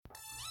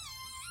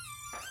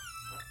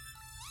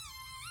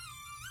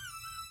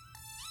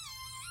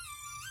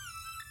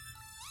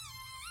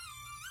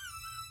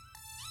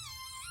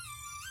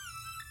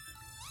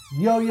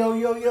Yo, yo,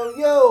 yo, yo,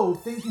 yo!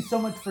 Thank you so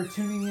much for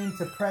tuning in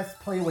to Press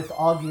Play with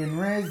Augie and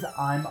Riz.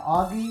 I'm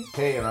Augie.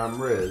 Hey, and I'm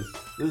Riz.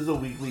 This is a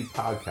weekly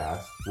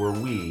podcast where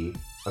we,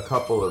 a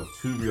couple of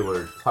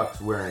tubular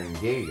tux-wearing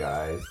gay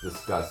guys,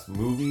 discuss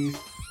movies,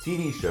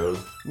 TV shows,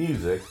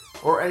 music,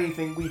 or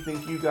anything we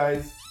think you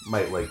guys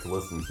might like to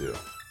listen to.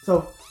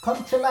 So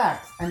come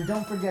chillax and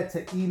don't forget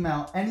to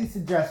email any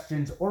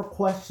suggestions or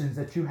questions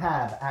that you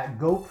have at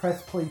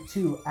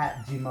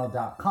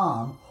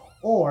gopressplay2@gmail.com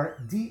or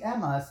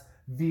DM us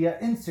via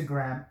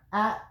Instagram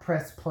at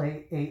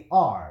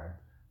PressPlayAR.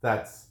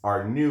 That's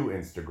our new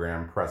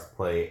Instagram,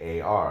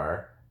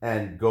 PressPlayAR,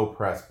 and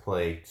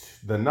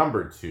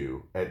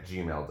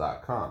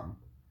gopressplay2@gmail.com.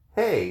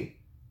 Hey,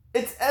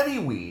 it's Emmy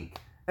week,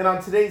 and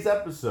on today's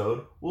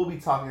episode, we'll be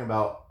talking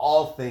about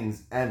all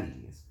things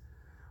Emmys.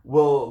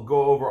 We'll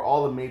go over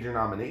all the major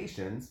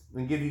nominations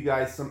and give you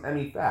guys some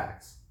Emmy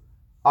facts.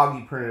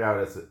 Augie printed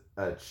out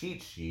a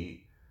cheat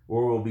sheet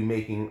where we'll be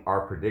making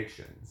our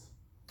predictions.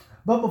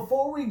 But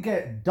before we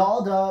get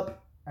dolled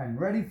up and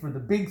ready for the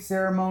big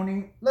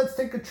ceremony, let's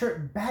take a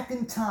trip back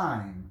in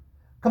time.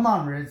 Come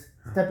on, Riz,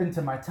 step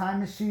into my time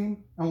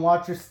machine and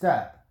watch your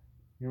step.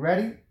 You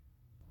ready?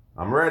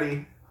 I'm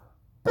ready.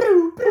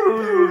 Time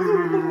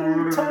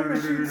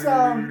machine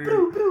sound.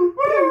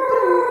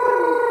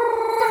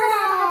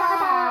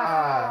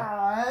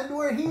 And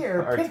we're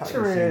here. Our Picture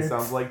time machine it.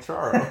 sounds like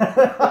Charo.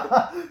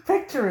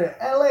 Picture it.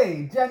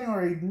 LA,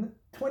 January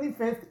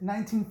 25th,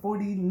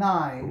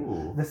 1949.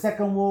 Ooh. The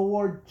Second World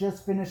War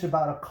just finished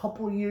about a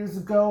couple years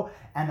ago,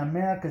 and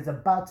America is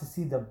about to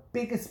see the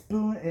biggest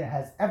boom it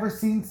has ever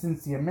seen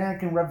since the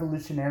American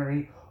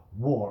Revolutionary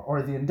War,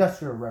 or the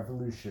Industrial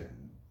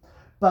Revolution.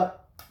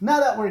 But now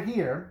that we're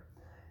here,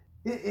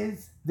 it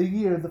is the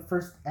year the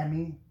first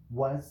Emmy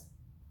was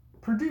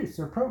produced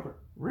or programmed.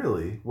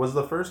 Really? Was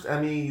the first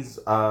Emmys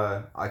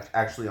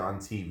actually on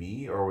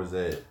TV, or was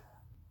it?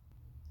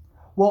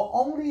 Well,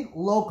 only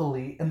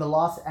locally in the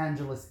Los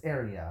Angeles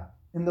area.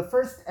 In the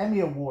first Emmy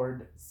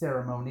Award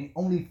ceremony,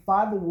 only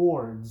 5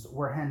 awards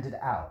were handed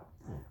out.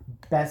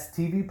 Best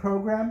TV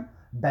Program,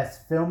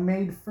 Best Film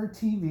Made for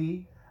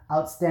TV,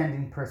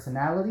 Outstanding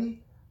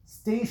Personality,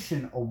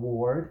 Station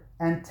Award,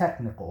 and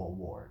Technical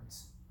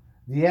Awards.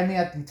 The Emmy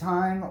at the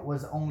time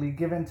was only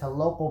given to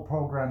local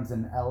programs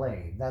in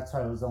LA. That's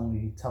why it was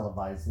only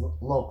televised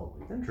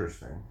locally.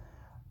 Interesting.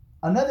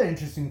 Another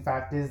interesting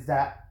fact is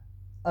that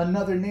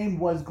another name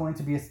was going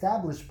to be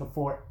established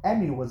before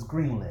Emmy was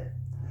greenlit.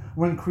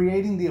 When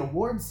creating the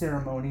award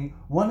ceremony,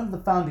 one of the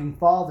founding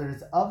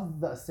fathers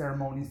of the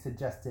ceremony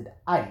suggested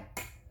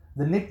Ike,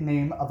 the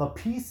nickname of a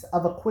piece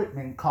of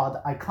equipment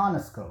called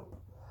iconoscope.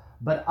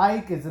 But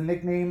Ike is a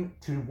nickname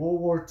to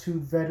World War II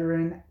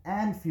veteran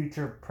and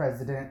future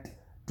President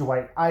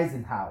Dwight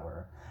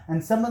Eisenhower.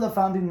 And some of the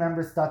founding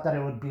members thought that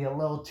it would be a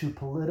little too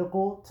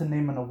political to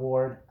name an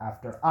award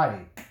after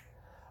Ike.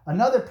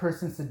 Another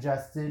person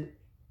suggested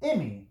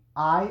EMMY,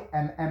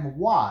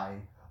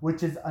 IMMY,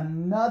 which is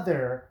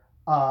another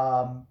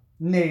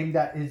name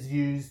that is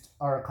used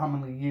or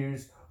commonly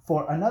used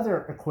for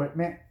another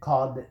equipment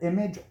called the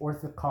image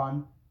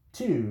orthicon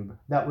tube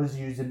that was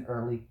used in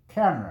early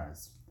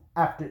cameras.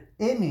 After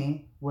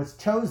EMMY was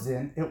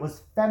chosen, it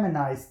was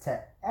feminized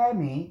to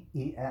Emmy,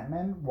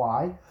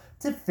 EMMY,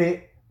 to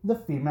fit the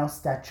female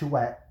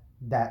statuette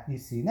that you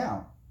see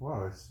now.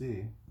 Wow, I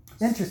see.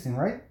 Interesting,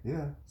 right?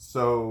 Yeah.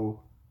 So,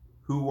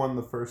 who won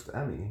the first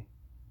Emmy?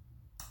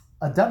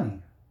 A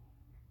dummy.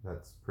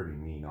 That's pretty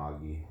mean,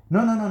 Augie.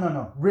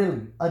 No.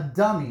 Really, a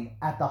dummy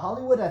at the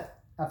Hollywood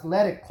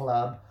Athletic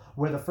Club,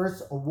 where the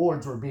first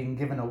awards were being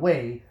given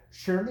away.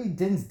 Shirley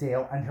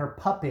Dinsdale and her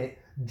puppet,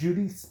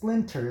 Judy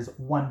Splinters,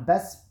 won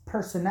Best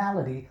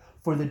Personality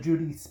for the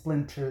Judy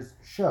Splinters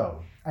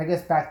show. I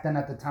guess back then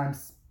at the time,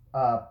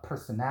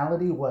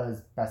 personality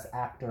was Best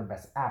Actor,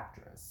 Best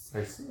Actress.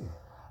 I see.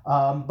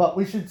 But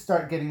we should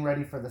start getting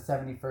ready for the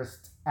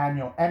 71st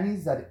Annual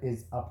Emmys that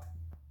is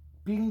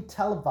being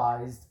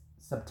televised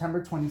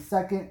September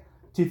 22nd,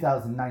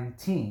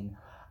 2019.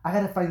 I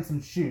had to find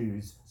some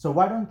shoes, so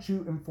why don't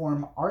you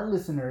inform our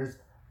listeners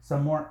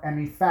some more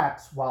Emmy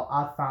facts while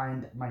I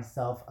find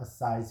myself a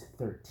size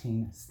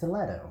 13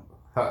 stiletto.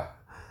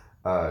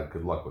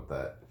 Good luck with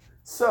that.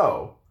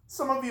 So,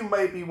 some of you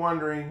might be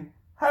wondering,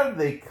 how did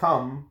they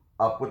come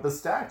up with the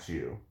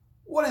statue?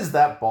 What is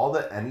that ball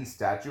that Emmy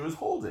statue is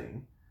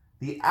holding?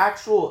 The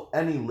actual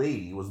Emmy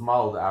lady was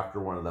modeled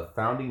after one of the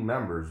founding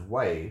members'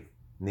 wife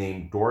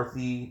named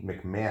Dorothy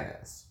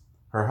McManus.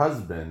 Her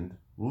husband,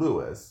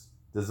 Lewis,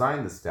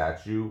 designed the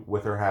statue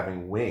with her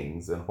having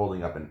wings and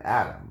holding up an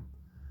atom.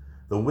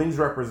 The wings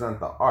represent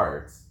the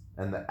arts,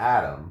 and the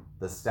atom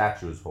the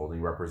statue is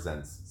holding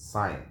represents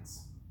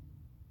science.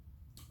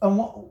 And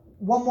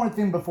one more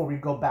thing before we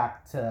go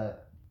back to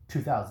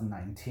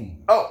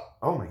 2019.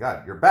 Oh my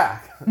God, you're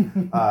back.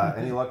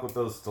 Any luck with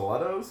those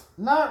stilettos?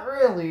 Not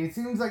really. It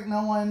seems like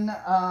no one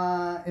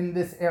in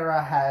this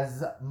era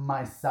has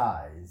my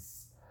size.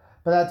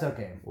 But that's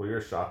okay. Well,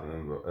 you're shopping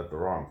at the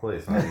wrong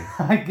place, honey.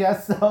 I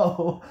guess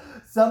so.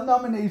 Some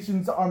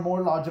nominations are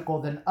more logical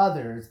than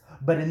others,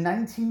 but in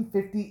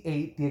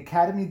 1958, the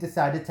Academy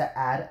decided to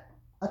add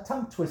a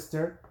tongue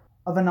twister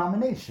of a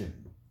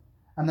nomination.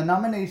 And the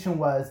nomination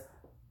was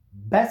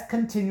Best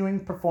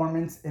Continuing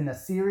Performance in a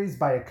Series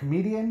by a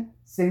Comedian,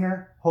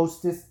 Singer,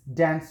 Hostess,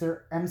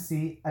 Dancer,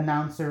 MC,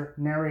 Announcer,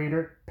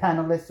 Narrator,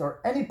 Panelist, or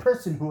any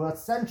person who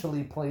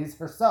essentially plays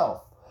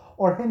herself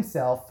or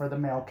himself for the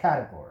male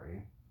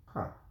category.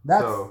 Huh.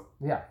 So,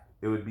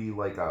 it would be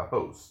like a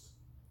host,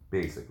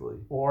 basically.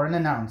 Or an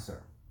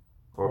announcer.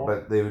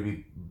 But they would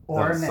be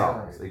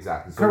themselves.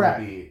 Exactly. So Correct.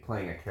 they would be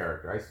playing a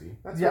character. I see.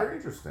 That's very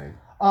interesting.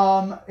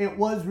 It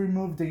was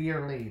removed a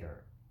year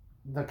later,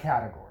 the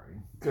category.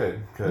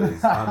 Good,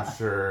 because I'm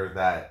sure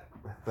that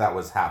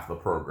was half the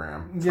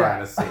program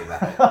trying to say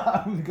that.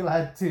 I'm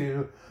glad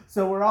to.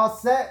 So we're all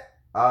set.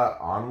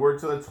 Onward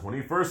to the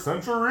 21st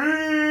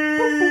century.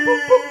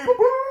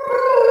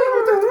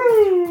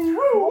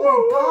 Oh my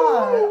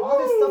god, all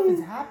this stuff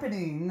is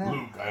happening.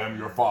 Luke, I am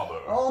your father.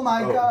 Oh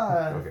my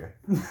god. Okay.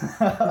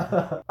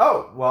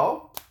 Oh,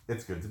 well,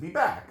 it's good to be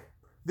back.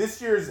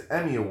 This year's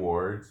Emmy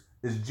Awards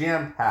is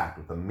jam-packed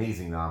with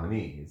amazing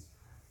nominees.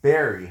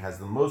 Barry has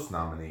the most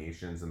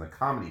nominations in the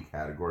comedy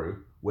category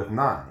with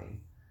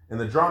 9. In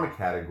the drama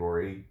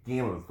category,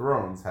 Game of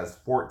Thrones has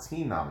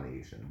 14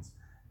 nominations.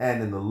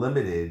 And in the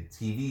limited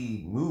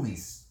TV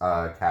movies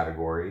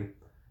category,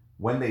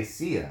 When They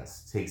See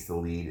Us takes the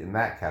lead in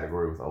that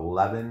category with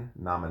 11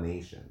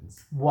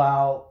 nominations.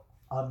 Wow,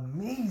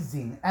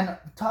 amazing. And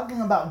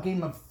talking about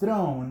Game of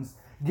Thrones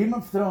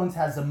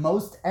has the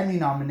most Emmy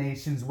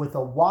nominations with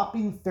a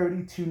whopping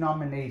 32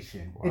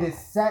 nominations. Wow. It has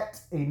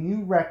set a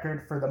new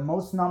record for the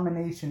most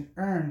nomination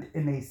earned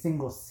in a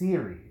single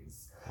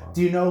series. Wow.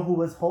 Do you know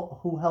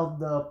who held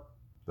the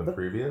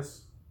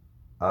previous?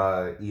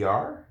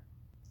 ER?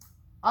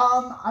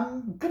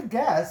 I'm good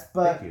guess,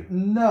 but Thank you.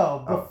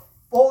 No.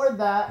 Before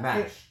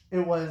that,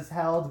 it was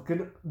held.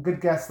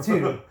 Good guess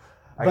too.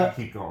 I can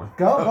keep going.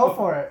 Go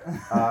for it.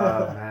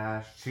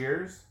 MASH.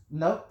 Cheers?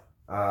 Nope.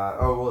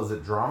 Is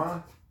it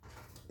drama?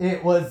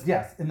 It was,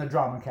 yes, in the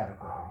drama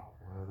category. Oh,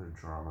 what other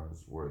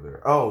dramas were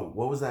there? Oh,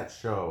 what was that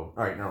show?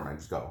 All right, never mind.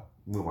 Just go.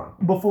 Move on.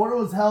 Before it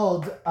was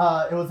held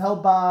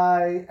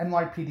by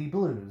NYPD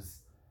Blues.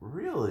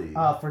 Really?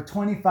 For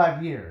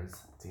 25 years.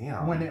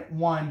 Damn. When it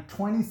won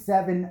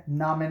 27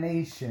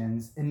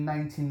 nominations in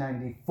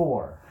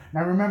 1994.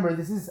 Now remember,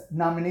 this is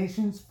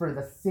nominations for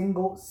the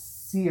single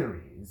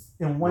series.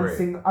 In one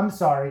single... I'm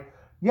sorry.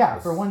 Yeah,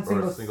 for one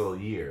single... a single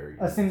year.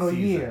 A single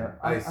season. year.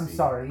 I'm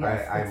sorry,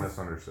 yes. I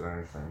misunderstood. I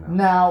understand now.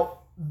 Now,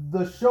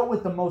 the show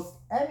with the most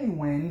Emmy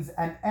wins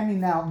and Emmy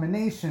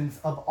nominations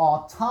of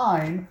all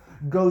time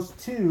goes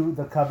to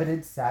the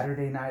coveted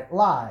Saturday Night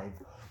Live,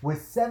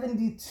 with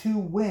 72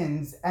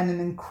 wins and an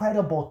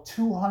incredible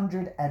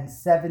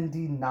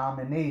 270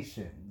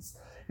 nominations.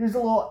 Here's a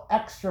little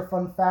extra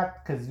fun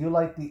fact, because you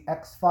like the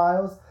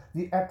X-Files.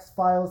 The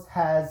X-Files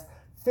has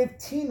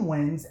 15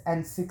 wins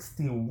and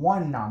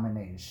 61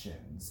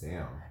 nominations.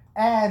 Damn.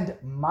 And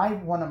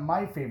one of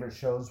my favorite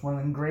shows, Will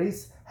and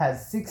Grace,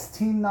 has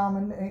 16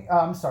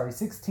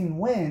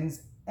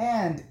 wins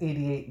and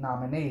 88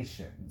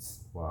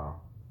 nominations.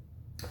 Wow.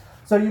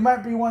 So you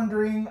might be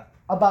wondering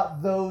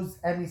about those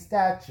Emmy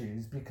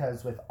statues,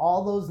 because with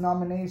all those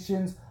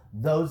nominations,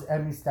 those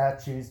Emmy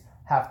statues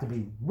have to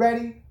be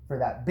ready for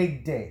that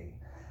big day.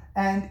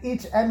 And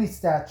each Emmy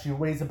statue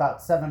weighs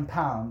about 7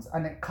 pounds,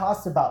 and it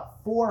costs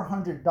about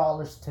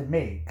 $400 to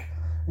make.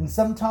 And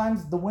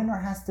sometimes the winner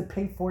has to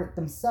pay for it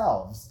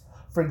themselves.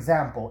 For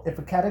example, if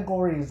a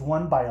category is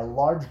won by a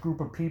large group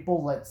of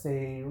people, let's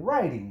say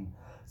writing,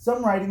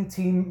 some writing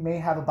team may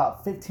have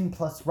about 15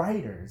 plus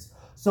writers.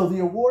 So the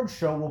award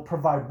show will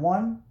provide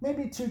 1,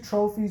 maybe 2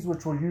 trophies,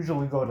 which will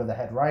usually go to the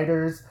head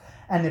writers.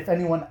 And if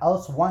anyone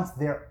else wants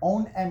their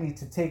own Emmy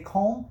to take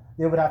home,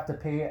 they would have to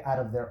pay it out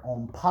of their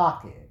own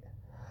pocket.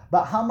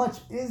 But how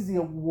much is the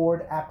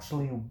award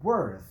actually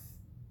worth?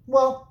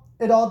 Well,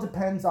 it all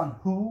depends on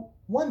who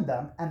won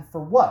them and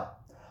for what.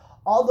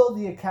 Although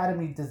the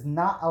Academy does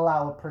not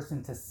allow a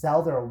person to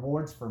sell their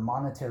awards for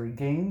monetary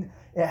gain,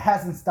 it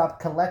hasn't stopped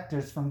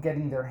collectors from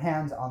getting their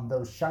hands on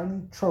those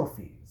shiny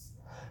trophies.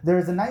 There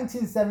is a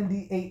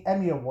 1978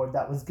 Emmy Award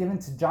that was given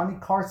to Johnny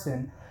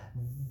Carson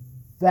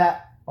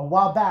that a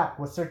while back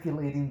was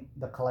circulating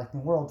the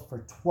collecting world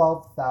for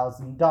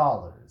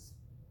 $12,000.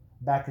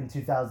 Back in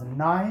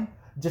 2009,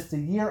 just a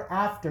year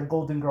after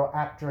Golden Girl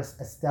actress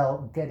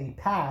Estelle Getty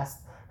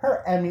passed,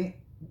 her Emmy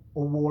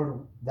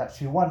Award that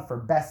she won for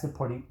Best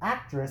Supporting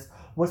Actress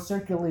was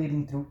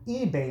circulating through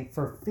eBay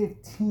for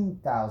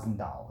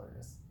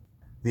 $15,000.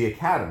 The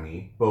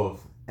Academy,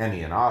 both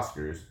Emmy and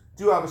Oscars,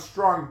 do have a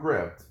strong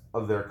grip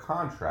of their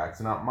contracts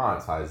and not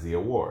monetize the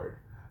award.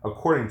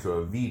 According to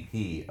a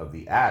VP of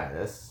the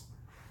Addis,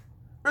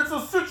 "It's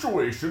a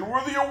situation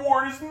where the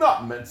award is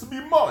not meant to be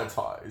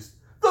monetized.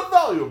 The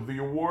value of the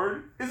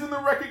award is in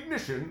the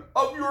recognition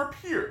of your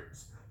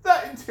peers.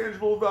 That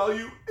intangible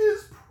value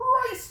is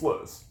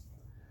priceless."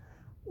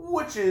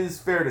 Which is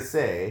fair to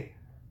say.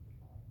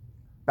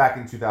 Back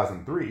in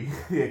 2003,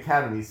 the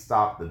Academy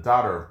stopped The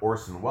Daughter of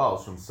Orson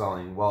Welles from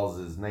selling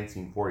Welles'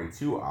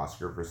 1942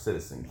 Oscar for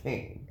Citizen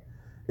Kane.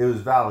 It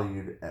was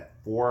valued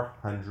at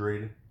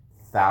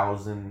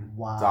 $400,000.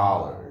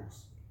 Wow.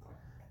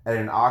 At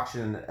an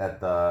auction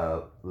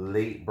the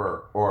late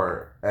Burt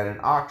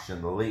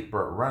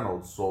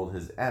Reynolds sold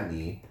his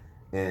Emmy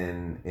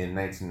in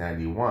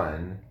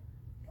 1991.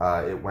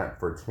 It went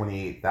for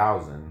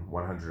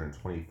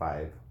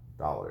 $28,125.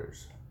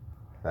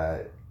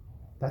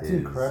 That's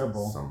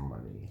incredible. Some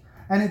money.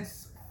 And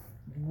it's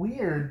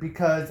weird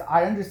because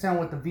I understand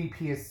what the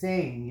VP is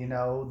saying. You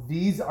know,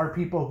 these are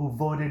people who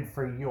voted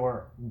for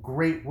your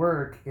great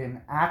work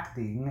in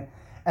acting,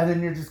 and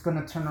then you're just going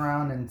to turn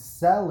around and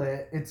sell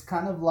it. It's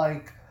kind of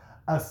like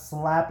a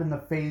slap in the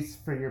face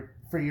for your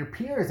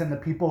peers and the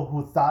people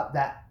who thought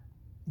that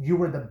you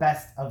were the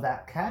best of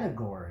that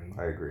category.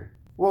 I agree.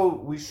 Well,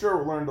 we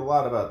sure learned a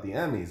lot about the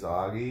Emmys,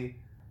 Augie.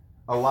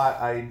 A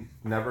lot I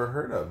never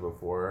heard of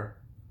before.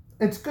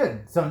 It's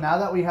good. So now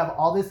that we have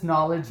all this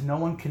knowledge, no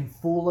one can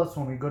fool us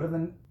when we go to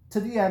the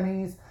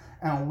Emmys,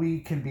 and we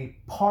can be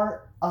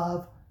part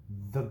of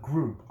the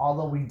group.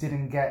 Although we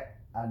didn't get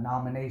a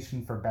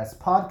nomination for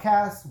Best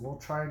Podcast, we'll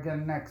try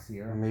again next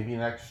year. Maybe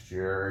next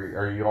year.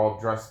 Are you all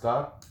dressed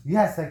up?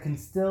 Yes, I can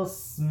still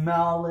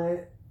smell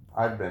it.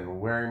 I've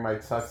been wearing my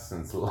tux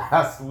since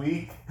last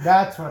week.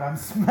 That's what I'm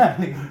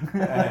smelling.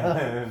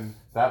 And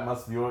that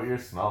must be what you're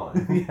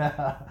smelling.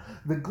 Yeah.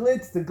 The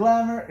glitz, the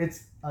glamour,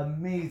 it's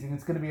amazing.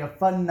 It's going to be a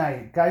fun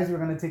night. Guys, we're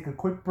going to take a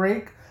quick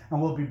break,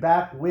 and we'll be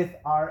back with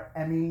our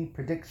Emmy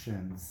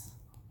predictions.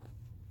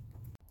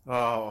 I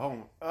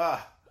don't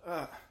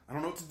know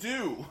what to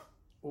do.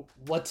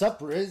 What's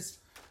up, Riz?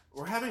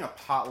 We're having a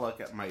potluck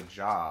at my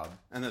job,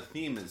 and the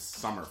theme is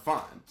summer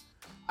fun.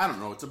 I don't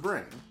know what to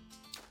bring.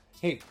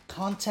 Hey,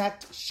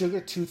 contact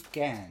Sugartooth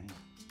Gang.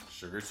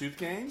 Sugartooth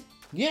Gang?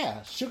 Yeah,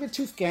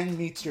 Sugartooth Gang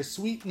meets your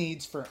sweet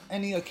needs for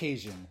any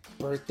occasion.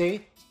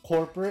 Birthday,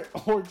 corporate,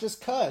 or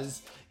just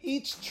cuz.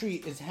 Each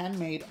treat is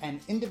handmade and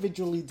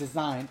individually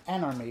designed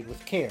and are made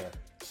with care.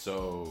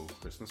 So,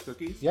 Christmas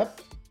cookies?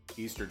 Yep.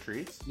 Easter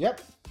treats? Yep.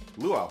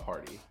 Luau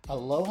party?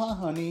 Aloha,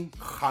 honey.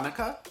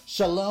 Hanukkah?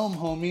 Shalom,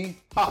 homie.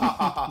 Ha ha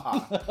ha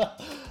ha ha.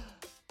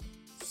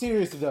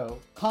 Serious though,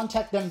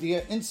 contact them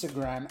via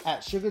Instagram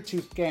at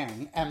Sugartooth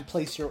Gang and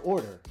place your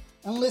order.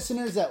 And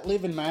listeners that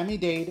live in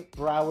Miami-Dade,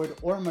 Broward,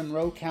 or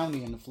Monroe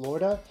County in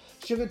Florida,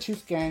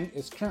 Sugartooth Gang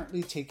is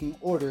currently taking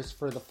orders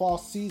for the fall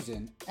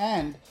season,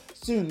 and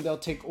soon they'll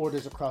take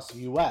orders across the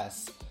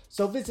U.S.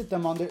 So visit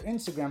them on their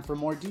Instagram for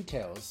more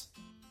details.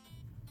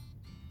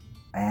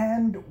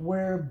 And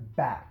we're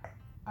back.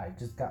 I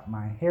just got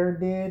my hair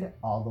did,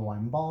 although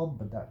I'm bald,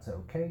 but that's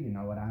okay, you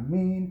know what I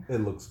mean. It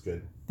looks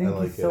good. Thank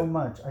you so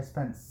much. I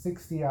spent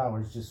 60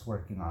 hours just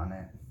working on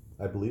it.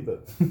 I believe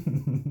it.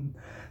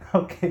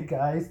 Okay,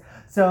 guys.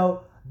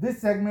 So this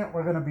segment,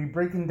 we're going to be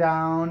breaking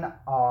down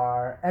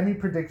our Emmy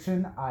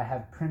prediction. I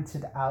have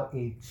printed out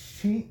a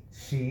cheat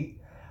sheet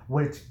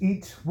with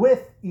each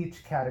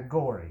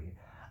category.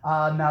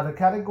 Now, the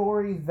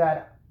category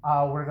that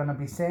we're going to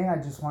be saying, I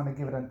just want to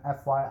give it an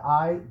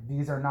FYI.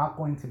 These are not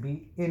going to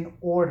be in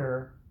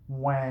order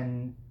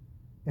when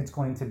it's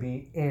going to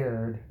be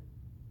aired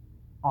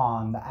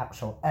on the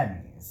actual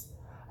Emmys.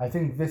 I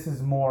think this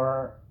is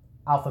more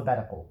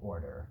alphabetical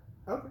order.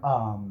 Okay.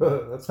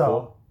 That's so,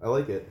 cool. I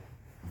like it.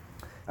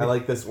 I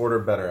like this order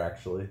better,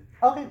 actually.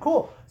 Okay,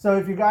 cool. So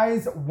if you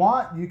guys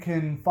want, you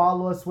can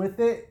follow us with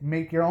it,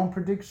 make your own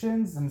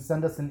predictions, and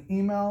send us an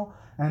email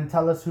and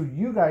tell us who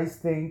you guys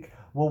think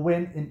will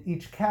win in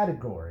each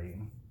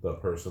category. The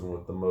person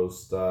with the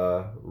most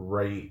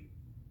right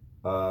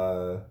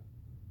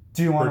Do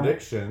you want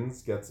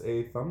predictions gets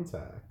a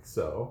thumbtack.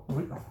 So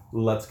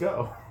let's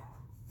go.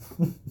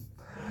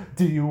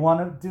 Do you want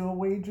to do a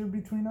wager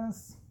between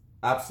us?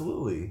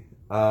 Absolutely.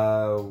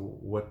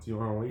 What do you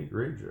want to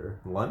wager?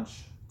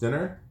 Lunch?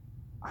 Dinner?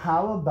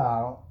 How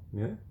about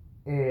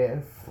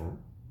if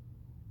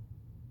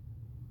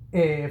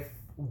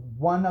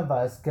one of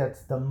us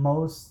gets the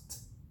most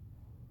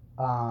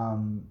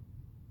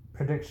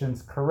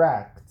predictions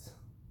correct,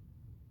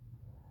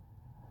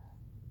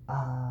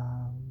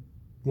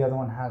 the other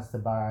one has to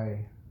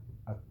buy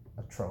a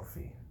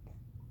trophy.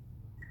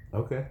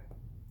 Okay.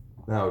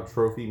 Now,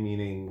 trophy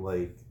meaning,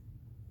 like,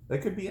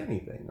 that could be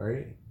anything,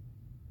 right?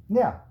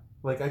 Yeah.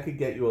 Like, I could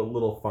get you a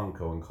little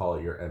Funko and call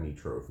it your Emmy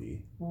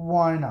trophy.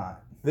 Why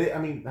not? I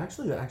think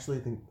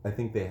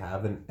they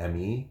have an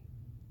Emmy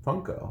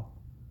Funko.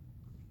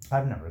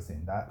 I've never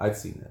seen that. I've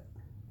seen it.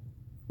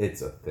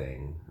 It's a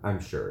thing. I'm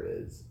sure it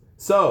is.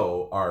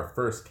 So, our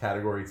first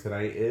category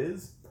tonight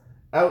is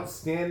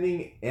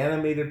Outstanding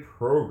Animated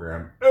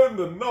Program. And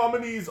the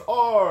nominees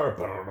are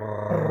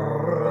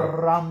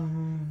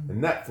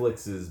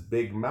Netflix's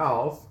Big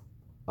Mouth,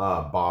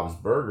 Bob's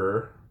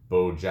Burger,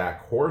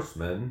 BoJack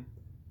Horseman,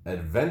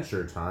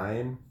 Adventure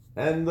Time,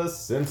 and The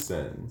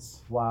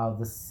Simpsons. Wow,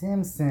 The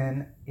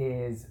Simpsons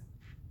is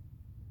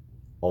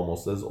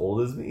almost as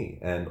old as me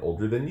and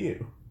older than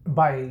you.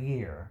 By a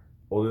year.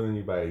 Older than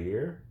you by a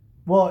year?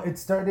 Well, it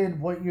started.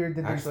 What year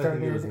did Actually, they I start?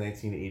 think it was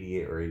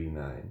 1988 or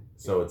 89.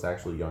 So it's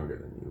actually younger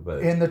than you.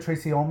 But In the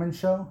Tracy Ullman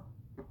show.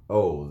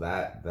 oh,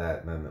 that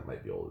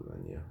might be older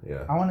than you.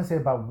 Yeah. I want to say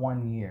about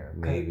 1 year.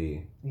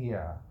 Maybe.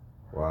 Yeah.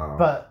 Wow.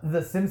 But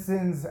The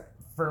Simpsons,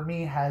 for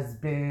me, has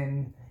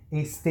been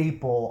a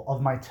staple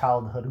of my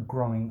childhood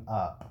growing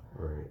up.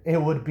 Right.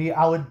 It would be,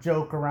 I would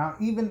joke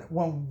around, even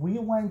when we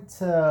went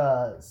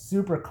to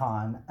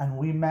SuperCon and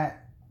we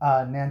met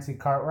Nancy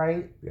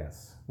Cartwright,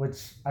 Yes.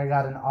 which I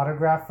got an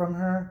autograph from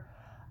her.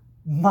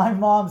 My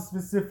mom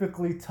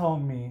specifically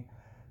told me,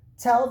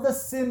 tell the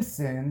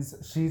Simpsons,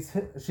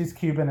 she's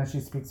Cuban and she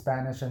speaks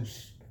Spanish, and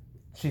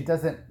she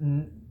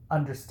doesn't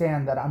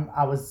understand that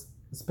I was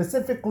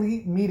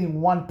specifically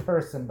meeting one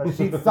person, but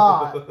she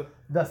thought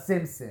the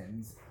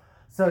Simpsons.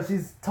 So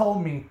she's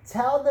told me,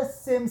 tell the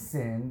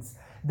Simpsons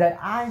that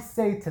I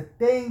say to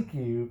thank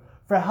you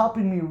for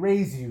helping me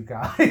raise you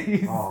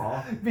guys.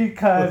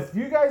 Because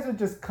you guys would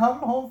just come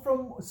home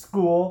from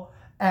school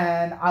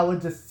and I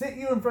would just sit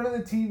you in front of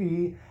the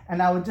TV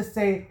and I would just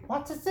say,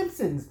 watch the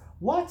Simpsons,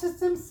 watch the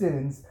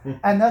Simpsons.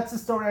 And that's the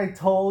story I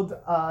told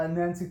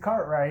Nancy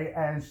Cartwright,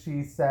 and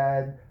she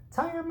said,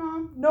 tell your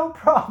mom, no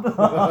problem.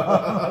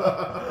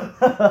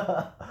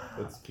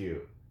 That's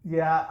cute.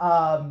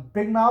 Yeah,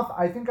 Big Mouth,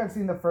 I think I've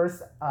seen the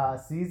first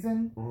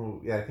season. Ooh,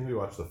 yeah, I think we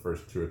watched the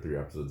first 2 or 3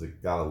 episodes.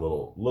 It got a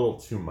little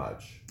too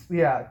much.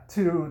 Yeah,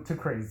 too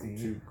crazy.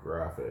 Too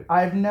graphic.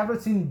 I've never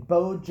seen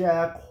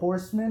BoJack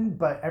Horseman,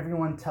 but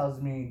everyone tells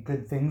me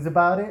good things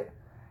about it.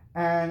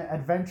 And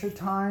Adventure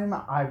Time,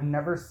 I've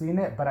never seen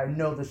it, but I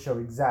know the show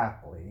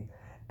exactly.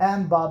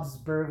 And Bob's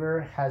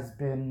Burger has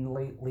been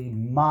lately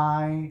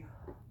my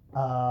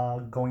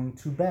going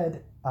to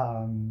bed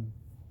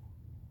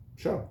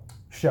show.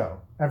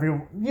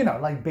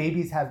 Like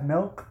babies have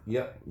milk.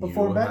 Yep.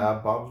 Before you bed,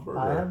 have Bob's Burger.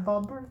 I have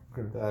Bob's Burger.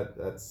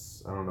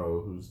 That's I don't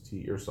know whose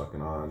teat you're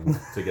sucking on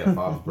to get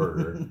Bob's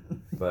Burger,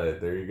 but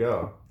there you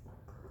go.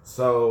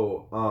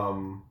 So,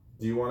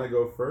 do you want to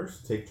go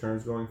first? Take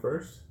turns going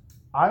first.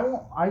 I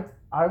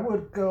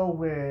would go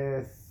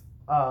with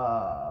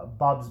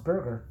Bob's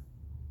Burger.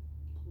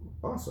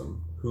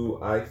 Awesome.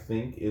 Who I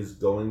think is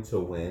going to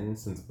win,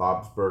 since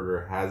Bob's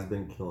Burger has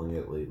been killing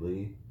it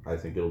lately. I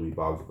think it'll be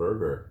Bob's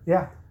Burger.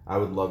 Yeah. I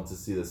would love to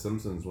see the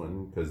Simpsons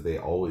win because they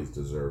always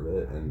deserve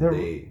it, and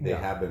they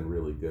have been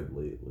really good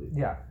lately.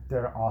 Yeah,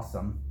 they're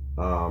awesome.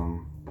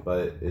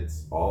 But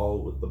it's all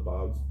with the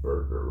Bob's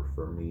Burger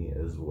for me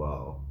as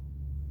well.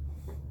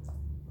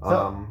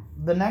 So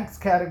the next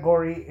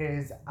category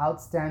is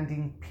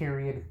outstanding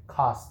period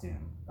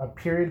costume. A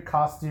period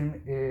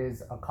costume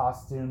is a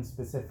costume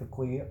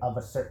specifically of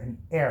a certain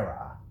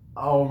era.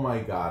 Oh my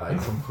god, I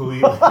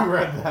completely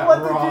read that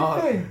what wrong.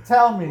 What did you think?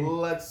 Tell me.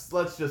 Let's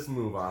just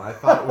move on. I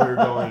thought we were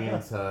going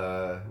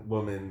into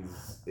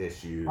women's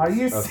issues. Are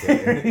you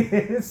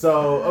serious?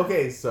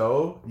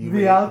 So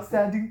the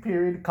outstanding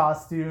period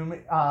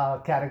costume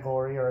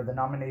category, or the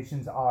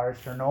nominations, are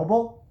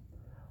Chernobyl,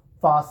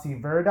 Fosse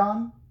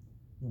Verdon,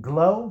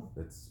 Glow.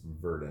 It's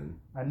Verdon.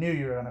 I knew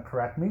you were going to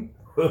correct me.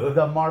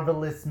 The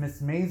Marvelous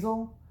Miss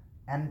Maisel,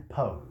 and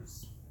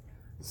Pose.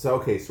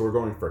 So we're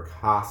going for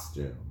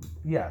costume.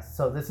 Yes,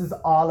 so this is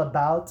all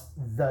about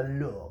the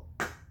look.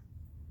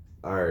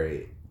 All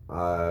right.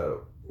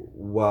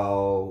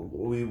 Well,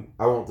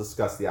 I won't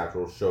discuss the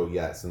actual show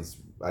yet, since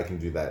I can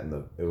do that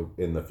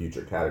in the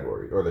future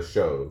category, or the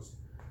shows.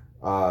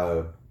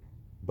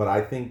 But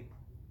I think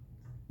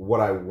what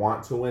I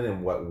want to win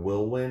and what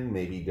will win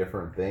may be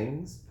different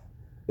things.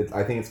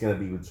 I think it's going to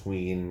be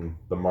between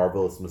the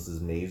Marvelous Mrs.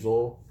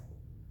 Maisel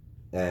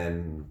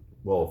and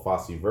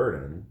Fosse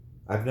Verdon.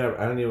 I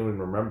don't even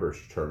remember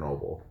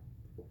Chernobyl.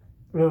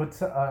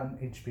 It's an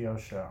HBO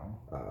show.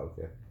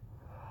 Okay.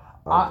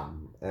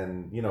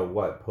 And you know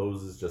what?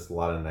 Pose is just a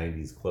lot of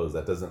 90s clothes.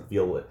 That doesn't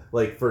feel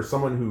like for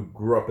someone who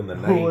grew up in the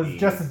 90s. Who was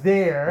just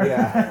there.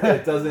 Yeah,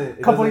 it doesn't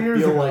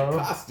years feel ago. like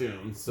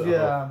costumes. So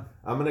yeah.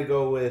 I'm going to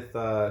go with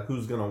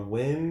who's going to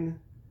win.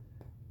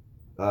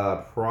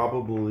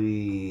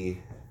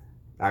 Probably,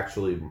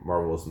 actually,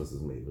 Marvelous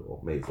Mrs.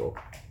 Maisel.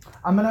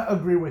 I'm going to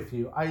agree with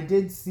you. I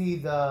did see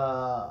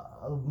the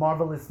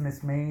Marvelous Miss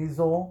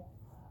Maisel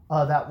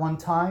that one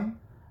time.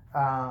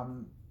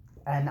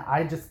 And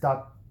I just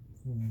thought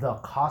the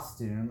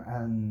costume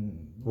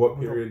and... What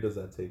period does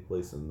that take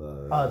place in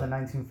the... the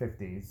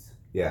 1950s.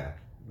 Yeah,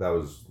 that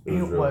was...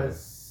 It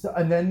was...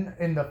 And then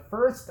in the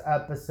first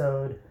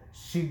episode,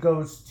 she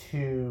goes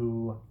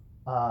to...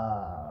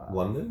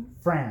 London?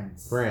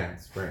 France. I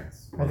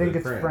think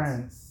it's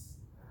France.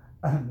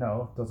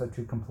 No, those are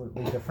two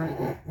completely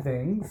different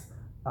things.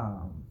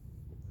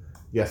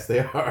 Yes, they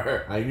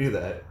are. I knew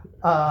that.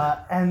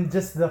 And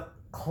just the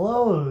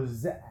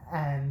clothes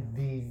and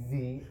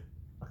the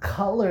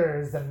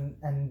colors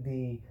and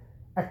the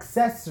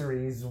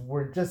accessories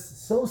were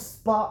just so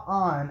spot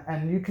on,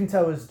 and you can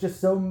tell it was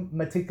just so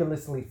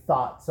meticulously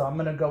thought. So I'm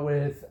gonna go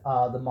with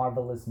the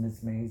Marvelous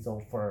Miss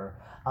Maisel for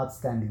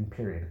outstanding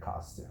period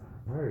costume.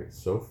 All right,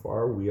 so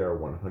far we are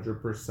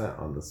 100%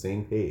 on the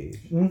same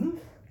page. Mm-hmm.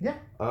 Yeah.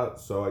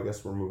 So I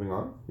guess we're moving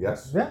on.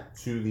 Yes. Yeah.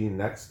 To the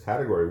next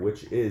category,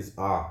 which is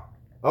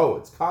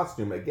it's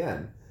costume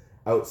again.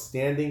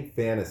 Outstanding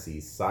fantasy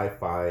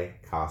sci-fi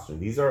costume.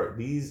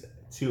 These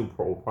two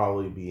will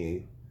probably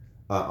be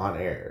on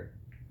air,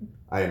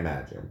 I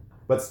imagine,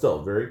 but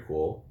still very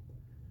cool.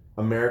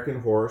 American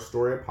Horror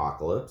Story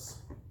Apocalypse,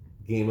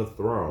 Game of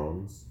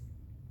Thrones,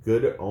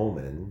 Good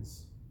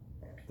Omens,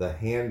 The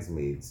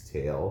Handmaid's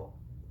Tale,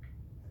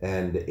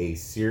 and a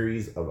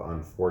series of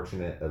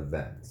unfortunate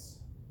events.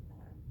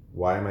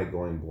 Why am I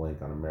going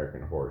blank on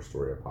American Horror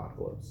Story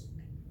Apocalypse?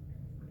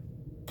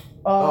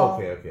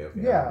 Okay.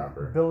 Yeah,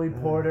 Billy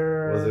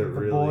Porter, Was it the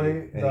really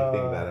boy, anything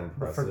that the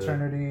impressive?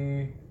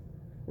 fraternity.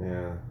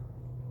 Yeah.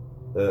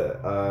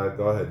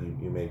 Go ahead.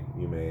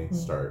 You may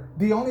start.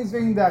 The only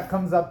thing that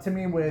comes up to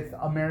me with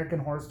American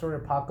Horror Story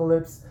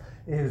Apocalypse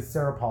is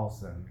Sarah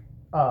Paulson,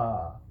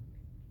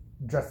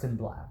 dressed in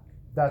black.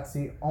 That's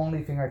the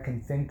only thing I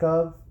can think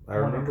of. I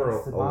remember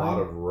a lot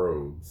of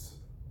robes,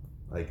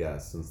 I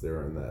guess, since they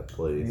were in that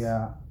place.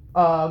 Yeah.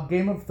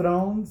 Game of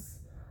Thrones,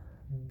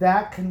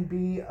 that can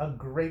be a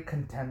great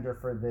contender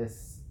for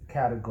this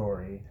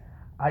category.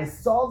 I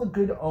saw the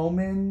Good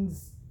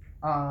Omens.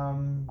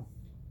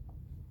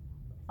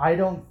 I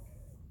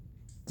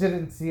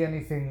didn't see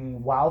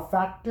anything wow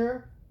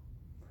factor.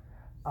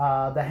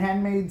 The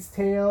Handmaid's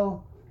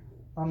Tale,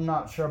 I'm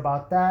not sure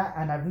about that,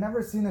 and I've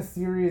never seen a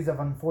series of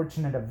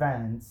unfortunate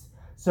events.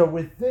 So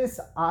with this,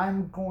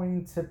 I'm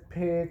going to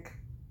pick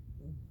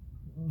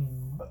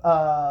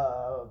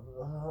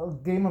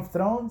Game of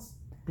Thrones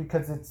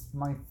because it's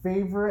my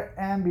favorite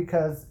and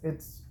because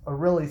it's a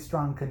really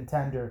strong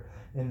contender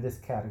in this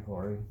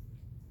category.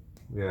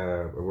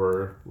 Yeah,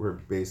 we're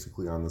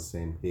basically on the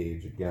same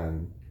page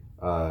again.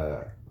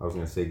 I was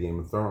gonna say Game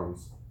of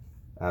Thrones.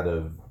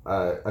 The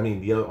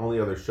only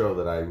other show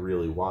that I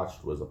really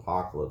watched was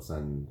Apocalypse,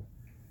 and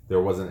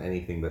there wasn't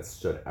anything that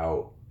stood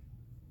out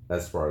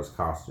as far as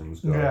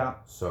costumes go. Yeah.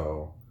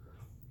 So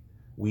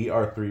we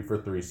are 3 for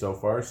 3 so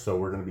far. So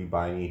we're gonna be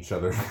buying each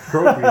other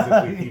trophies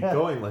if we keep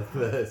going like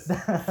this.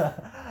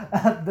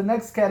 The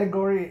next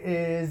category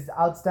is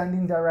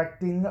Outstanding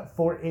Directing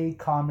for a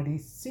Comedy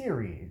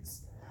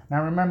Series.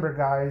 Now remember,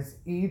 guys,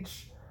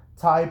 each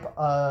type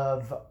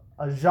of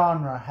a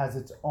genre has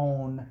its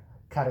own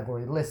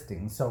category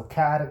listing. So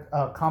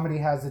comedy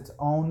has its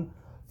own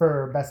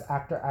for Best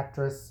Actor,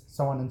 Actress,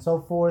 so on and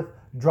so forth.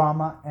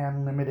 Drama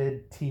and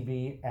limited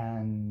TV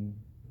and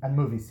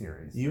movie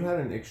series. You had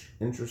an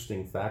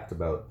interesting fact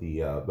about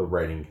the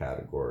writing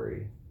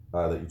category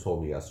that you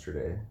told me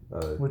yesterday.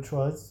 Which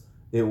was?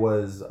 It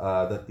was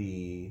that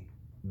the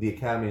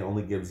Academy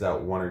only gives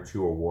out 1 or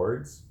 2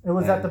 awards. It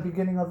was at the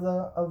beginning of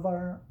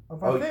our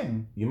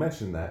thing. You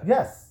mentioned that.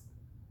 Yes.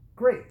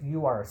 Great.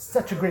 You are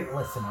such a great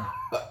listener.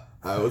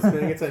 I was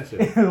paying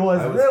attention. I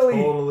was really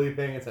totally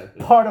paying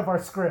attention. Part of our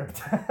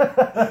script.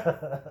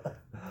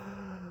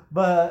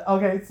 But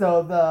okay,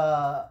 so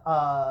the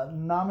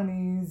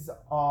nominees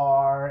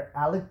are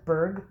Alec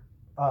Berg,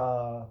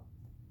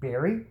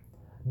 Barry,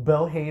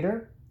 Bill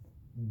Hader,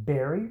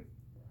 Barry,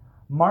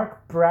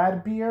 Mark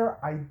Bradbeer.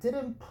 I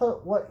didn't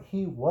put what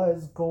he's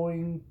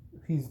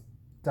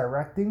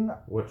directing.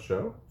 What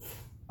show?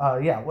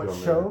 What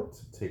show?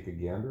 To take a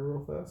gander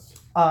real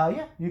fast?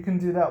 Yeah, you can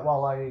do that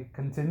while I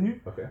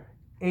continue. Okay.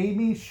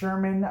 Amy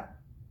Sherman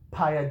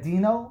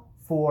Palladino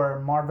for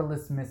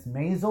Marvelous Miss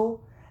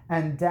Maisel,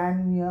 and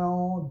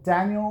Daniel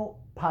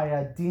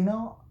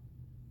Palladino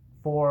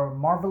for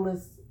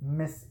Marvelous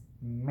Miss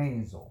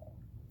Maisel.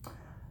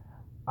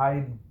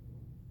 I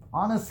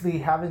honestly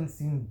haven't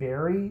seen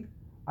Barry.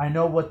 I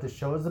know what the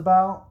show is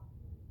about.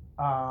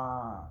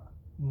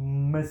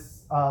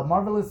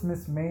 Marvelous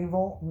Miss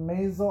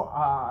Maisel.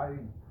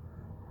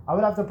 I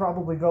would have to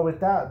probably go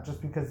with that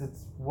just because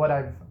it's what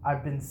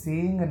I've been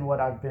seeing and what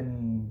I've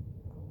been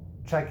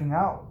checking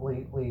out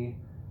lately.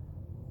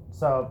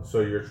 So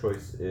your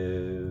choice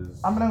is?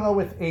 I'm gonna go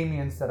with Amy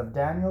instead of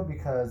Daniel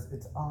because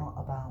it's all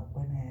about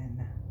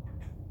women.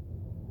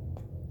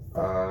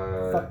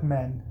 Fuck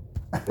men.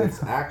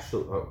 It's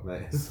actually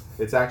nice.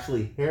 It's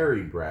actually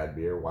Harry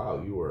Bradbeer.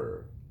 Wow, you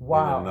were in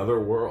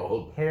another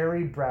world.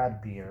 Harry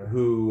Bradbeer,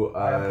 who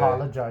I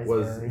apologize,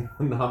 was Harry.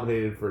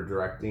 nominated for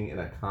directing in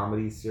a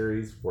comedy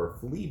series for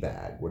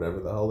Fleabag,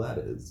 whatever the hell that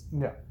is.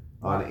 Yeah.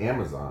 On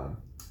Amazon.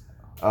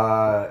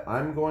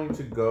 I'm going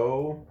to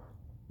go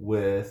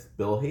with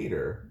Bill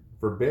Hader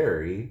for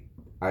Barry.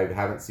 I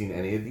haven't seen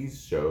any of these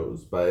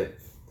shows, but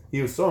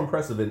he was so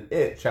impressive in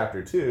It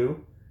Chapter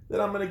 2 that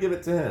I'm going to give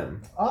it to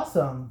him.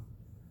 Awesome.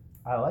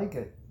 I like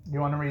it. You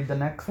want to read the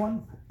next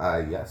one?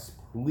 Yes,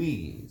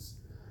 please.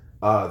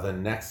 The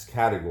next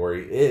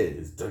category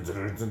is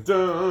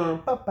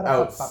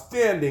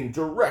Outstanding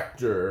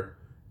Director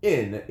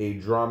in a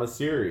Drama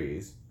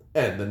Series.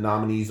 And the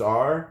nominees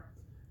are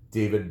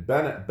David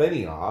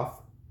Benioff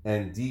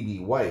and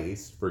D.B.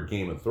 Weiss for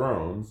Game of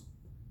Thrones,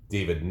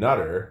 David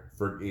Nutter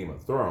for Game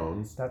of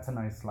Thrones. That's a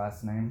nice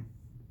last name.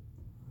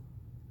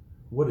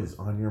 What is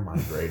on your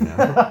mind right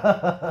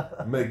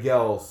now?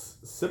 Miguel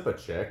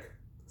Sipachnik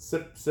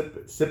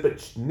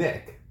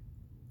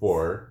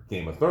for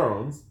Game of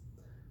Thrones,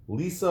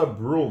 Lisa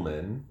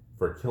Brulman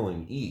for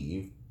Killing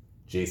Eve,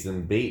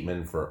 Jason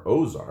Bateman for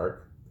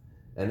Ozark,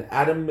 and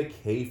Adam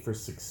McKay for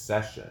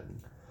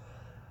Succession.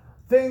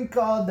 Thank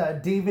God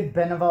that David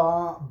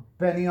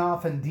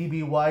Benioff and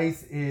D.B.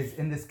 Weiss is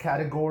in this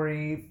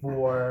category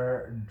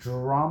for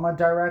drama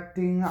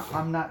directing.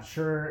 I'm not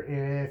sure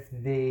if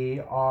they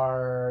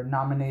are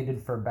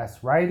nominated for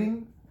Best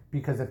Writing,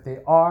 because if they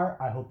are,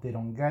 I hope they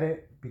don't get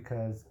it,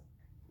 because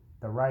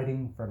the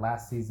writing for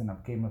last season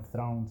of Game of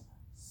Thrones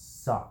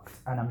sucked.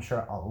 And I'm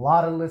sure a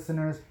lot of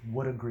listeners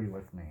would agree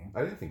with me.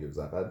 I didn't think it was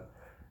that bad.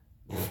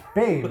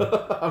 Babe,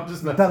 I'm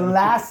just the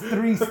last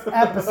 3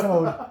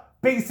 episodes,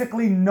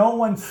 basically no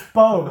one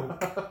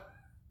spoke.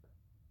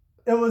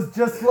 It was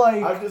just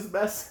like, I'm just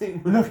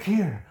messing with look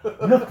here,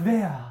 look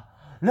there,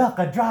 look,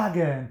 a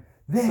dragon,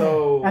 there,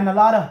 So- and a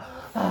lot of,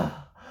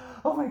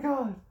 oh my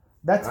God.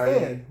 That's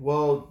it.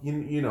 Well,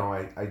 you know,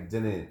 I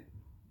didn't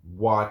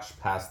watch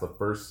past the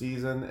first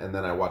season, and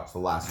then I watched the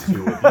last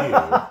 2 with you.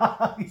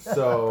 Yeah.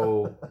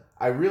 So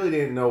I really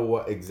didn't know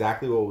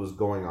exactly what was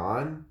going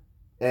on.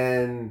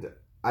 And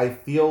I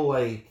feel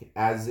like,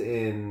 as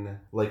in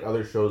like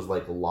other shows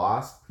like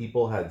Lost,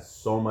 people had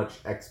so much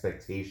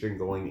expectation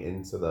going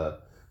into the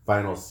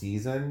final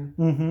season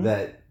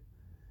that,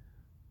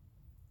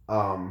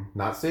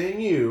 not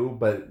saying you,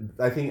 but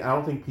I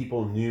don't think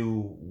people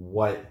knew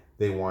what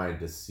they wanted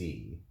to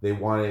see. They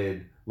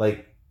wanted,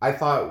 like, I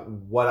thought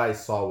what I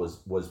saw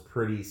was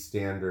pretty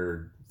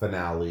standard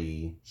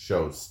finale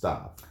show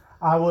stuff.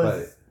 I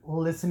was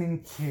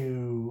listening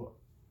to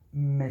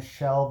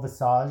Michelle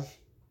Visage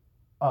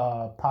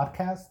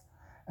podcast,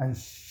 and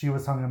she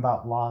was talking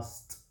about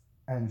Lost,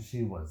 and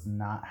she was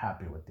not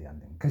happy with the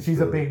ending because she's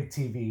a big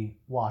TV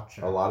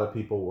watcher. A lot of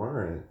people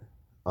weren't.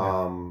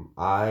 Yeah.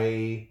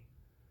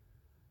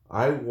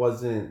 I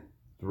wasn't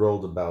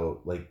thrilled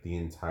about like the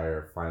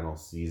entire final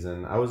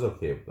season. I was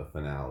okay with the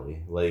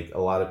finale. Like,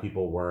 a lot of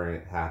people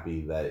weren't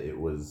happy that it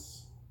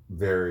was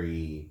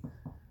very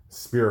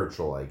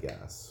spiritual, I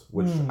guess,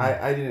 which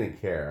I didn't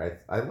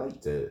care. I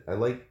liked it. I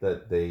liked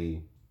that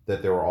they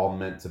were all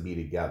meant to be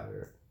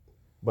together.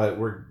 But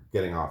we're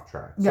getting off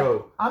track. Yeah,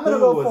 so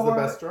who was the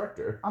best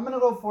director? I'm gonna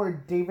go for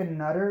David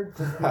Nutter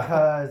just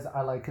because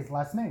I like his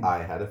last name. I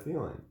had a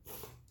feeling.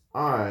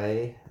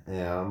 I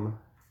am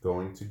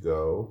going to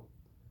go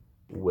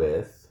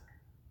with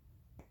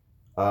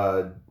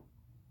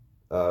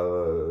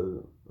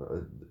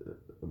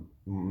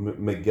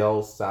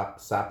Miguel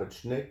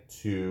Sapochnik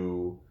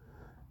to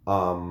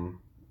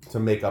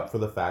make up for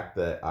the fact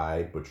that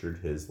I butchered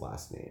his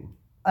last name.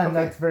 And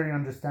that's very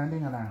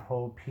understanding, and I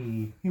hope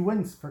he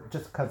wins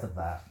just because of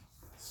that.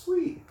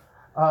 Sweet.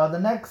 The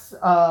next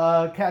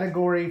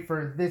category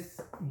for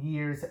this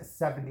year's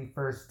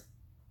 71st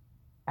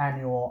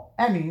annual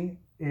Emmy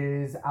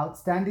is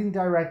Outstanding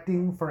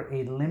Directing for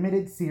a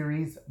Limited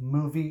Series,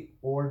 Movie,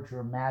 or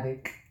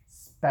Dramatic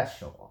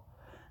Special.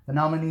 The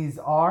nominees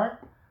are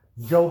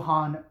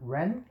Johan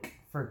Renck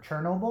for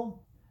Chernobyl,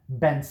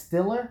 Ben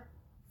Stiller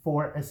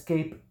for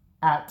Escape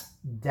at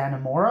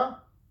Dannemora,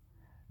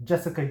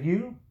 Jessica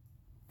Yu,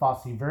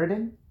 Fosse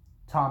Verdon,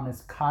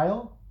 Thomas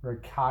Kyle or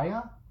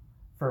Kaya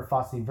for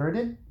Fosse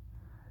Verdon,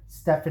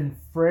 Stephen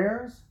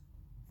Frears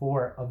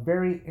for A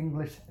Very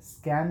English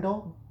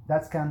Scandal.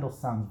 That scandal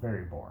sounds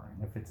very boring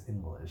if it's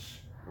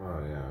English.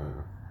 Oh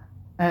yeah.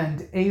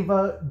 And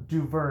Ava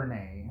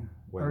DuVernay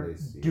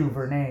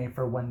DuVernay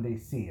for When They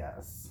See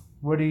Us.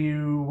 What are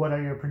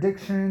your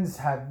predictions?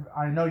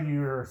 I know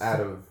you're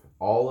out of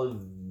all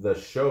of the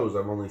shows,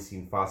 I've only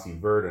seen Fosse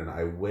Verdon.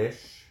 I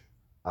wish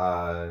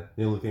the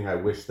only thing I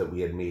wish that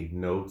we had made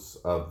notes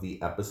of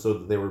the episode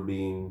that they were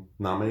being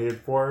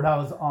nominated for. That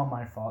was all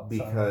my fault.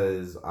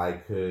 Because I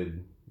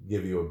could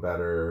give you a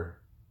better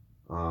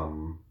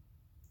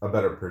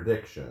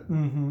prediction.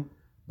 Mm-hmm.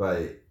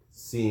 But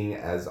seeing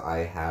as I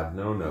have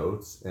no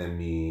notes and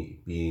me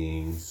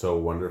being so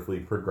wonderfully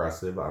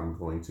progressive, I'm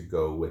going to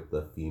go with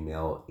the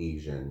female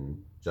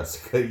Asian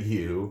Jessica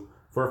Yu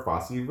for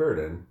Fosse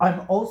Verdon.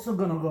 I'm also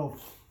going to go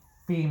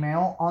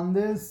female on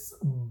this,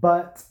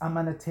 but I'm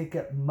going to take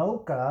it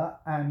mocha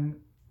and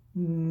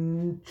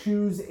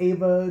choose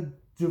Ava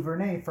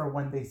DuVernay for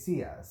When They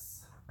See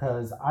Us.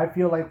 Because I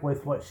feel like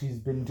with what she's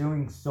been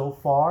doing so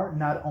far,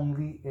 not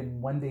only in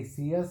When They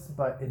See Us,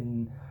 but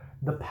in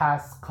the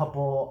past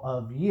couple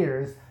of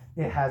years,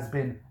 it has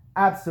been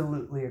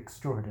absolutely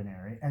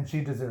extraordinary. And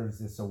she deserves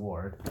this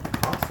award.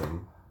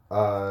 Awesome.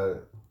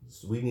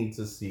 So we need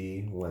to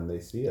see When They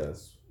See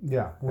Us.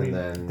 Yeah, we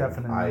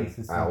definitely need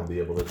to see. I'll be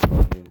able to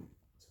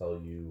tell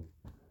you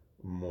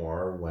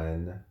more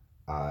when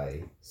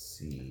I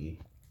see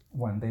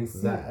When They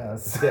See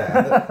Us.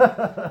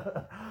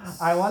 Yeah.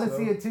 I want to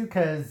see it too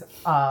because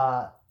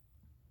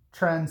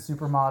trans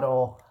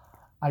supermodel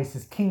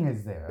Isis King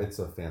is there. It's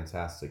a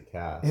fantastic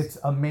cast. It's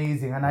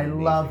amazing, and I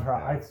love her.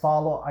 Cast. I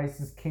follow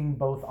Isis King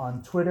both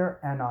on Twitter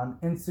and on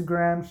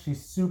Instagram.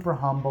 She's super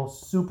humble,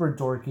 super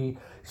dorky.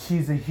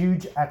 She's a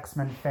huge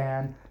X-Men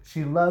fan.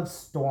 She loves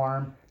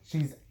Storm.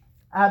 She's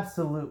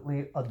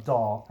absolutely a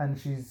doll, and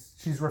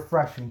she's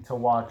refreshing to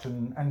watch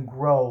and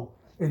grow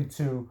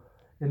into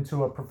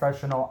a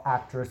professional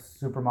actress,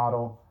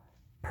 supermodel,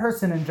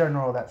 person in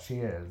general that she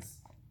is.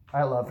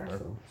 I love her.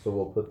 Awesome. So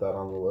we'll put that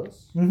on the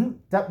list.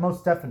 That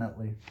most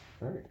definitely.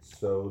 All right.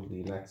 So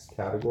the next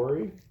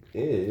category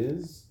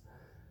is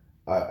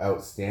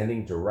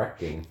outstanding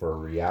directing for a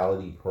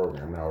reality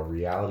program. Now, a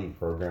reality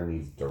program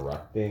needs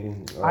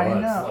directing. I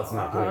know. Let's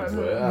not get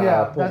into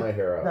it. Pull my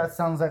hair out. That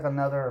sounds like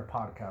another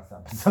podcast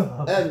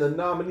episode. And the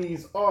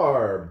nominees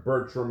are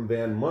Bertram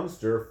Van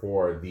Munster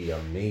for The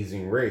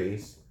Amazing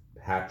Race,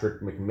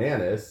 Patrick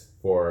McManus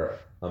for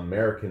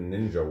American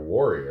Ninja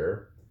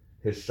Warrior,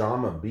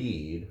 Hisham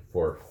Abid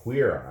for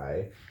Queer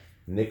Eye,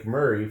 Nick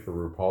Murray for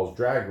RuPaul's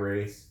Drag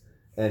Race,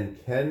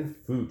 and Ken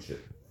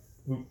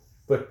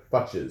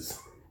Futches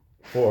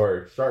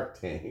for Shark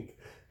Tank.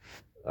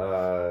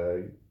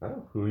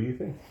 Who do you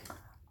think?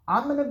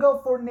 I'm going to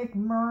go for Nick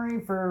Murray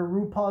for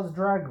RuPaul's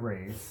Drag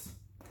Race.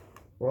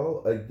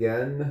 Well,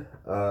 again,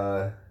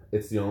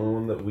 it's the only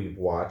one that we've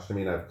watched. I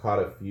mean, I've caught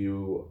a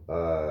few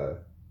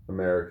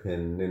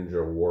American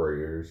Ninja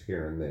Warriors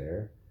here and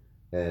there.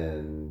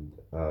 And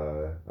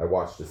I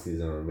watched a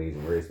season of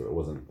Amazing Race, but it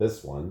wasn't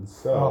this one.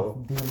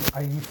 So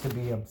I used to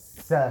be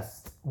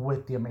obsessed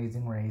with The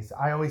Amazing Race.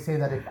 I always say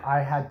that if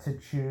I had to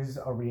choose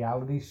a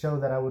reality show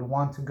that I would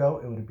want to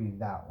go, it would be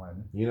that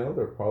one. You know,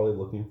 they're probably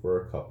looking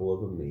for a couple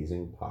of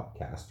amazing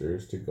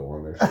podcasters to go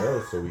on their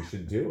show, so we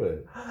should do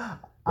it.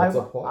 Let's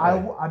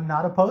apply. I'm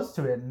not opposed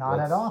to it,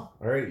 at all.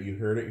 All right, you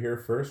heard it here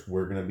first.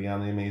 We're going to be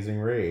on The Amazing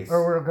Race.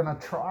 Or we're going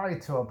to try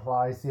to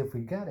apply, see if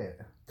we get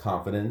it.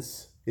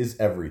 Confidence is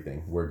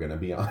everything. We're gonna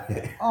be on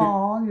it.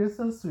 Oh, you're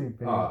so sweet,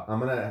 baby. I'm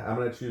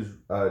gonna choose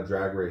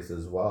Drag Race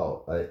as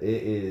well.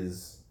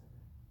 It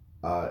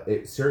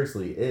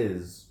seriously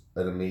is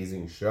an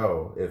amazing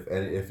show.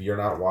 If you're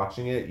not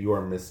watching it, you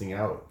are missing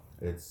out.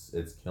 It's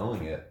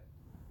killing it.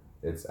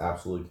 It's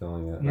absolutely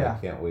killing it. Yeah. I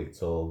can't wait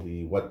till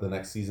the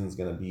next season's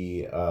gonna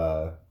be.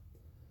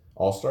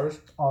 All Stars?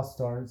 All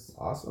Stars.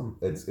 Awesome.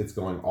 It's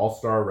going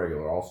All-Star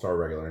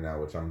regular now,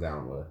 which I'm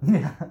down with.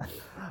 Yeah.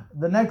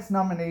 The next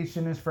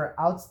nomination is for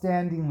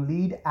Outstanding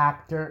Lead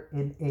Actor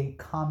in a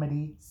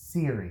Comedy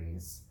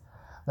Series.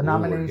 The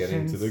nominations... We're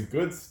getting to the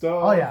good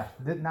stuff. Oh, yeah.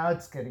 Now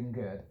it's getting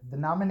good. The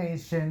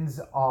nominees,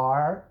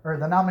 are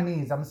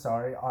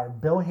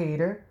Bill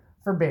Hader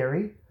for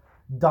Barry,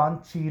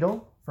 Don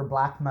Cheadle for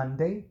Black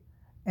Monday,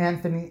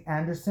 Anthony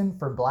Anderson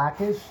for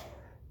Blackish,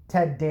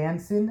 Ted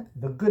Danson,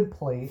 The Good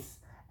Place,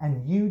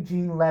 and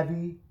Eugene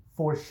Levy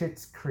for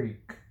Schitt's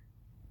Creek.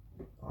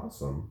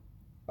 Awesome.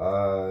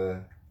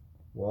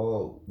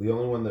 Well, the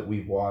only one that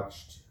we've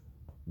watched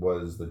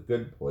was The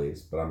Good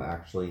Place, but I'm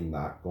actually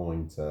not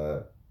going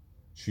to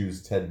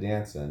choose Ted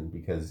Danson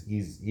because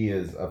he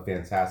is a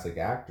fantastic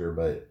actor,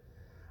 but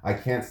I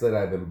can't say that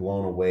I've been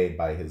blown away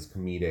by his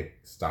comedic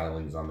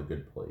stylings on The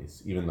Good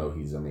Place, even though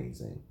he's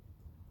amazing.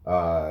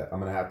 I'm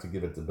going to have to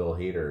give it to Bill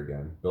Hader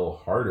again. Bill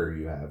Harder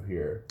you have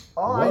here.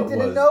 Oh, I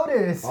didn't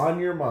notice. On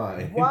your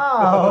mind.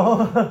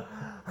 Wow.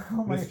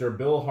 Mr.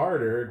 Bill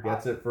Harder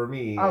gets it for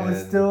me. I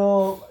was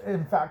still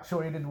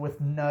infatuated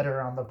with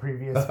Nutter on the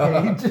previous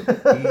page.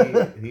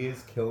 he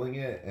is killing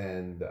it,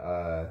 and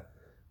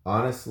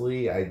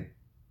honestly, I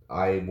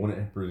wouldn't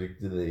have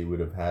predicted that he would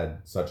have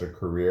had such a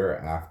career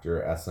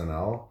after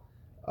SNL.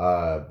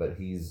 But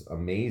he's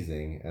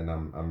amazing, and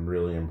I'm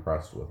really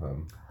impressed with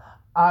him.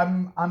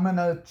 I'm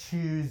gonna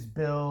choose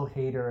Bill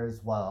Hader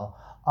as well.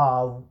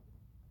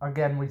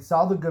 Again, we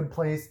saw The Good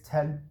Place.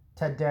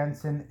 Ted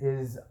Danson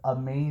is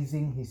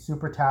amazing. He's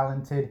super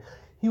talented.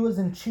 He was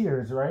in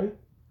Cheers, right?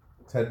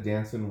 Ted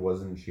Danson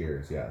was in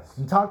Cheers, yes.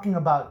 And talking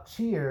about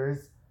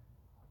Cheers,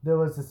 there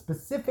was a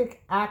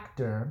specific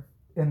actor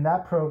in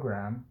that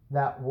program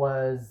that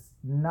was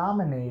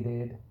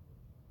nominated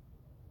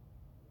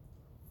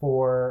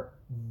for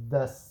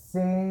the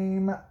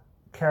same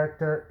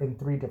character in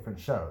 3 different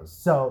shows.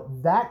 So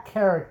that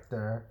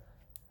character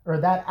or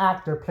that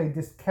actor played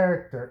this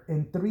character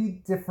in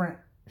 3 different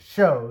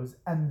shows,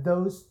 and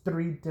those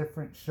 3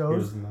 different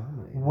shows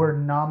were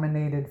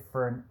nominated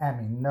for an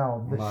Emmy.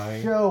 No,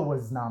 the show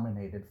was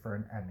nominated for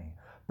an Emmy,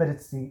 but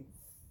it's the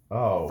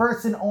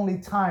first and only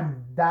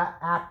time that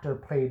actor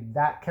played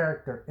that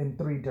character in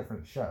 3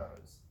 different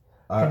shows.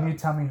 Can you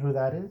tell me who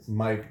that is?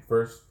 My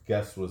first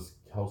guess was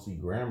Kelsey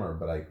Grammer,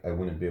 but I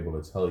wouldn't be able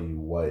to tell you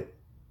what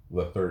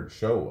the 3rd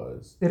show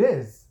was. It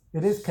is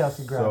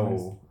Kelsey Grammer.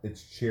 So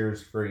it's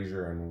Cheers,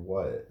 Frasier, and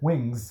what?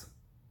 Wings.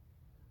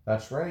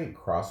 That's right,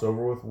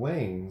 crossover with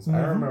Wings. Mm-hmm.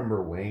 I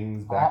remember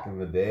Wings back in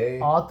the day.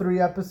 All 3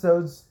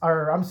 shows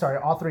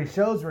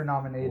were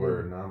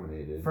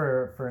nominated.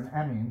 For an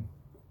Emmy.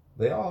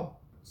 They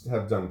all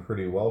have done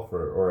pretty well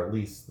or at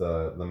least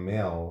the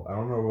male. I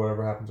don't know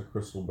whatever happened to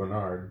Crystal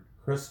Bernard.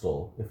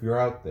 Crystal, if you're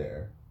out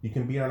there, you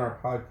can be on our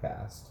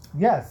podcast.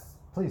 Yes,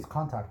 please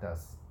contact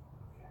us.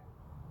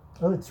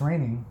 Oh, it's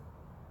raining.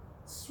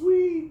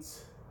 Sweet.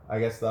 I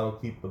guess that'll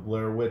keep the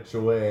Blair Witch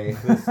away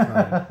this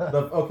time.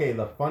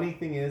 The funny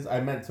thing is,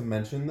 I meant to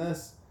mention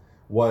this.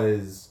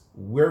 was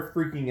we're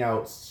freaking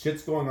out.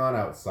 Shit's going on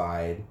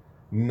outside.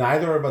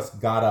 Neither of us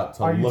got up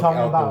to look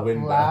out the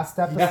window. Last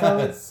episode?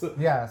 Yes.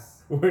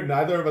 Yes. Where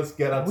neither of us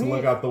get up to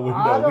look out the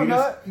window. We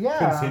just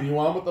continue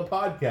on with the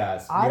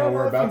podcast. I don't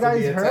know if you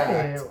guys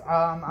heard it.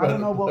 I don't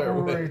know what we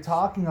Hilarious. were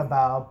talking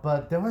about,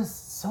 but there was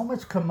so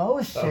much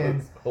commotion. That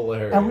was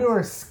hilarious. And we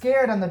were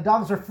scared and the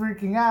dogs were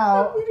freaking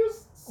out. We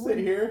just sit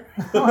here.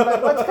 We're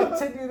like, let's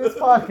continue this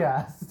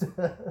podcast.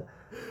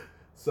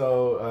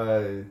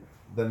 So,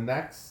 the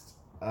next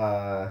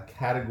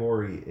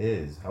category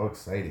is, how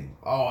exciting.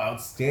 Oh,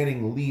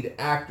 outstanding lead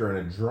actor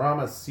in a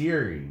drama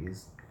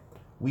series.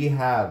 We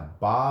have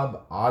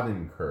Bob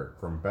Odenkirk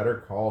from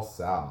Better Call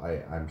Saul.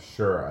 I'm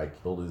sure I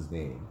killed his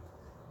name.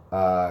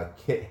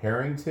 Kit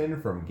Harington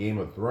from Game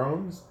of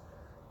Thrones.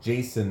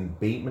 Jason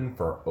Bateman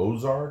for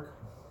Ozark.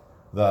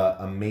 The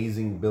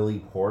amazing Billy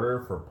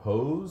Porter for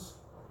Pose.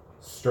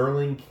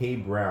 Sterling K.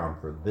 Brown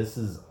for This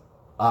Is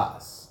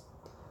Us.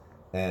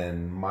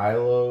 And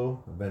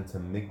Milo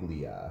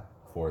Ventimiglia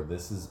for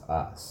This Is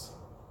Us.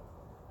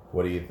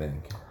 What do you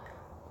think?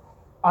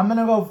 I'm going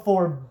to go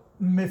for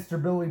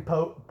Mr. Billy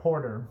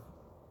Porter.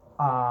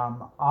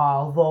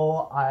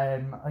 Although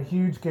I'm a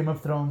huge Game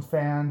of Thrones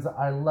fan,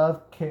 I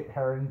love Kit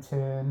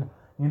Harington.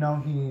 You know,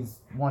 he's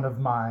one of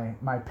my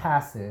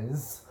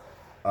passes.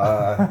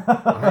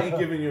 I ain't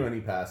giving you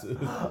any passes.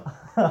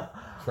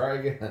 Try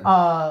again.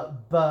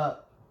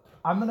 But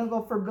I'm going to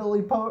go for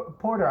Billy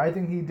Porter. I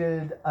think he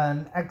did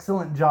an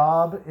excellent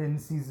job in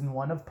season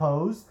 1 of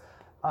Pose.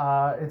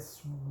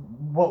 It's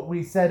what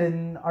we said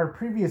in our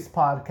previous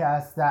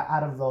podcast, that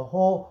out of the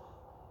whole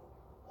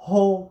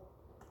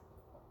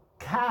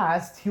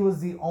cast, he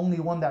was the only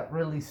one that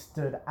really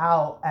stood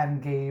out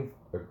and gave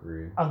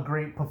a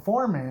great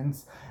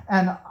performance.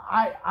 And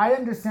I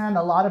understand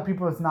a lot of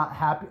people is not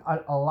happy.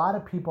 A lot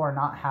of people are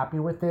not happy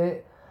with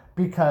it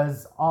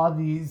because all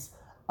these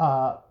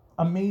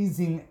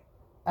amazing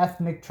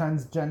ethnic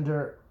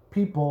transgender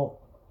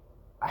people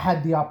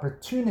had the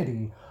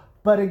opportunity.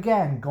 But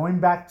again, going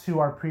back to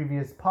our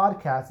previous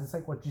podcast, it's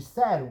like what you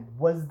said.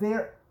 Was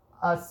there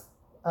a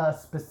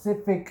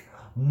specific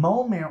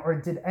moment, or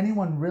did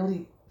anyone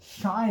really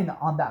shine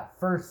on that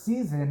first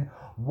season?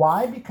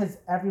 Why? Because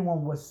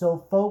everyone was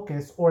so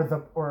focused, or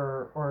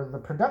the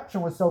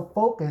production was so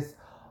focused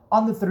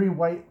on the 3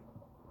 white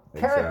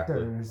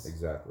characters.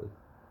 Exactly.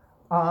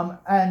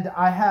 And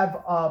I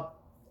have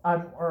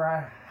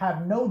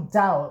no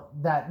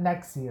doubt that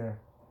next year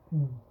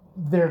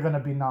they're going to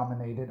be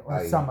nominated,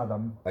 or some of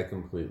them. I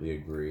completely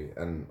agree.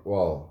 And,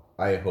 well,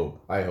 I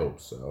hope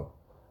so.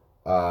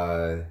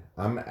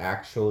 I'm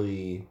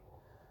actually...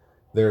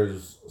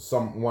 There's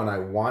one I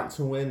want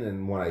to win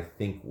and one I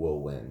think will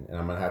win. And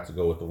I'm going to have to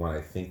go with the one I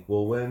think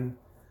will win.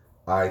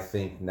 I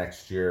think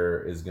next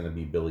year is going to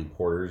be Billy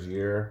Porter's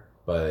year.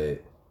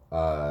 But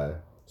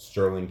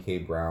Sterling K.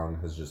 Brown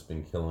has just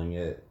been killing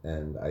it.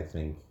 And I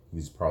think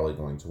he's probably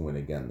going to win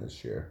again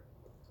this year.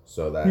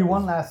 So that he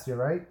won last year,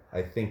 right?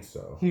 I think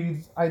so.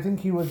 I think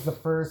he was the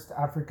first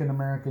African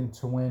American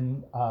to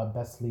win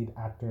Best Lead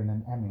Actor in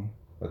an Emmy.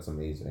 That's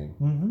amazing.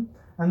 Mm-hmm.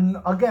 And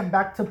again,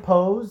 back to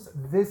Pose.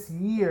 This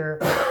year,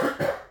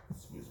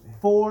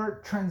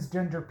 4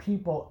 transgender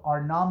people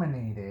are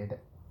nominated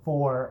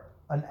for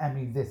an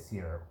Emmy this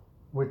year,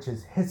 which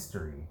is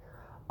history.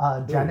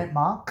 Janet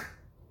Mock,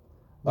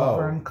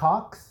 Laverne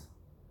Cox.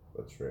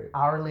 That's right.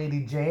 Our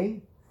Lady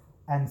J,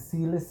 and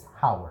Silas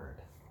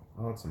Howard.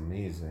 Oh, that's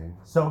amazing.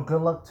 So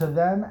good luck to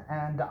them,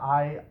 and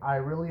I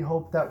really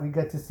hope that we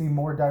get to see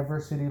more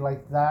diversity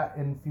like that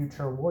in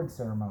future award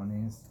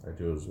ceremonies. I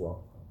do as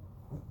well.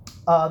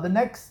 The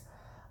next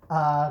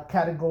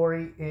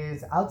category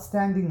is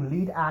Outstanding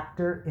Lead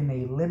Actor in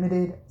a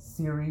Limited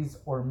Series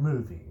or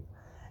Movie.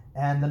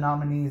 And the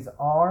nominees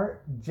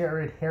are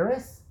Jared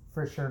Harris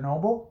for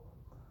Chernobyl,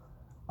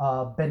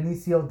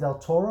 Benicio del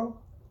Toro,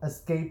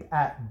 Escape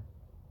at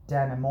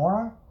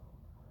Dannemora,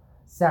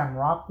 Sam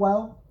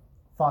Rockwell,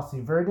 Fosse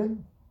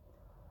Verdon,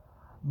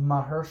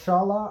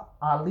 Mahershala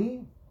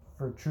Ali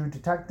for True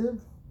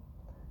Detective,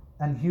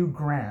 and Hugh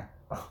Grant.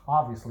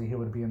 Obviously, he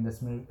would be in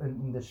this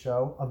in this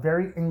show. A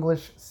Very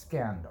English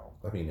Scandal.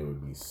 I mean, it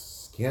would be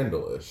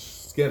scandalous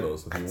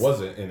if he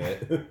wasn't in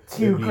it.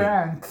 Hugh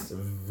Grant.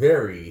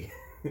 Very,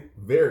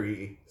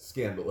 very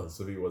scandalous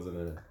if he wasn't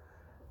in it.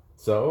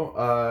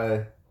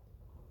 So,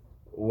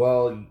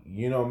 well,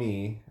 you know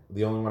me.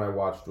 The only one I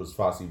watched was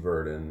Fosse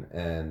Verdon,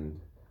 and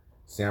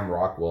Sam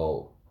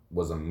Rockwell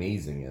was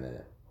amazing in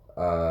it.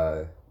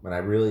 And I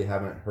really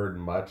haven't heard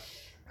much.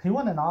 He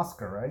won an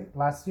Oscar, right?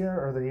 Last year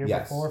or the year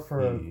before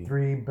for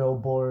 3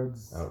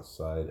 billboards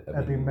outside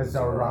Ebbing,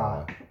 Missouri.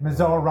 God.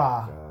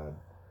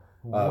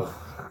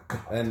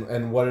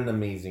 And what an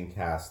amazing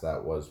cast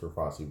that was for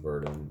Fosse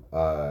Verdon.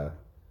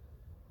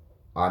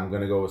 I'm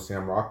gonna go with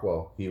Sam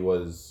Rockwell. He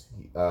was,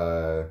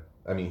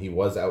 he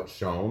was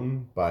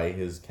outshone by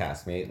his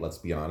castmate. Let's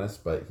be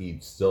honest, but he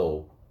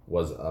still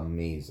was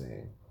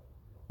amazing.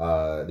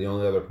 The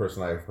only other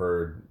person I've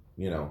heard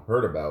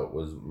about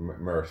was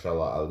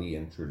Mahershala Ali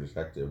in True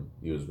Detective.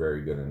 He was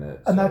very good in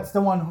it. And that's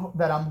the one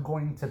that I'm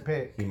going to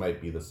pick. He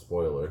might be the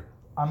spoiler.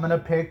 I'm going to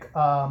pick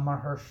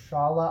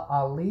Mahershala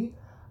Ali.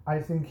 I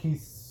think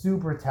he's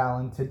super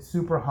talented,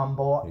 super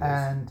humble,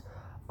 and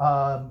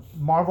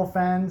Marvel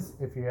fans,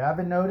 if you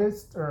haven't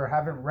noticed or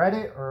haven't read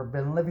it or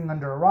been living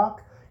under a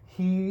rock,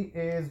 he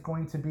is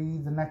going to be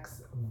the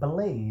next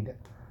Blade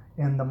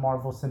in the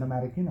Marvel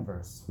Cinematic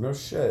Universe. No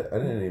shit, I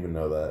didn't even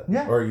know that.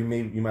 Yeah. Or you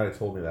might have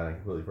told me that. I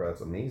completely forgot.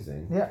 That's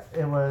amazing. Yeah,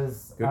 it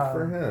was good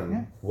for him.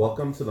 Yeah.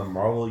 Welcome to the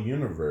Marvel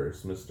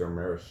Universe, Mr.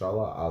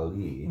 Mahershala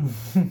Ali.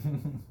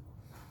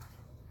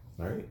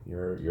 All right,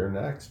 you're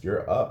next.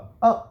 You're up.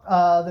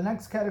 The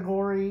next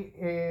category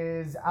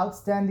is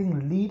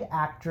Outstanding Lead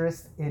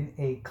Actress in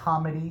a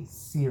Comedy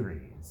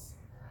Series.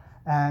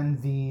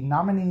 And the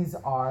nominees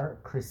are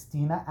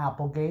Christina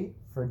Applegate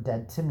for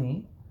Dead to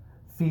Me,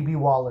 Phoebe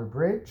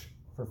Waller-Bridge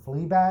for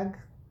Fleabag,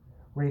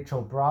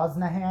 Rachel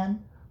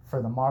Brosnahan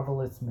for The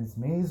Marvelous Ms.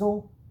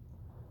 Maisel,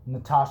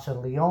 Natasha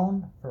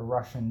Lyonne for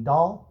Russian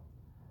Doll,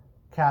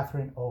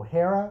 Catherine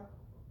O'Hara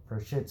for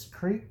Schitt's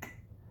Creek,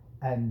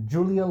 and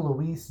Julia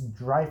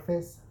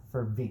Louis-Dreyfus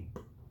for Veep.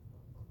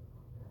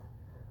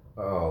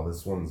 Oh,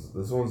 this one's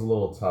a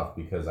little tough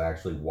because I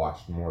actually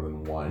watched more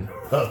than one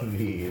of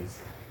these.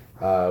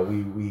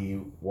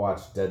 We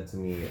watched Dead to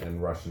Me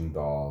and Russian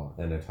Doll,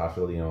 and Natasha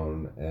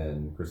Lyonne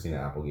and Christina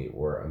Applegate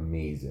were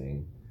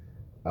amazing.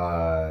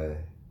 I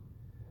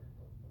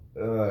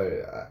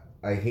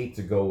hate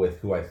to go with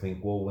who I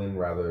think will win,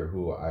 rather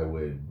who I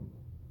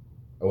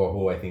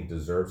think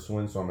deserves to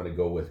win. So I'm going to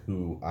go with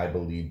who I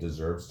believe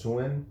deserves to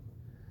win.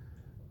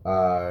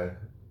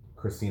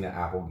 Christina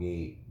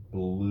Applegate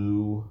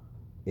blew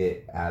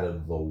it out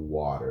of the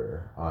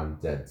water on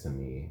Dead to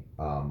Me.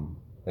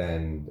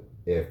 And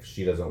if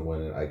she doesn't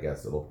win it, I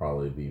guess it'll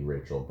probably be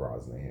Rachel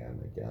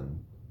Brosnahan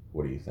again.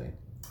 What do you think?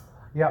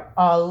 Yep.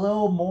 A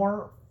little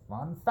more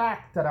fun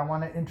fact that I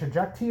want to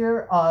interject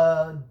here.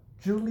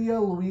 Julia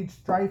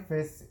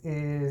Louis-Dreyfus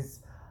is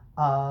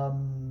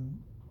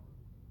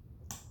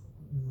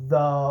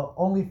the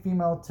only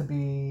female to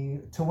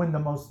win the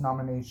most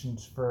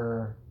nominations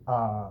for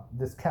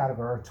this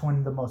category, or to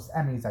win the most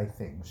Emmys, I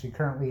think. She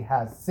currently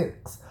has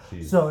 6.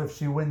 So if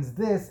she wins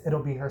this,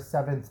 it'll be her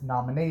 7th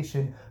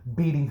nomination,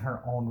 beating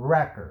her own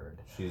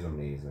record. She's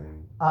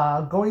amazing.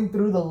 Going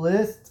through the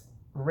list,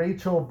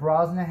 Rachel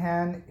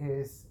Brosnahan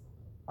is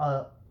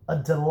a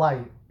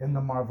delight in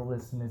The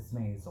Marvelous Miss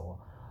Maisel.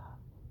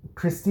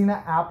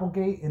 Christina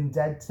Applegate in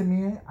Dead to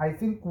Me, I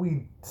think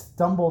we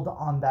stumbled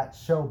on that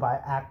show by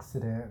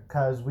accident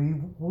because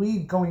we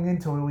going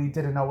into it, we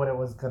didn't know what it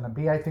was going to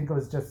be. I think it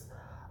was just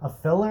a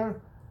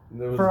filler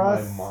for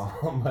us.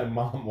 My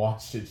mom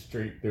watched it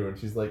straight through and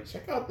she's like,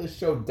 check out this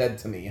show Dead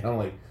to Me. And I'm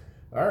like,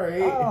 all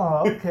right.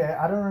 Oh, okay.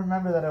 I don't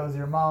remember that it was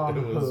your mom.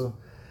 It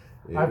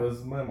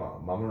was my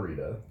mom, Mama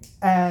Rita.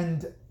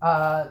 And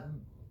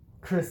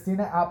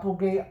Christina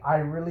Applegate, I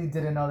really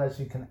didn't know that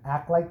she can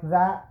act like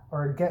that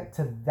or get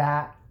to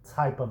that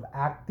type of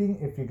acting.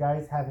 If you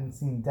guys haven't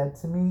seen Dead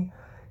to Me,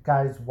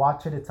 guys,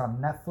 watch it. It's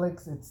on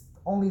Netflix. It's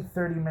only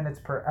 30 minutes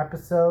per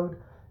episode,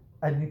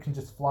 and you can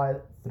just fly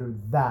through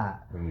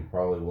that. And you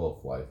probably will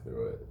fly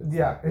through it.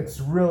 It's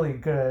really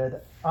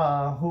good.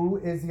 Who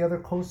is the other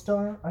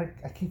co-star?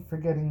 I keep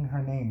forgetting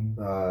her name.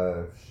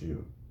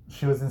 Shoot.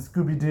 She was in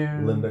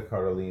Scooby-Doo. Linda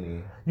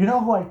Cardellini. You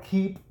know who I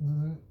keep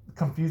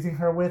confusing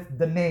her with?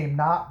 The name,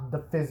 not the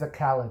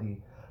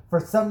physicality. For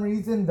some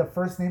reason, the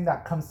first name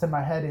that comes to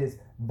my head is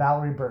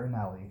Valerie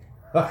Bertinelli.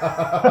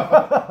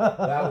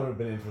 That would have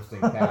been interesting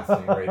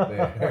casting right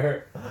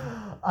there.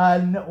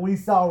 And we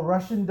saw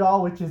Russian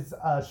Doll, which is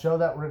a show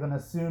that we're going to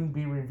soon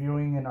be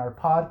reviewing in our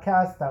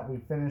podcast that we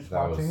finished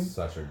watching. That was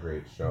such a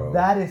great show.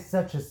 That is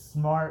such a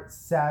smart,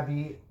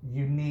 savvy,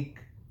 unique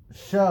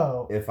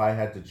show. If I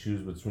had to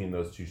choose between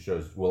those two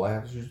shows, will I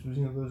have to choose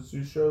between those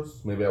two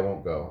shows? Maybe I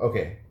won't go.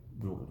 Okay.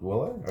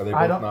 Will I? Are they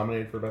both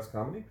nominated for Best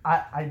Comedy?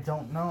 I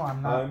don't know.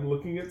 I'm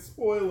looking at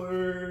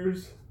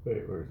spoilers.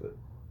 Wait, where is it?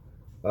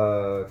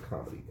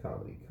 Comedy.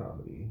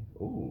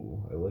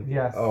 Ooh, I like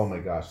it. Oh my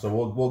gosh. So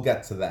we'll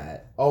get to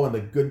that. Oh, and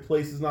The Good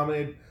Place is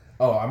nominated.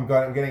 Oh, I'm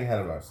getting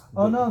ahead of us.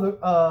 Oh no,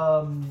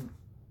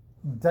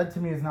 Dead to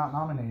Me is not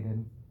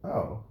nominated.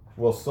 Oh.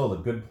 Well, still The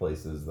Good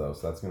Place is though,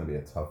 so that's going to be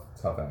a tough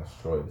ass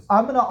choice.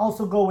 I'm going to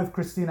also go with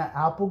Christina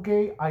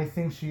Applegate. I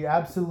think she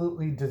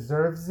absolutely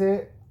deserves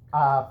it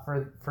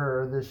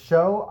for the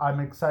show. I'm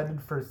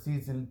excited for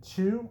season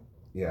 2.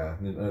 Yeah,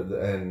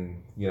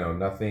 and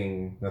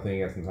nothing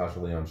against Natasha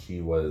Lyonne.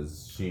 She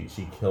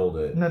killed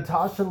it.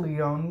 Natasha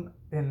Lyonne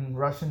in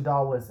Russian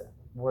Doll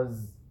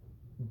was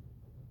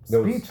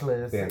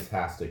speechless.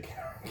 Fantastic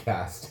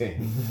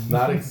casting.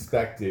 Not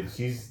expected.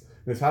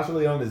 Natasha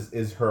Lyonne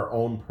is her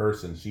own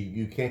person.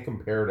 You can't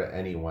compare her to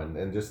anyone,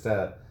 and just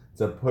to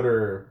put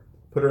her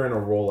in a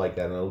role like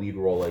that, in a lead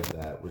role like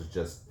that, was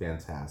just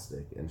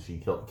fantastic. And she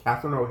killed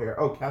Catherine O'Hara.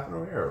 Oh,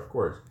 Catherine O'Hara, of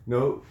course.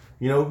 You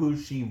know who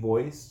she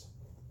voiced?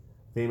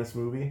 Famous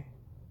movie?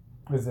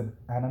 Is it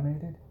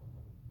animated?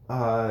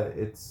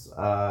 It's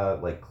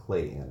like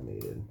clay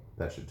animated.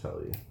 That should tell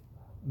you.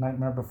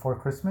 Nightmare Before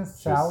Christmas?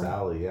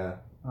 Sally, yeah.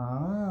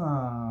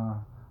 Ah.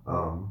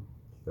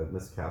 that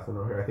Miss Catherine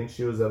O'Hara. I think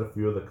she was at a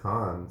few of the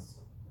cons.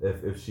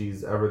 If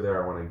she's ever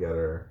there, I want to get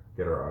her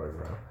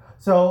autograph.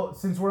 So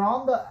since we're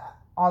on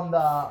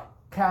the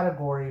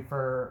category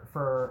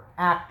for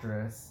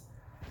actress,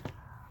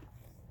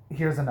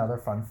 here's another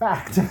fun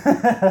fact.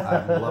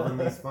 I'm loving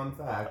these fun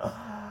facts.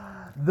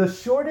 The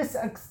shortest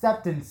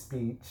acceptance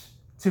speech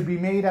to be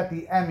made at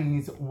the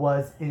Emmys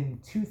was in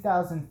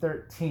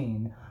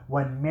 2013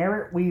 when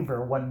Merritt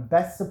Wever won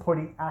Best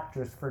Supporting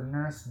Actress for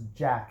Nurse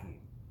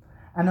Jackie.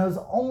 And it was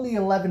only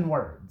 11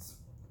 words.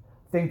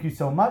 Thank you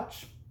so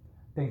much.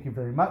 Thank you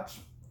very much.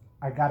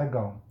 I gotta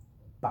go.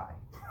 Bye.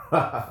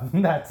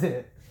 That's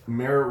it.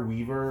 Merritt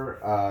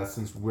Wever,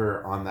 since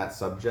we're on that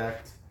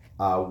subject,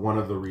 one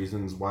of the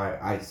reasons why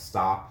I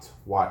stopped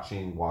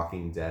watching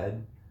Walking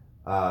Dead,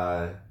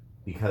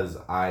 because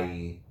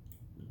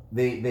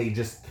they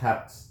just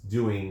kept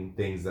doing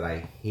things that I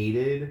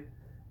hated,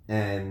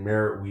 and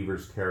Merritt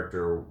Wever's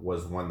character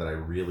was one that I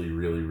really,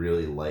 really,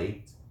 really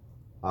liked,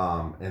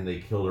 and they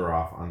killed her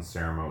off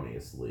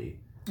unceremoniously.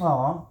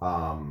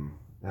 Aww.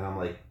 And I'm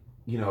like,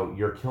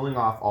 you're killing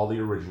off all the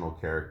original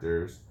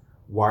characters.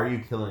 Why are you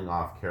killing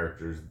off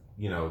characters,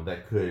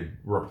 that could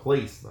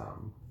replace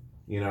them?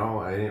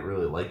 I didn't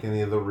really like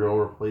any of the real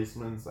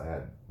replacements. I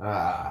had,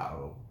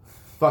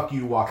 fuck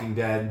you, Walking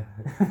Dead.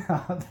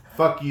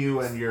 Fuck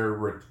you and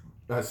your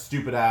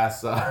stupid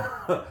ass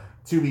to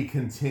be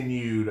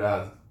continued,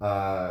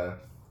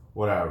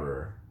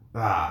 whatever.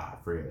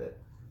 Forget it.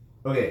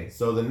 Okay,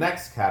 so the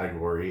next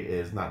category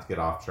is, not to get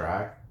off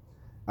track,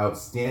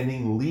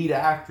 Outstanding Lead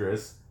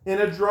Actress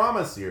in a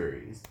Drama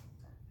Series.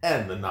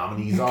 And the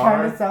nominees are... You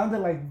kind of sounded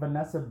like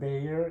Vanessa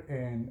Bayer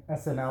in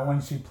SNL when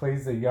she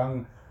plays a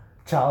young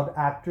child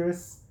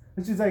actress.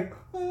 And she's like,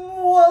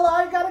 well,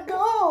 I gotta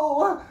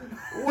go.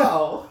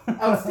 Well,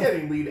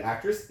 Outstanding Lead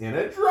Actress in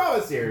a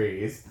Drama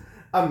Series.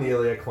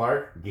 Amelia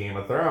Clark, Game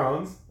of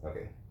Thrones.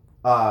 Okay.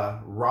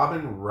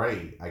 Robin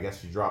Wright, I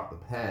guess she dropped the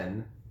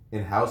pen,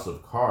 in House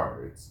of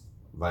Cards.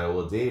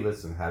 Viola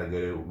Davis in How to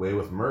Get Away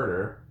with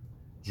Murder.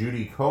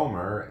 Judy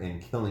Comer in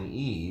Killing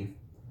Eve.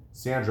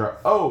 Sandra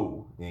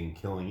Oh in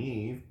Killing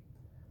Eve.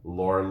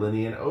 Laura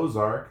Linney in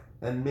Ozark.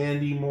 And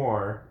Mandy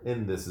Moore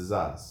in This Is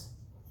Us.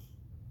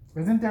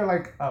 Isn't there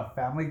like a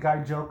Family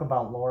Guy joke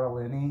about Laura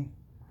Linney?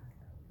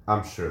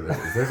 I'm sure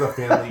there is. There's a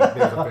Family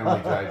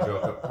Guy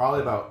joke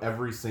probably about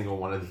every single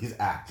one of these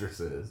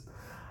actresses.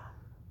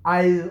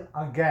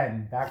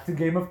 Again, back to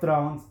Game of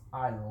Thrones.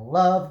 I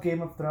love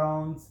Game of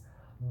Thrones,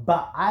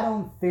 but I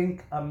don't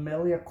think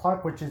Amelia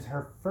Clark, which is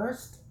her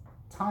first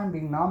time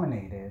being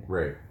nominated,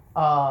 right,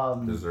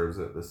 deserves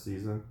it this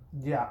season.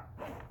 Yeah.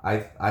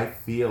 I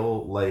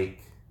feel like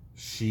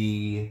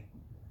she,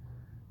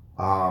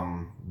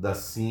 the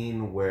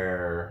scene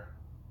where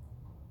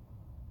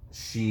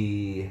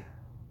she,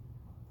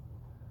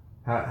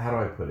 how do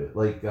I put it?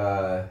 Like,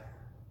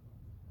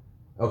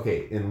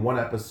 okay, in one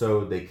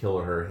episode they kill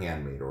her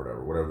handmaid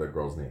or whatever the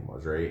girl's name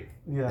was, right?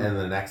 Yeah. And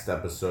the next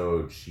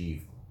episode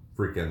she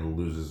freaking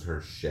loses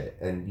her shit,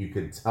 and you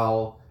could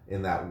tell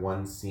in that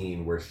one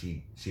scene where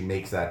she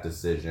makes that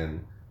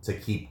decision to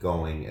keep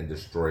going and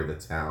destroy the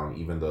town,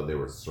 even though they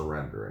were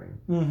surrendering.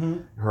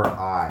 Mm-hmm. Her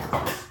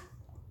eyes.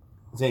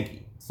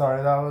 Zinky.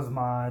 Sorry, that was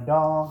my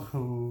dog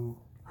who.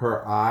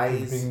 Her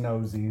eyes. Was being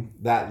nosy.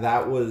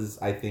 That was,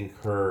 I think,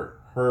 her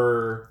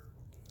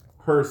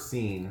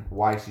scene,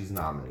 why she's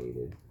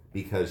nominated,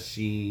 because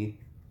you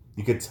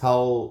could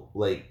tell,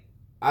 like,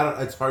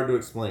 it's hard to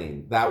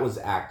explain. That was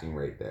acting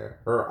right there.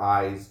 Her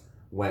eyes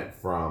went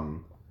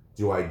from,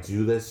 do I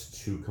do this,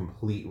 to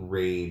complete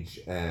rage,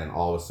 and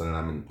all of a sudden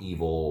I'm an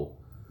evil.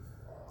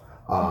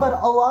 But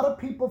a lot of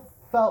people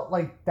felt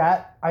like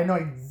that. I know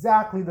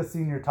exactly the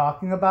scene you're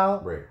talking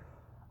about. Right.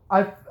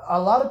 A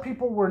lot of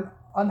people were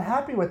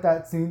unhappy with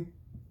that scene.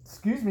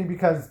 Excuse me,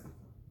 because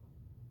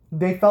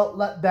they felt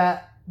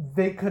that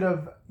they could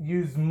have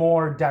used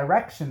more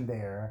direction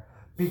there,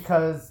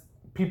 because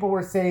people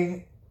were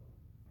saying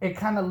it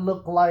kind of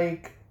looked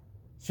like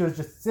she was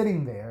just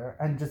sitting there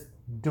and just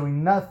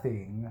doing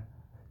nothing.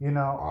 I'm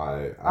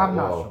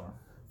not sure.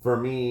 For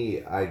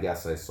me, I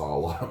guess I saw a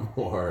lot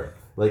more.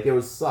 Like, it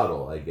was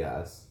subtle, I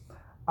guess.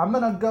 I'm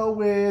gonna go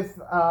with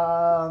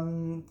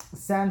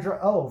Sandra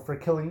Oh for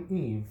Killing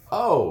Eve.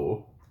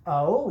 Oh.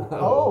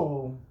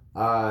 Oh.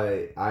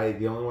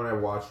 The only one I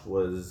watched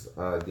was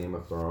Game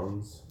of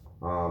Thrones.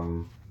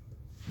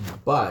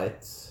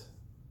 But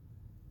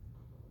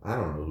I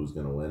don't know who's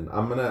gonna win.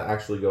 I'm gonna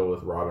actually go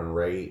with Robin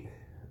Wright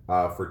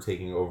for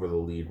taking over the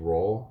lead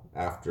role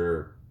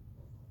after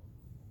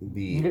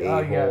the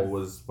a-hole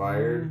was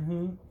fired.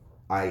 Mm-hmm.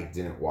 I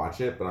didn't watch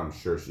it, but I'm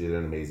sure she did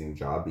an amazing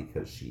job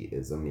because she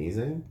is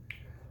amazing.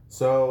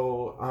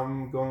 So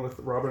I'm going with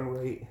Robin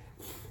Wright.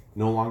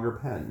 No longer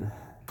Penn.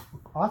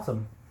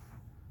 Awesome.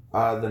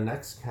 The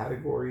next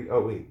category.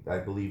 Oh wait, I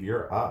believe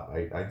you're up.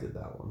 I did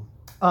that one.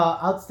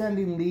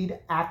 Outstanding Lead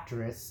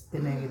Actress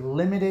in a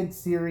Limited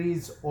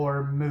Series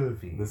or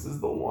Movie. This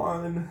is the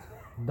one.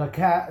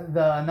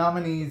 The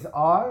nominees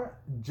are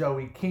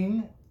Joey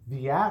King,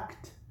 The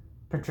Act,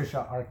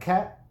 Patricia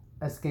Arquette,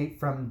 Escape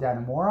from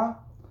Dannemora,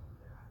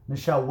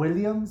 Michelle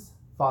Williams,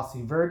 Fosse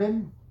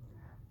Verdon,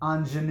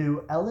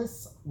 Ingenue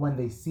Ellis, When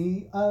They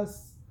See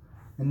Us,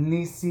 and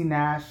Niecy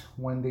Nash,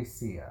 When They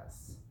See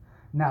Us.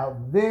 Now,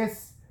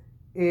 this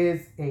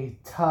is a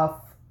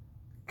tough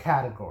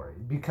category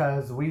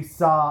because we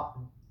saw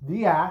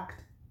the act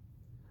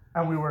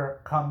and we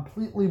were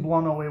completely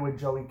blown away with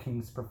Joey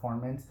King's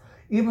performance.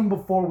 Even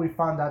before we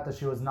found out that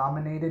she was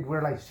nominated,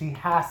 we're like, she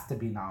has to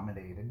be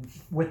nominated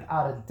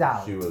without a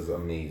doubt. She was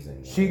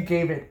amazing. She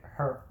gave it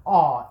her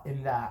all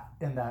in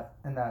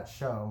that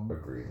show.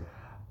 Agreed.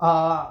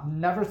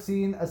 Never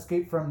seen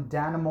Escape from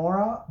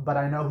Dannemora, but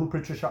I know who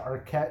Patricia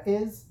Arquette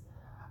is.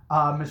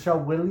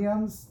 Michelle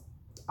Williams.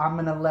 I'm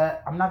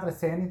not gonna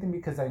say anything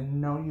because I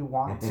know you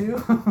want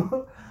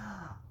to.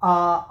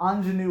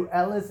 Ingenue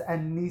Ellis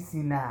and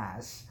Niecy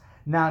Nash.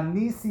 Now,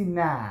 Niecy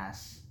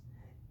Nash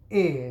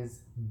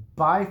is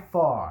by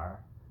far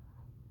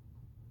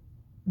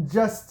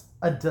just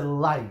a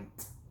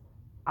delight.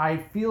 I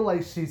feel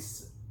like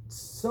she's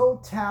so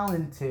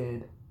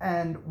talented,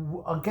 and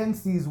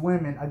against these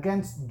women,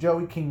 against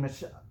Joey King,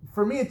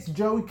 for me it's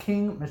Joey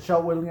King,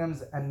 Michelle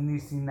Williams, and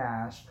Niecy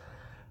Nash,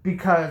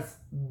 because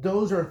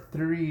those are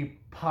three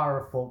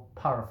powerful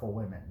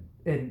women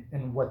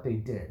in what they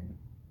did.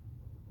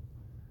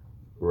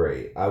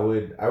 Right. I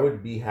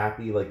would be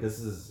happy. Like, this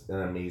is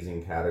an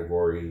amazing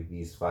category,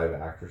 these 5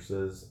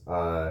 actresses.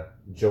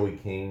 Joey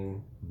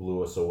King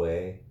blew us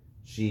away.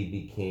 She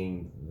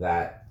became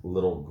that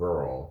little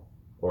girl.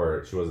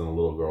 Or she wasn't a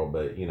little girl,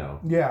 but,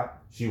 Yeah.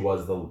 she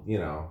was you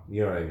know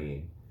what I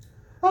mean.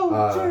 Oh,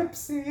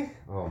 Gypsy.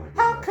 Oh, my goodness.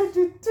 How could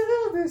you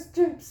do this,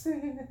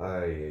 Gypsy?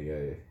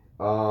 Ay.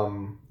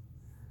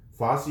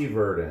 Fosse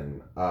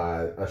Verdon,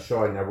 a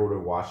show I never would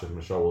have watched if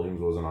Michelle Williams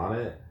wasn't on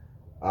it.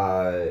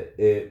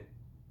 It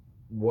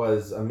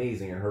was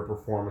amazing, and her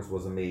performance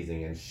was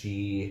amazing, and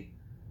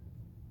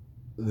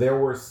there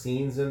were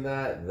scenes in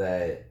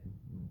that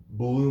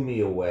blew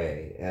me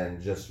away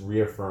and just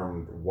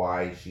reaffirmed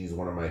why she's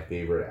one of my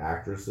favorite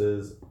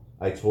actresses.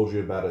 I told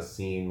you about a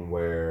scene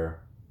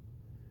where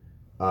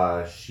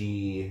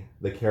the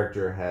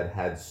character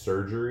had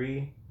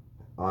surgery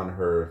on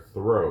her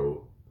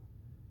throat,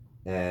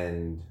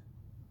 and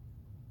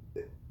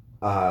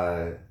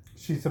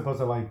she's supposed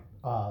to like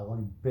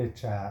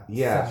bitch at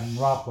Yeah,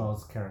 Sam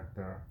Rockwell's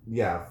character.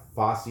 Yeah,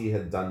 Fosse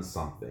had done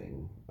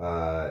something,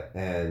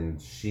 and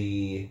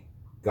she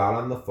got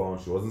on the phone.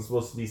 She wasn't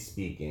supposed to be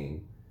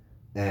speaking,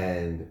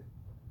 and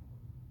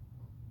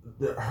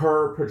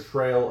her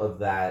portrayal of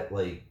that,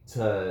 like,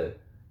 to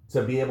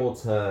be able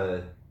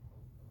to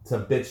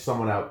bitch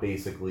someone out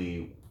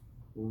basically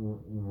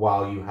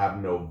while you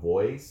have no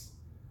voice,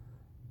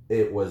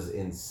 it was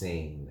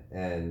insane.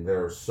 And there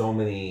were so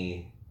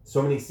many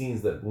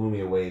scenes that blew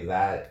me away.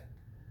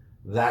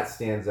 That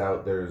stands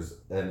out. There's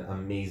an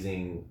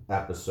amazing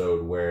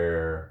episode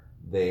where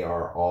they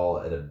are all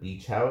at a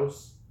beach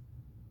house,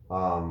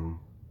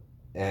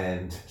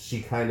 and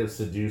she kind of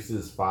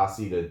seduces Fosse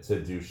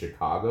to do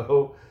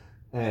Chicago,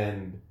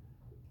 and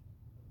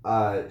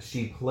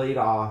she played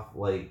off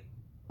like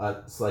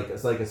it's like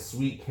a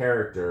sweet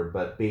character,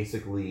 but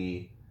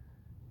basically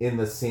in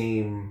the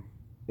same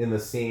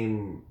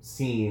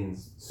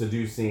scenes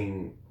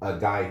seducing a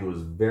guy who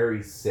was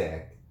very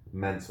sick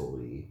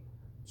mentally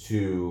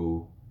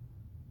to,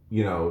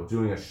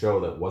 doing a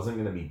show that wasn't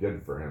going to be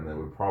good for him, that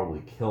would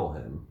probably kill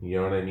him. You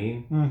know what I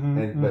mean?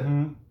 Mm-hmm, But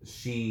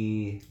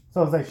she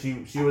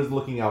was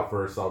looking out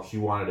for herself. She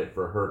wanted it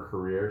for her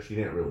career. She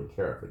didn't really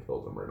care if it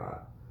killed him or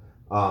not.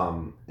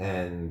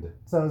 And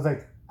so it was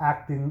like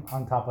acting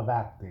on top of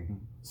acting.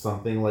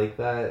 Something like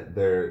that.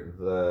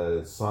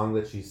 The song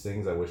that she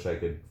sings, I wish I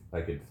could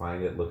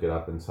find it, look it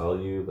up, and tell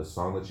you the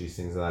song that she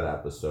sings in that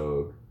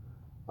episode,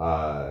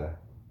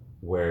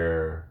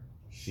 where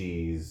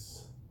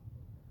she's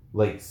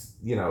like,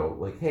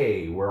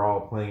 hey, we're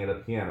all playing at a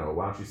piano.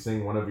 Why don't you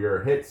sing one of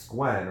your hits,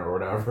 Gwen, or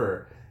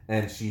whatever?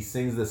 And she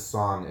sings this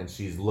song, and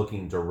she's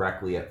looking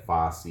directly at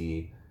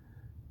Fosse.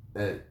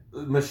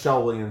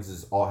 Michelle Williams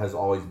has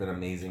always been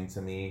amazing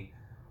to me.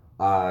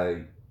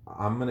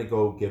 I'm gonna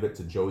go give it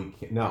to Joey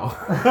King. No,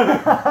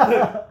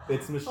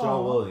 it's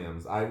Michelle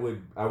Williams. I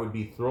would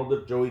be thrilled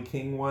if Joey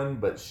King won,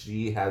 but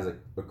she has a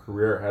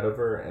career ahead of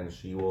her, and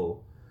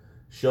she'll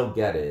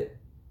get it.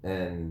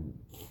 And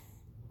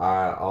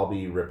I'll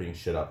be ripping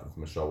shit up if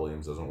Michelle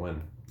Williams doesn't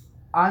win.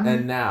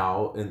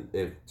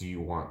 Do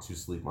you want to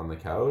sleep on the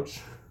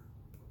couch?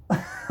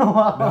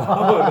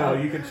 No,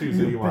 you can choose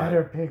who you want. You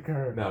better pick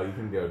her. No, you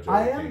can go Joey King.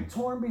 I am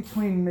torn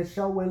between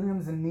Michelle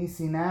Williams and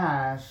Niecy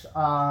Nash.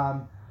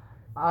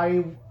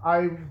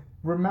 I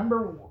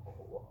remember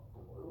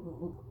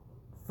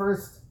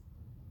first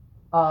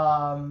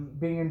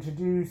being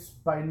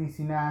introduced by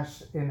Niecy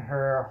Nash in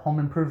her Home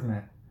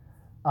Improvement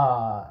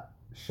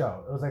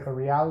show. It was like a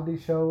reality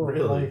show,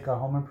 really? Like a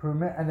Home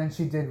Improvement, and then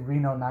she did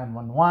Reno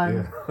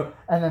 911, yeah.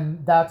 And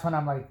then that's when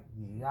I'm like,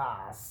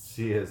 yes.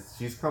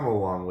 She's come a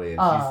long way,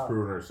 and she's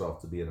proven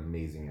herself to be an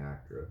amazing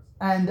actress.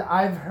 And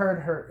I've heard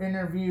her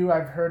interview,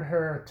 I've heard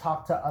her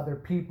talk to other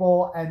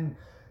people, and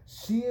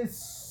she is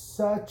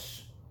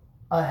such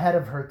ahead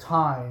of her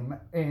time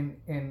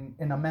in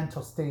a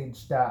mental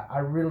stage that I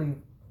really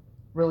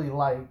really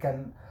like,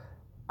 and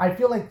I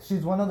feel like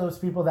she's one of those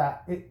people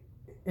that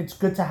it's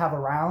good to have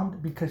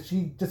around because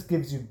she just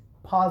gives you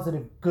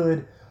positive,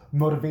 good,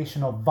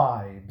 motivational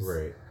vibes.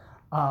 Right.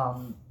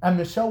 And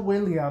Michelle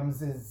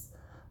Williams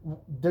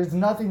there's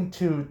nothing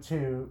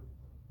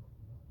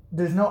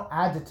there's no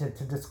adjective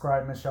to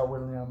describe Michelle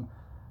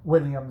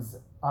Williams.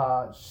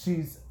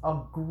 She's a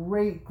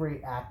great,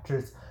 great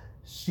actress.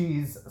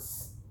 She's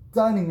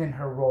stunning in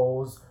her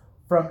roles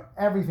from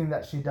everything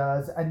that she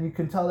does, and you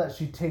can tell that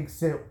she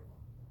takes it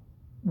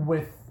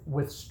with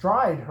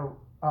stride. Her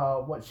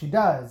what she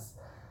does.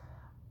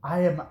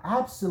 I am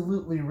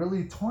absolutely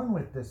really torn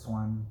with this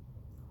one.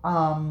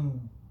 I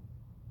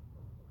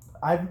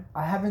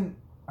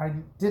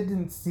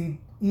didn't see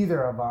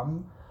either of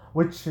them,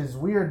 which is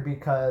weird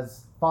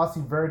because Fosse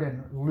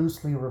Verdon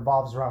loosely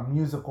revolves around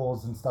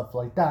musicals and stuff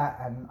like that,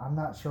 and I'm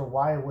not sure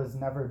why it was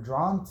never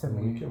drawn to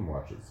me. We can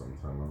watch it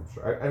sometime, I'm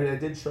sure. I mean, I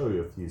did show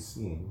you a few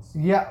scenes.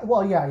 Yeah,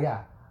 well,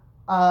 yeah.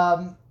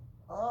 I'm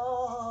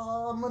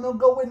gonna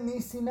go with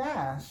Niecy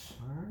Nash.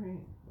 All right.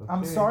 Okay.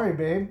 I'm sorry,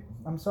 babe.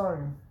 I'm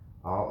sorry.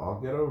 I'll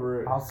get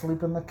over it. I'll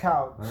sleep on the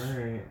couch. All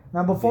right.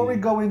 Now, before we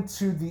go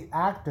into the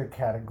actor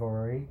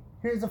category,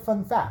 here's a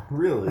fun fact.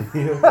 Really?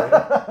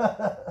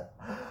 Okay.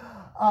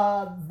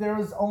 There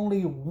is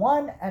only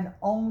one and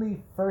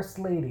only First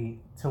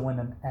Lady to win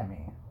an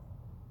Emmy.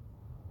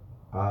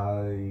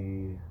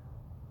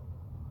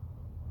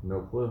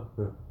 No clue.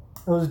 It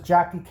was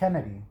Jackie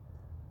Kennedy.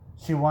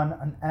 She won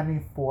an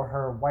Emmy for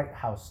her White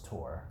House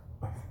tour.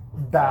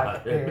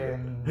 Back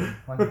in...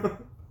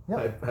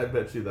 Yep. I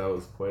bet you that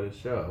was quite a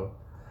show.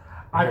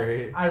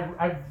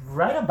 I've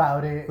read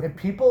about it, and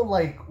people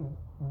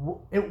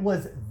it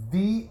was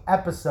the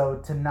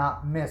episode to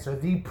not miss, or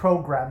the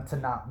program to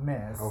not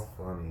miss. How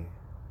funny.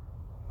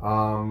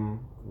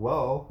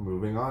 Well,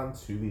 moving on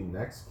to the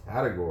next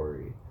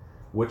category,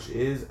 which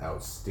is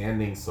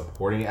Outstanding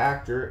Supporting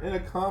Actor in a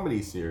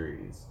Comedy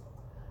Series.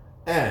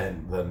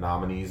 And the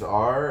nominees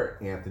are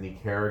Anthony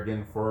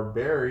Carrigan for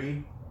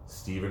Barry,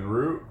 Stephen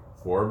Root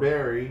for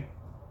Barry,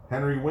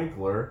 Henry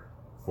Winkler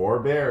for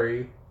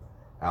Barry,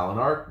 Alan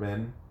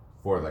Arkman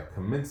for The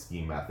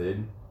Kaminsky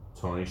Method,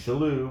 Tony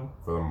Shalhoub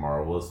for The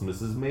Marvelous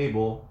Mrs.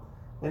 Mabel,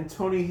 and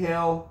Tony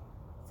Hale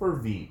for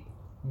Veep.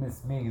 Miss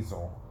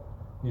Maisel.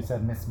 You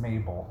said Miss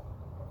Mabel.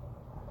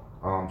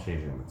 Oh, I'm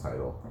changing the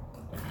title.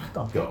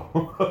 Okay.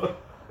 Go.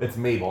 It's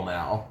Mabel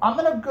now. I'm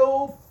gonna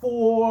go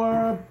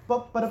for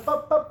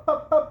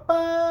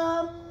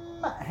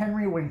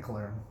Henry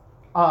Winkler.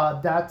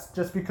 That's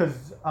just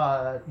because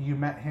you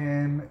met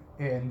him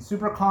in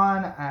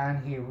SuperCon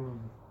and he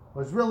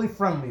was really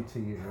friendly to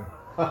you.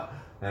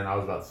 And I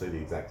was about to say the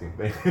exact same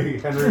thing.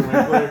 Henry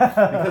Winkler,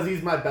 because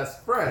he's my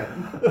best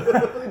friend.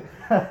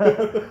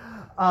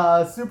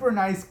 Super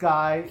nice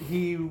guy.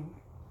 He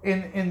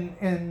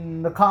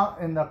in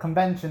the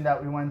convention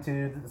that we went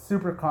to, the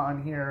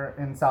SuperCon here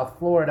in South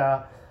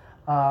Florida.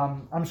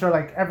 I'm sure,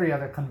 like every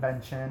other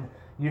convention,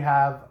 you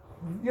have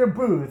your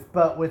booth,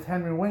 but with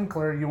Henry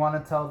Winkler, you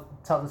want to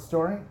tell the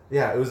story?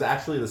 Yeah, it was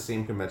actually the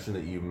same convention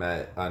that you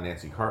met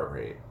Nancy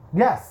Cartwright.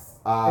 Yes,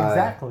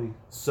 exactly.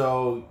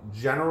 So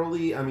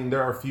generally, I mean,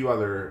 there are a few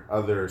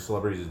other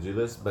celebrities that do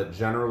this, but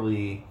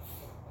generally,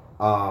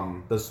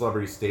 the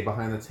celebrities stay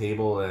behind the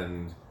table,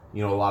 and a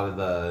lot of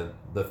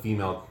the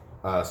female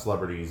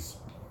celebrities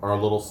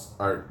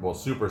are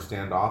super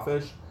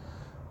standoffish,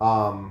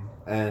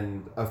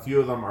 and a few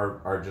of them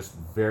are just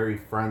very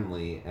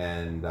friendly,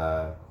 and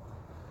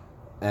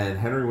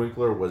Henry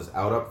Winkler was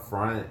out up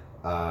front.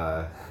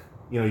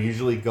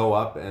 Usually go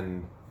up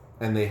and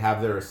they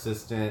have their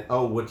assistant.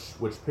 Oh,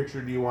 which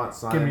picture do you want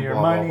signed? Give me your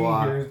money.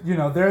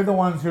 They're the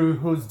ones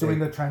who's doing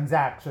the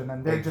transaction,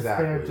 and they're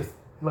just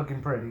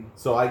looking pretty.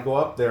 So I go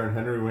up there, and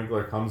Henry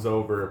Winkler comes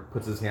over,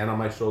 puts his hand on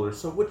my shoulder.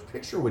 So which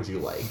picture would you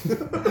like?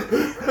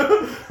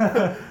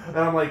 And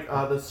I'm like,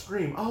 the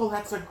Scream. Oh,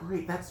 that's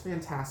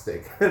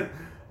fantastic.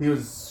 He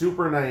was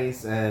super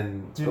nice,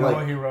 and do you know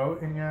what he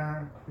wrote in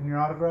your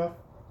autograph?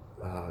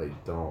 I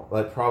don't.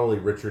 Like, probably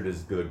Richard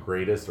is the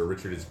greatest, or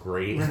Richard is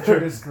great.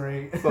 Richard is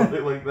great.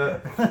 Something like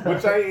that.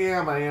 Which I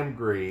am. I am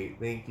great.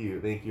 Thank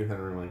you,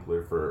 Henry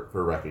Winkler, for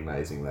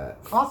recognizing that.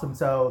 Awesome.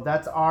 So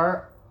that's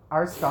our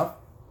stuff,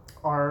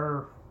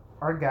 our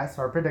guess,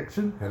 our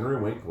prediction.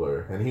 Henry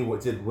Winkler, and he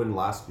did win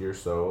last year,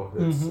 so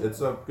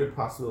it's a good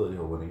possibility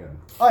he'll win again.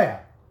 Oh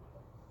yeah.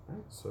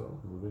 Right, so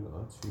moving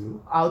on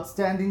to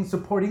Outstanding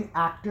Supporting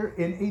Actor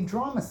in a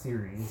Drama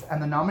Series,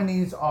 and the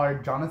nominees are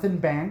Jonathan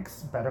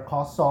Banks, Better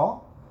Call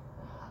Saul,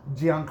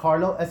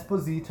 Giancarlo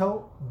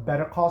Esposito,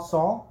 Better Call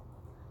Saul,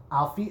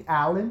 Alfie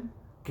Allen,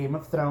 Game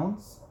of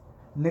Thrones,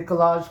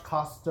 Nicolas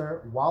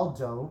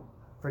Coster-Waldau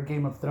for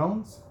Game of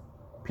Thrones,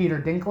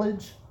 Peter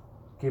Dinklage,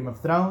 Game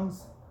of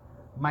Thrones,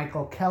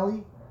 Michael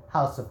Kelly,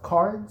 House of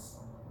Cards,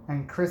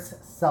 and Chris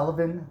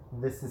Sullivan,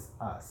 This Is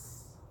Us.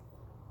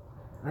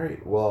 All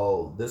right,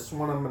 well, this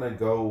one I'm going to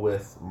go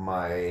with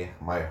my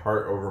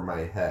heart over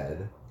my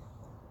head.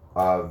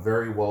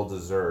 Very well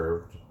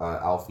deserved.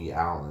 Alfie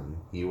Allen.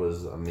 He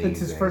was amazing. It's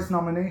his first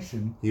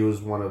nomination. He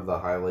was one of the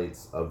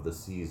highlights of the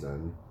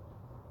season.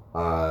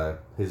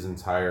 His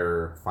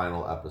entire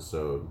final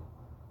episode,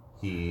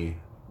 he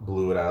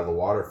blew it out of the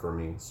water for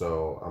me.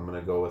 So I'm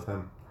gonna go with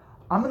him.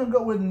 I'm gonna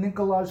go with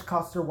Nikolaj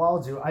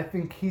Coster-Waldau. I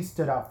think he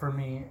stood out for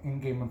me in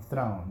Game of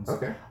Thrones.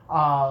 Okay.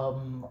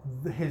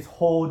 His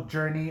whole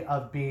journey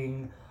of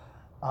being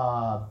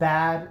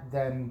bad,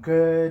 then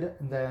good,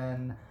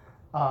 then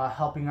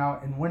helping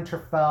out in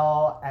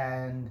Winterfell,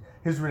 and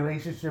his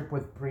relationship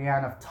with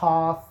Brienne of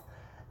Tarth,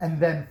 and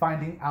then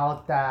finding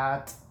out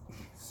that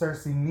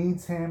Cersei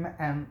needs him,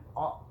 and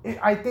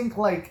I think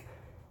like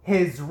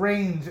his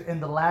range in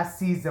the last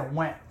season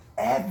went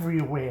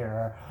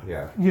everywhere.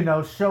 Yeah. You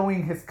know,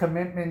 showing his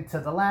commitment to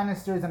the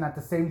Lannisters, and at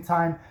the same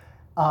time,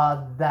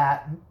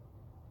 that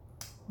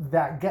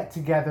get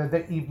together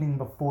the evening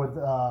before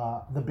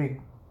the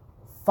big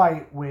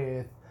fight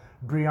with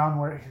Brienne,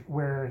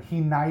 where he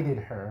knighted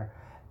her,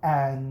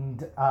 and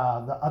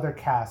the other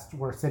cast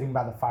were sitting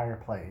by the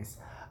fireplace.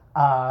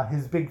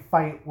 His big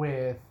fight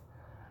with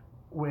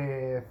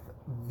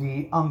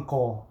the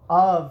uncle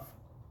of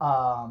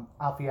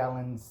Alfie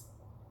Allen's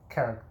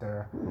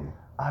character.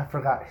 I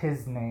forgot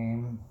his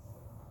name.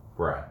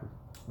 Brad.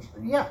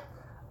 Yeah.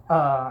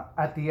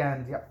 At the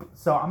end, yep.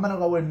 So I'm gonna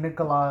go with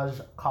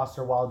Nikolaj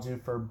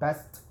Coster-Waldau for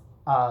best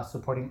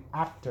supporting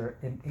actor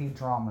in a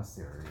drama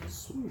series.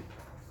 Sweet.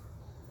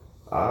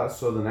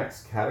 So the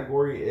next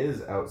category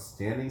is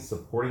Outstanding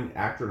Supporting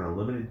Actor in a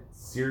Limited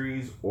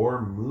Series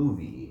or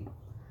Movie.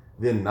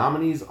 The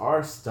nominees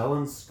are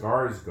Stellan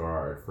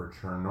Skarsgård for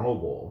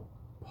Chernobyl,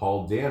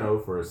 Paul Dano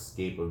for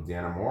Escape of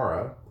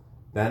Dannemora,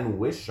 Ben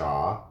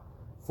Whishaw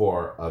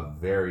for A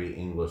Very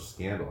English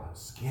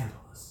Scandalous,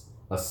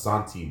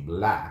 Asante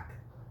Black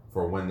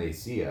for When They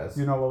See Us.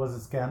 You know what was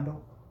a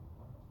scandal?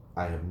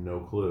 I have no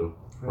clue.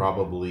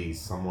 Probably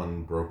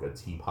someone broke a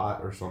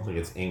teapot or something.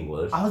 It's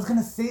English. I was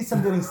gonna say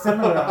something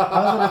similar.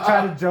 I was gonna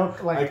try to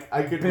joke like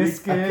I could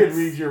biscuits,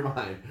 read your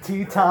mind.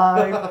 Tea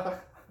time.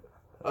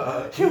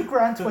 Hugh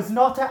Grant was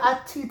not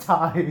at tea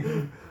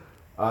time.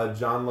 Did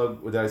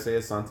I say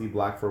Asante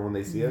Black for When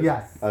They See Us?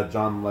 Yes.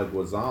 John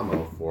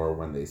Leguizamo for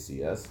When They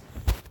See Us,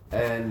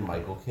 and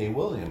Michael K.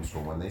 Williams for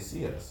When They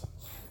See Us.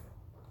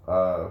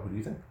 Who do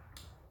you think?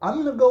 I'm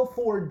gonna go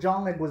for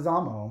John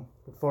Leguizamo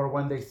for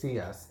When They See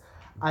Us.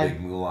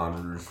 Big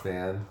Moulin Rouge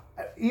fan.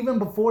 Even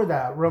before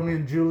that, Romeo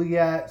and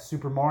Juliet,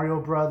 Super Mario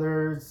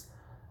Brothers.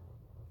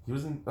 He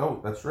was in. Oh,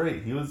 that's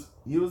right. He was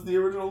the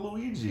original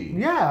Luigi.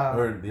 Yeah.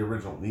 Or the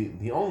original,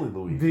 the only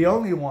Luigi. The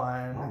only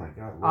one. Oh my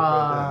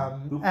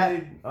God. Who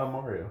played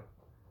Mario?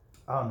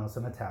 Oh no,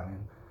 some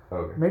Italian.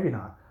 Okay. Maybe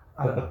not.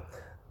 I don't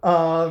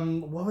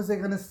know. What was I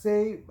gonna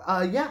say?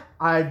 Yeah,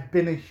 I've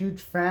been a huge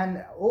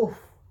fan. Oof,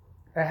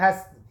 it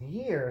has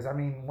years. I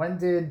mean, when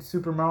did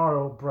Super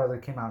Mario Brother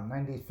came out?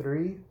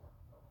 93?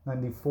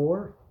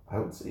 94? I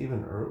would say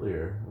even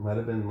earlier. It might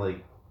have been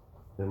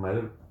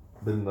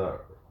the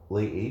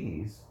late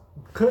 80s.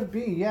 Could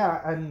be, yeah.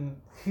 And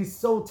he's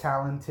so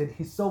talented.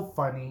 He's so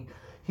funny.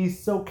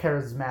 He's so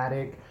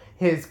charismatic.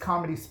 His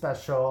comedy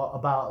special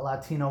about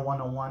Latino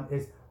 101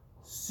 is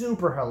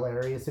super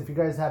hilarious. If you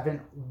guys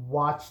haven't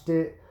watched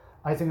it,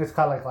 I think it's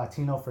called like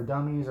Latino for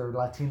Dummies or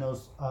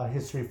Latinos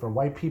History for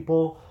White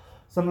People.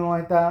 Something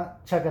like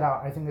that. Check it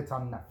out. I think it's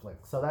on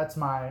Netflix. So that's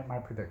my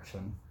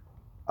prediction.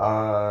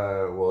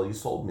 Well, you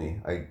sold me.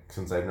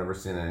 Since I've never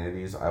seen any of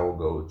these, I will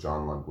go with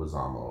John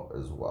Leguizamo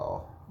as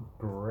well.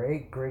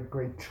 Great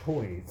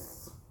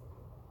choice.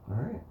 All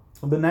right.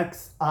 The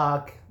next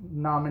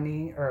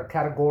nominee or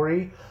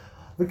category,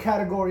 the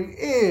category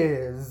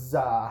is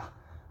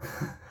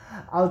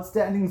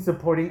Outstanding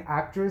Supporting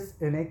Actress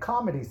in a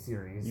Comedy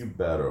Series. You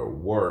better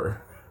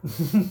work.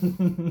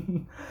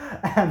 And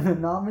the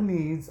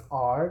nominees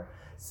are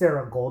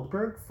Sarah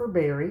Goldberg for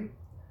Barry,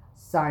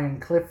 Cyan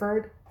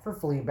Clifford for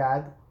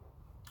Fleabag,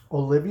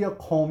 Olivia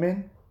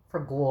Colman for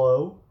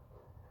Glow,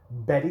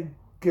 Betty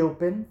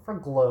Gilpin for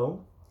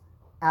Glow,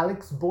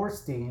 Alex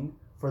Borstein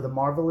for The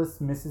Marvelous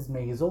Mrs.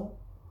 Maisel,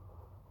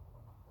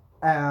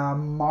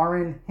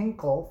 Marin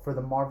Hinkle for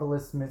The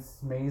Marvelous Miss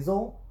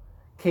Maisel,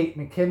 Kate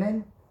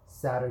McKinnon,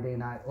 Saturday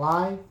Night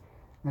Live,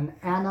 and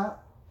Anna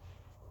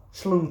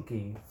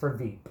Schlumke for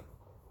Veep.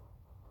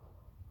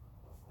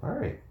 All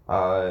right.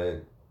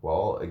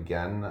 Well,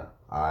 again,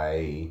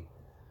 I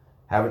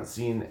haven't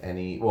seen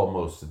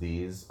most of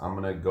these. I'm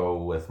going to go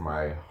with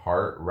my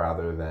heart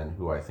rather than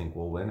who I think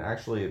will win.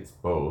 Actually, it's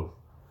both.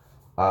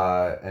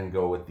 And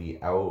go with the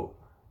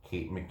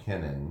Kate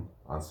McKinnon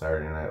on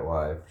Saturday Night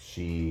Live.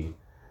 She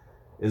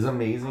is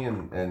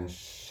amazing, and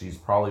she's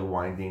probably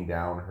winding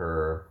down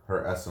her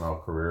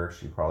SNL career.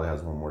 She probably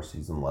has one more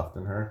season left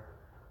in her.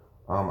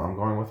 I'm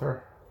going with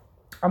her.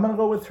 I'm going to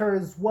go with her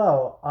as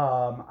well.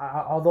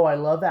 Although I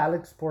love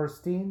Alex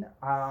Borstein,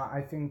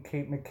 I think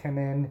Kate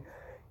McKinnon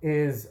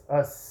is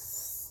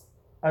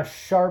a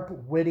sharp,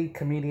 witty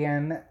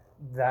comedian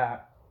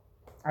that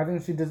I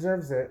think she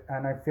deserves it,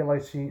 and I feel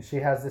like she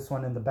has this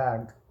one in the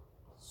bag.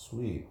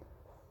 Sweet.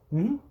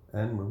 Mm-hmm.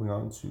 And moving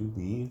on to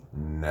the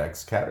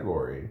next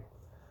category.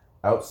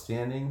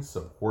 Outstanding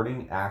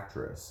Supporting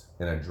Actress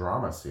in a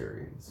Drama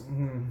Series.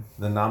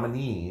 The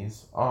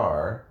nominees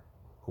are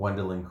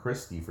Gwendolyn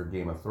Christie for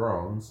Game of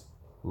Thrones,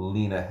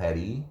 Lena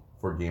Headey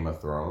for Game of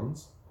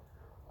Thrones,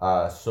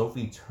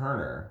 Sophie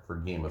Turner for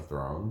Game of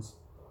Thrones,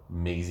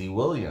 Maisie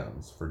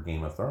Williams for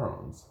Game of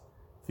Thrones,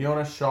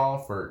 Fiona Shaw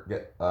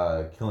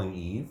for Killing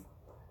Eve,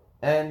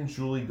 and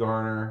Julie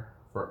Garner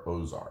for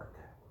Ozark.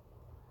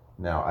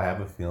 Now, I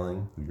have a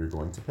feeling who you're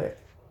going to pick.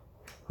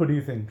 Who do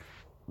you think?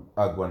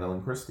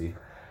 Gwendolyn Christie.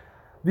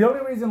 The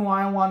only reason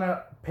why I want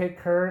to pick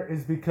her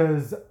is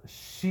because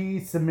she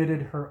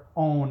submitted her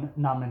own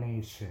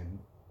nomination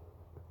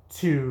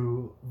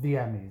to the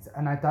Emmys.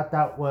 And I thought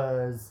that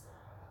was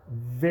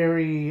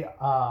very,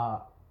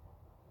 I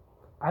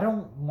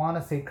don't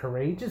want to say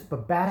courageous,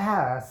 but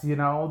badass, you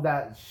know,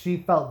 that she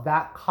felt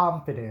that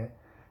confident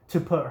to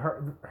put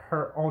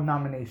her own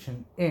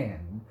nomination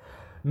in.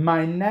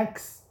 My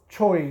next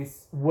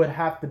choice would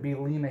have to be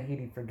Lena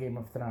Headey for Game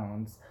of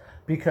Thrones,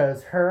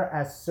 because her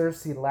as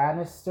Cersei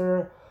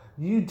Lannister,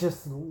 you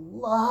just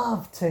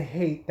love to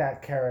hate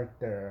that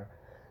character.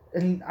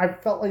 And I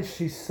felt like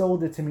she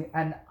sold it to me.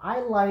 And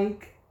I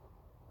like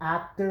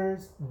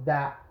actors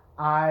that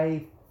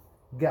I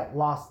get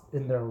lost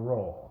in their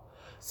role.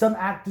 Some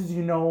actors,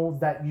 you know,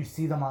 that you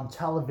see them on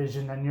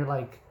television and you're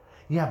like,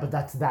 yeah, but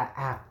that's that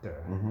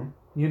actor. Mm-hmm.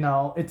 You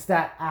know, it's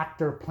that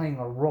actor playing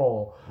a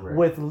role. Right.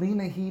 With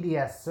Lena Headey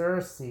as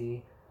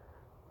Cersei,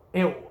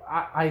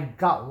 I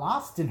got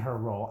lost in her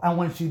role. And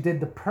when she did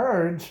The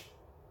Purge,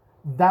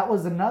 that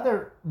was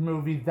another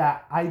movie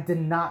that I did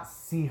not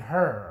see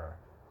her.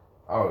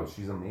 Oh,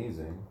 she's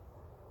amazing.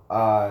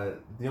 The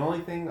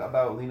only thing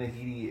about Lena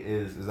Headey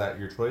is that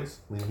your choice,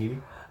 Lena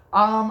Headey?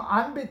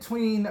 I'm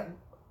between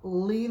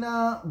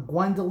Lena,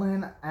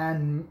 Gwendolyn,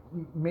 and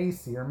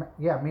Macy.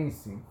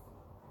 Macy.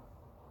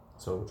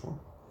 So which one?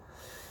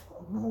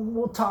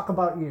 We'll talk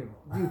about you.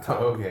 You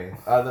talk. Okay.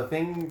 The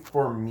thing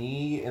for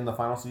me in the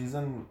final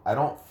season, I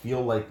don't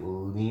feel like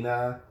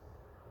Lena.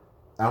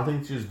 I don't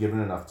think she was given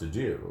enough to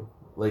do.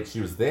 Like, she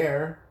was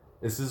there.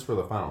 This is for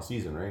the final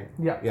season, right?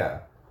 Yeah. Yeah.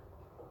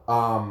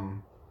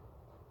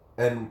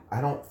 And I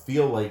don't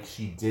feel like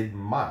she did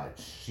much.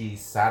 She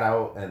sat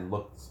out and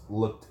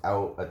looked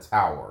out a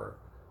tower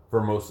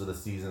for most of the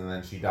season, and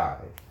then she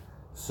died.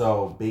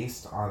 So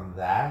based on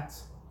that,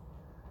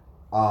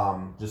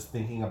 just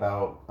thinking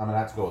about, I'm gonna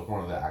have to go with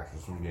one of the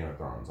actors from Game of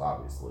Thrones,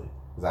 obviously,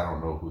 because I don't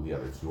know who the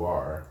other two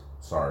are.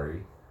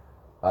 Sorry.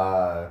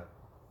 The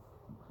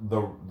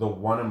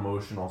one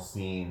emotional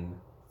scene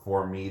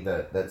for me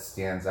that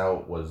stands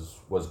out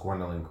was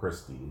Gwendolyn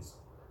Christie's.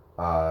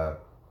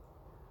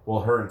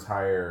 Well, her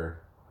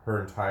entire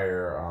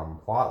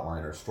plot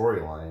line or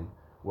storyline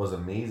was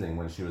amazing.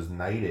 When she was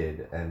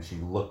knighted and she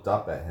looked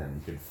up at him,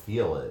 you could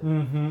feel it.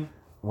 Mm-hmm.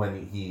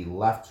 When he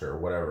left her,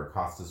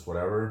 Costas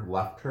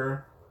left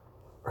her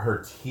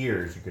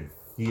tears, you could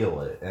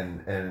feel it,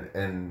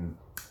 and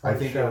I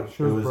think it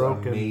was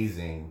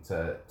amazing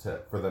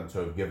for them to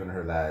have given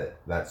her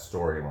that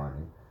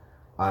storyline.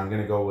 I'm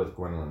gonna go with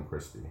Gwendolyn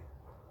Christie.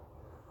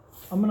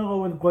 I'm gonna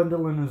go with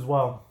Gwendolyn as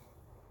well.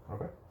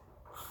 Okay.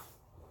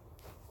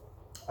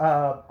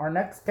 Our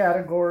next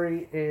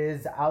category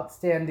is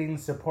Outstanding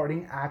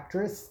Supporting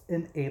Actress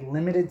in a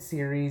Limited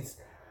Series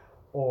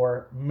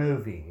or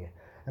Movie.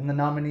 And the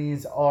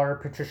nominees are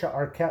Patricia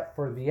Arquette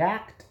for The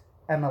Act,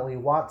 Emily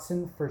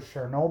Watson for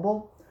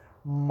Chernobyl,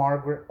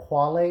 Margaret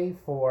Qualley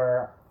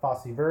for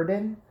Fosse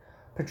Verdon,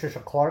 Patricia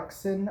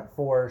Clarkson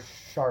for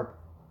Sharp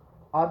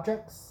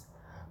Objects,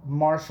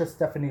 Marsha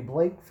Stephanie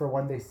Blake for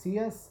When They See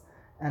Us,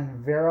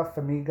 and Vera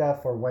Farmiga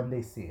for When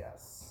They See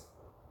Us.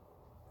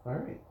 All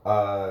right.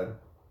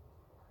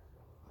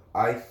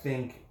 I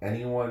think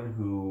anyone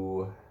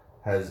who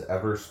has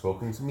ever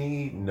spoken to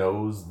me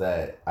knows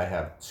that I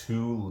have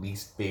two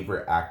least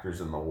favorite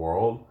actors in the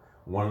world.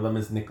 One of them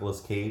is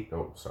Nicolas Cage.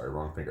 Oh, sorry,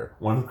 wrong finger.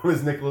 One of them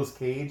is Nicolas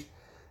Cage,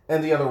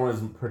 and the other one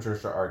is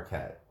Patricia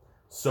Arquette.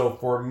 So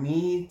for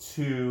me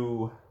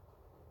to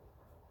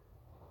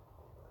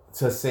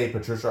say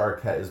Patricia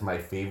Arquette is my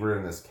favorite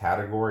in this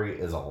category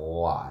is a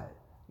lot,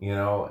 you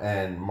know.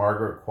 And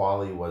Margaret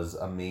Qualley was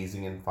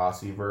amazing in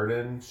Fosse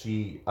Verdon.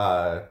 She,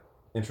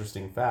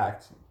 interesting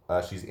fact,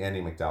 she's Andy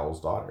McDowell's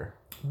daughter.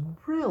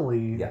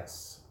 Really?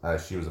 Yes.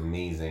 She was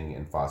amazing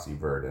in Fosse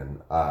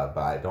Verdon, but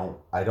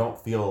I don't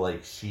feel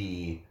like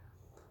she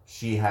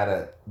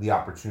had the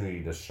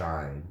opportunity to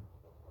shine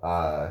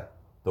the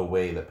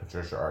way that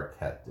Patricia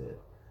Arquette did.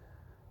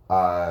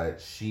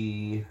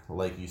 She,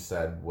 like you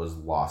said, was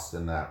lost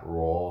in that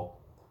role,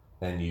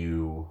 and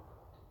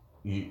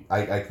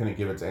I couldn't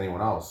give it to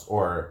anyone else,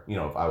 or, you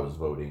know, if I was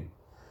voting.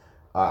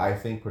 I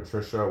think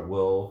Patricia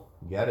will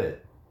get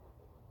it.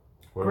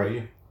 What about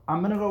you? I'm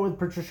going to go with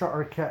Patricia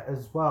Arquette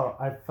as well.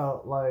 I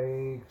felt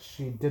like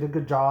she did a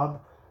good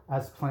job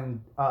as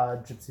playing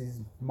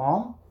Gypsy's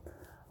mom.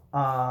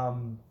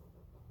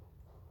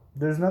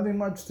 There's nothing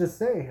much to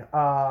say.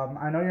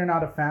 I know you're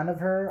not a fan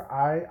of her.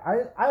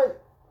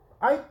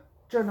 I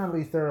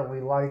generally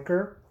thoroughly like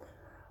her.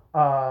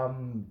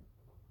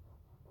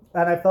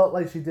 And I felt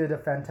like she did a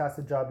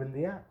fantastic job in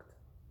the act.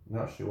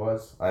 No, she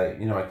was. I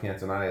can't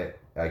deny it.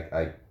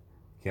 I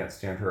can't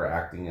stand her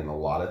acting in a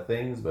lot of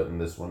things, but in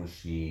this one,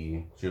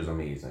 she was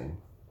amazing.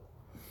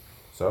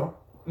 So,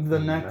 the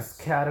next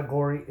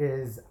category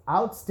is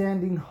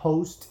Outstanding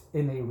Host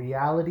in a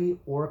Reality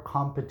or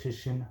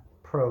Competition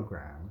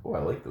Program. Oh, I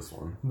like this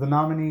one. The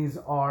nominees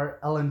are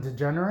Ellen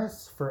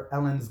DeGeneres for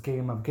Ellen's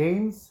Game of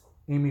Games,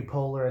 Amy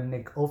Poehler and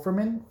Nick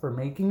Offerman for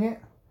Making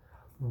It,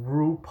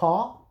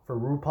 RuPaul for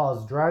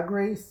RuPaul's Drag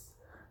Race,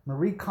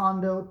 Marie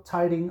Kondo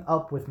Tidying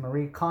Up with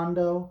Marie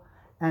Kondo,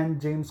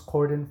 and James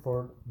Corden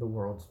for The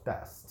World's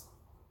Best.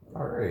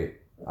 All right.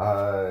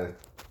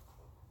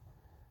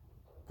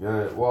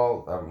 Good.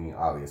 Well, I mean,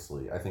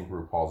 obviously, I think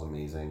RuPaul's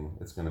amazing.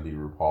 It's going to be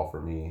RuPaul for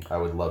me. I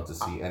would love to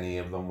see any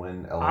of them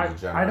win. Ellen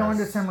DeGeneres. I don't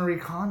understand Marie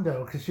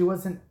Kondo because she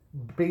wasn't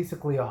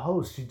basically a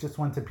host. She just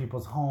went to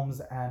people's homes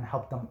and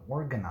helped them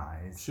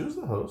organize. She was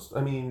the host.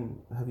 I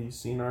mean, have you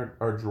seen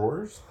our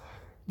drawers?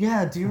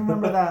 Yeah. Do you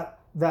remember that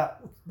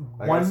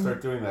I gotta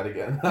start doing that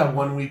again. That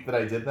 1 week that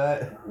I did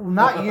that.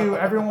 Not you.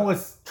 Everyone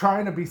was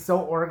trying to be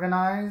so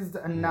organized,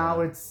 and now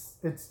it's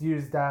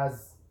used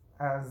as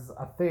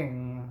a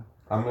thing.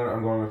 I'm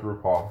going with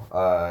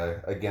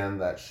RuPaul. Again,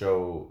 that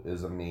show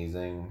is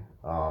amazing.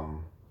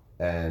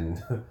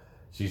 And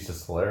she's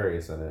just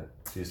hilarious in it.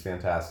 She's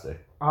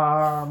fantastic.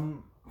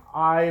 I'm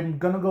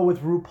gonna go with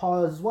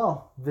RuPaul as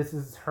well. This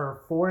is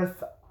her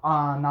 4th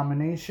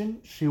nomination.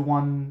 She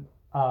won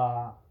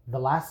the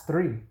last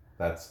 3.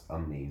 That's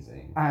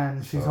amazing.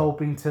 And she's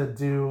hoping to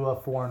do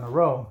 4 in a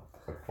row.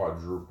 A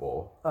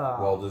quadruple.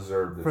 Well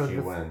deserved if she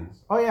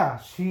wins. Oh yeah,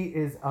 she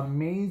is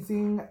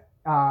amazing.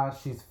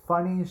 She's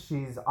funny.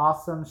 She's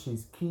awesome.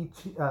 She's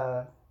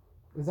kitschy.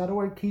 Is that a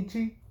word,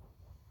 kitschy?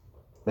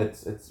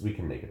 It's we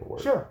can make it a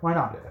word. Sure, why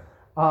not?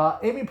 Yeah.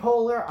 Amy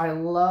Poehler, I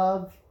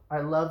love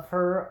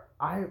her.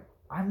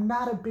 I'm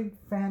not a big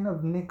fan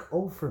of Nick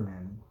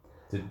Offerman.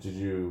 Did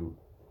you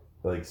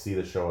see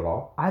the show at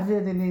all? I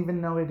didn't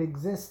even know it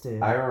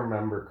existed. I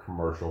remember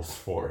commercials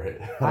for it.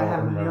 I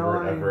have don't remember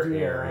no it ever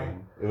idea.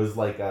 airing. It was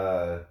like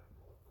a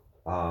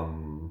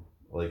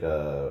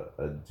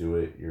do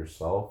it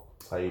yourself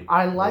type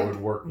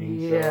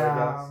woodworking show, I guess.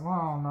 I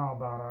don't know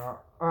about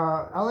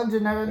her. Ellen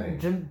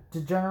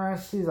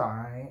DeGeneres, she's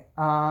alright.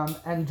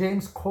 And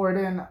James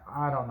Corden,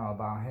 I don't know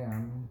about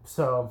him.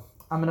 So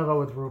I'm gonna go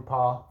with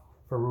RuPaul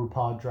for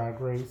RuPaul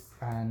Drag Race,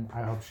 and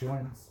I hope she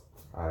wins.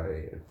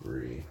 I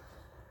agree.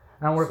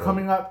 And we're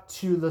coming up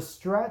to the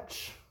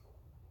stretch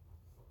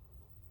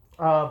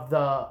of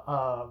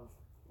the...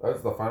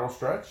 That's the final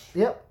stretch?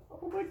 Yep.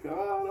 Oh my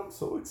god, I'm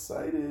so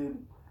excited.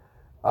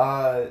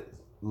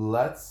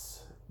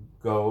 Let's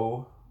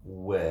go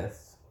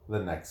with the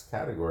next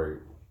category.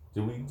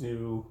 Do we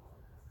do...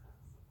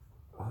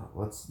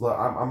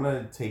 I'm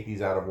going to take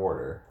these out of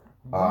order.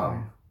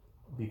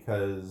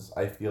 Because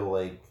I feel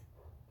like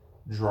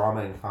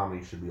drama and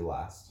comedy should be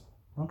last.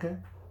 Okay.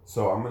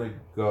 So I'm going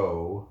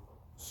to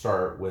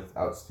start with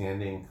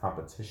Outstanding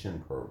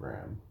Competition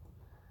Program.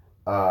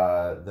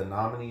 The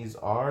nominees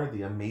are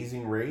The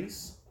Amazing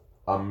Race,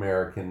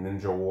 American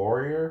Ninja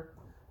Warrior,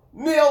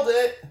 nailed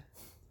it,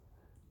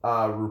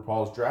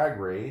 RuPaul's Drag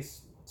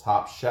Race,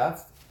 Top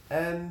Chef,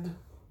 and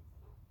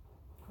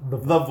The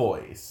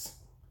Voice.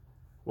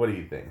 What do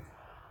you think?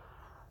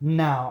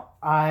 Now,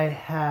 I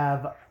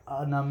have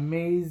an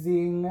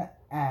amazing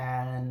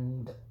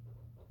and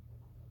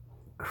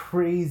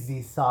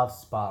crazy soft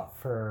spot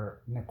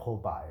for Nicole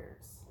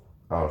Byers.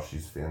 Oh,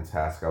 she's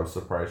fantastic. I was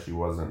surprised she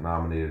wasn't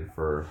nominated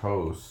for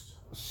host.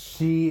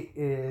 She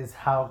is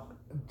how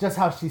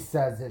she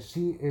says it.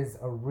 She is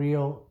a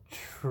real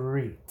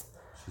treat.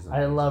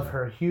 I love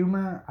her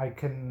humor.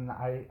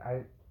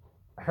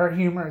 Her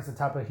humor is the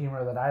type of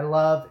humor that I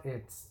love.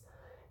 It's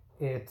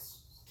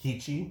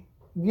Kichi?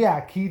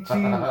 Yeah,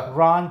 kitschy,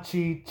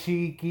 raunchy,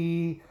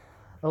 cheeky,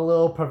 a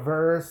little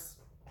perverse.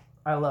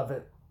 I love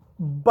it.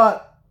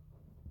 But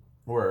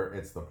where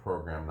it's the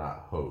program,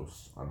 not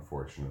host,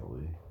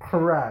 unfortunately.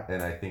 Correct.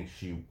 And I think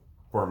she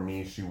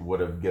would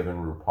have given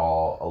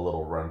RuPaul a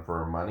little run for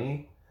her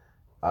money.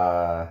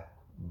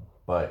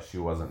 But she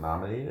wasn't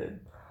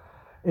nominated.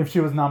 If she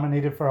was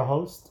nominated for a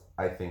host?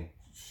 I think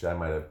I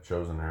might have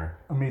chosen her.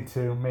 Me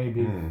too,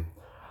 maybe.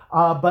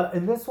 But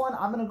in this one,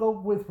 I'm going to go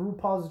with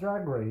RuPaul's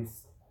Drag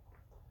Race.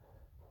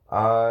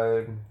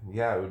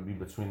 Yeah, it would be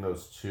between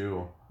those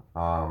two.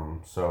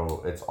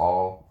 So it's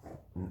all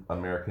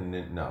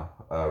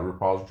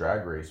RuPaul's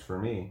Drag Race for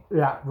me.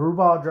 Yeah,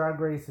 RuPaul Drag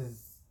Race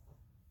is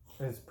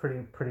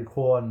pretty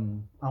cool,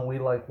 and we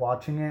like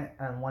watching it.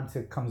 And once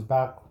it comes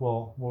back,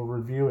 we'll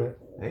review it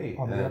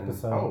on the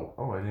episode.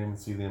 I didn't even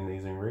see The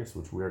Amazing Race,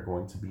 which we are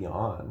going to be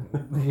on.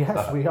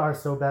 Yes, we are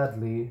so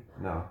badly.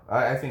 No,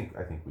 I think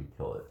we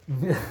kill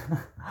it.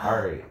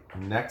 All right,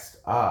 next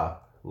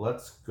up,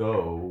 let's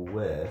go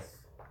with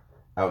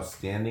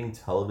Outstanding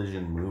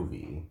Television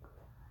Movie.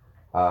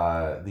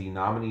 The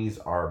nominees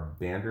are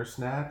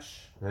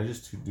Bandersnatch. Did I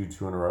just do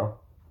 2 in a row?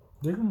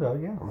 You can go,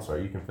 yeah. I'm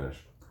sorry, you can finish.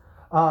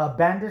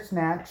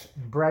 Bandersnatch,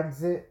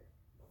 Brexit,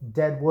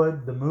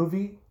 Deadwood, the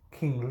movie,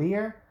 King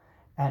Lear,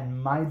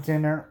 and My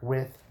Dinner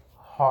with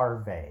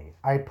Harvey.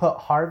 I put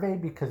Harvey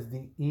because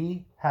the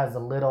E has a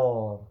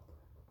little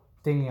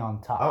thingy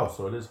on top. Oh,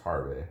 so it is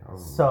Harvey.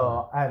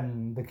 So,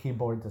 and the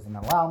keyboard doesn't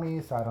allow me,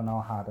 so I don't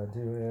know how to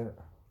do it.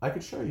 I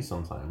could show you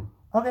sometime.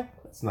 Okay.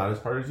 It's not as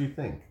hard as you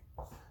think.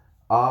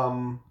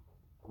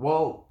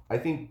 Well, I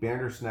think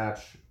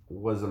Bandersnatch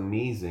was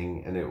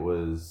amazing, and it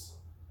was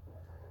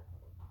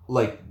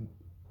like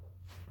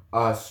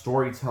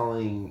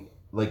storytelling.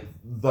 Like,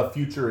 the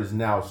future is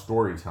now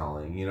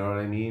storytelling. You know what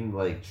I mean?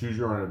 Like, choose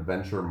your own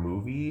adventure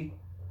movie.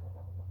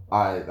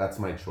 That's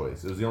my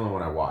choice. It was the only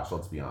one I watched.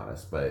 Let's be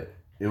honest, but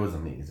it was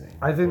amazing.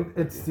 I think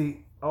it's the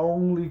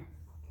only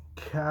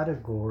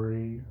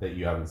category that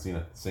you haven't seen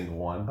a single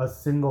one. A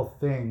single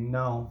thing,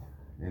 no.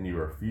 And you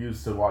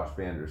refuse to watch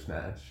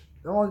Bandersnatch.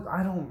 Oh,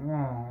 I don't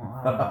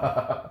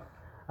know.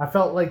 I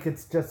felt like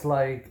it's just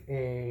like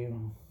a,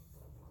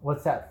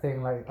 what's that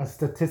thing? Like a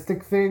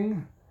statistic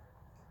thing.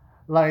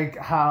 Like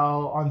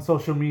how on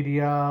social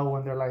media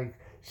when they're like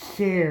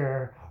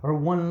share or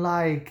one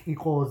like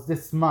equals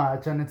this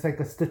much, and it's like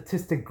a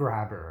statistic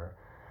grabber,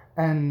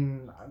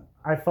 and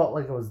I felt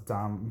like it was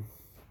dumb.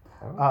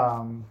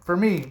 For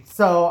me.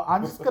 So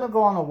I'm just gonna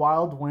go on a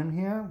wild whim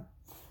here.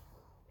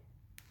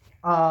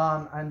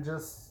 And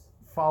just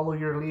follow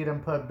your lead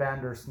and put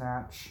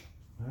Bandersnatch.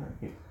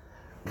 Alright.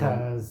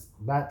 Cause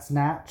that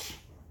snatch.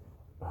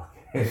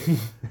 Okay.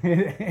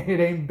 it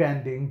ain't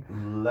bending.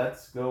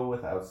 Let's go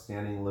with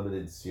Outstanding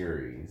Limited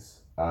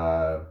Series.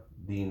 The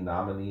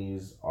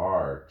nominees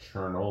are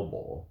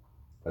Chernobyl,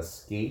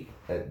 Escape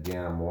at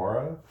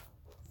Dannemora,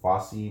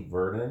 Fosse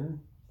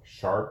Verdon,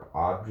 Sharp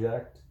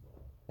Object,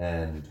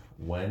 and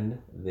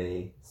When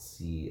They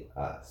See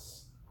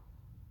Us.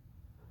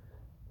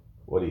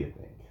 What do you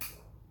think?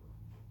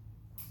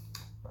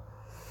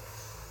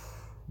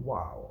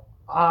 Wow.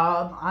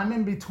 I'm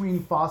in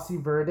between Fosse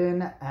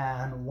Verdon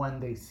and When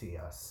They See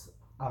Us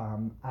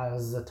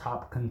as the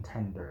top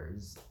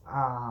contenders.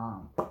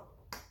 I'm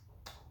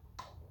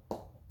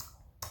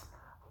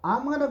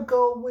gonna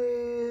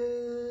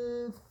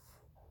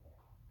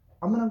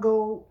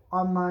go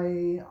on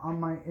my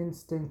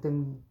instinct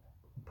and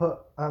put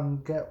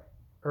tongue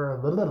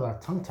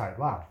tied.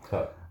 Wow.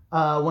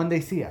 When They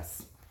See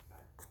Us.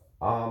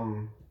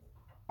 My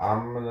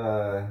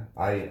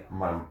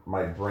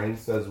brain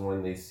says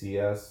When They See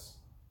Us,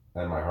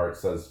 and my heart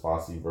says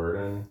Fosse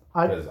Verdon.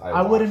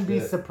 I wouldn't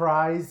be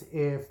surprised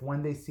if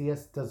When They See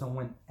Us doesn't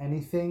win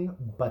anything,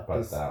 but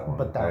that one.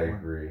 But that I one.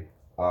 agree.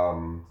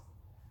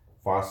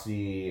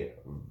 Fosse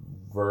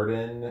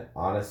Verdon,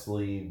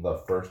 honestly, the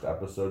first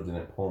episode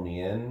didn't pull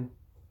me in.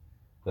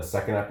 The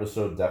second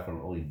episode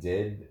definitely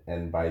did,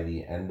 and by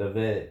the end of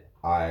it,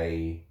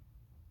 I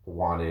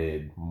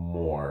wanted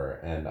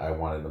more, and I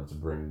wanted them to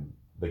bring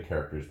the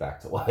characters back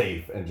to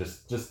life and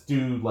just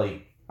do,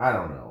 like, I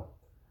don't know,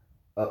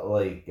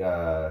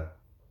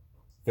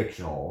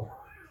 fictional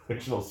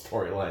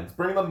storylines.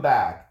 Bring them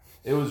back.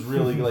 It was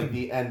really like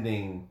the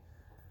ending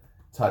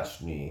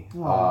touched me.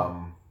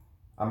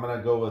 I'm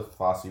gonna go with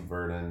Fosse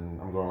Verdon.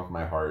 I'm going with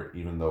my heart,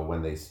 even though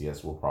When They See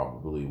Us will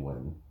probably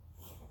win.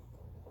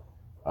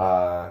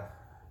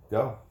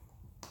 Go.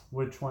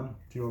 Which one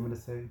do you want me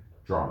to say?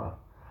 Drama.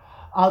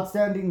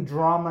 Outstanding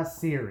Drama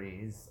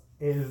Series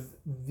is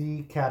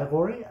the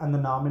category, and the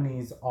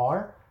nominees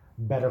are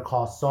Better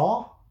Call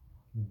Saul,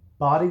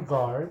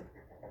 Bodyguard,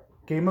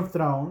 Game of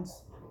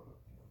Thrones.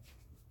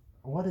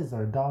 What is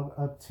our dog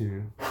up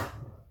to?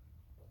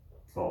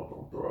 Oh,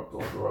 don't throw up,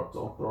 don't throw up,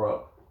 don't throw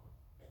up.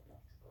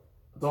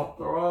 Don't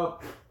throw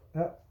up.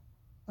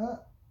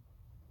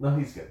 No,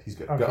 he's good. He's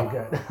good. Okay, Go.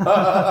 good.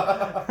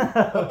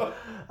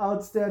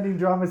 Outstanding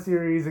Drama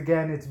Series,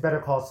 again, it's Better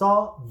Call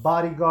Saul,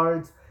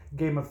 Bodyguards,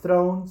 Game of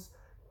Thrones,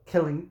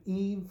 Killing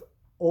Eve,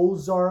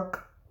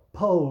 Ozark,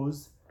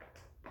 Pose,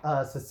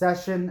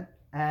 Succession,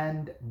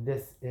 and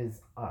This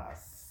Is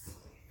Us.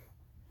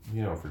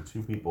 You know, for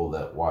two people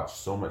that watch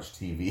so much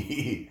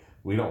TV,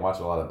 we don't watch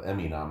a lot of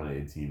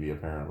Emmy-nominated TV,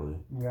 apparently.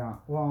 Yeah,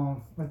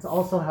 well, it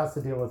also has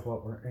to deal with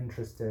what we're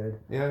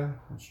interested. Yeah,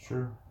 that's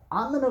true.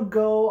 I'm gonna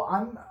go.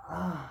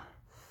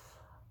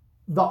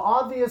 The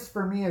obvious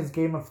for me is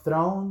Game of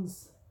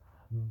Thrones,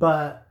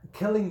 but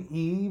Killing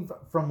Eve,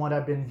 from what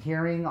I've been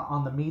hearing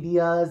on the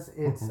medias,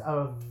 it's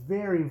a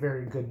very,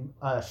 very good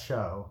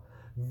show.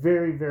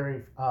 Very,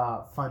 very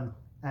fun,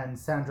 and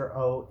Sandra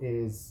Oh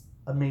is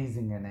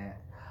amazing in it.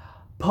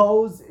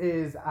 Pose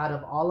is, out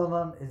of all of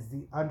them, is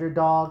the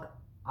underdog.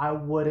 I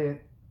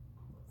wouldn't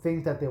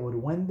think that they would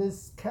win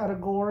this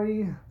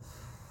category.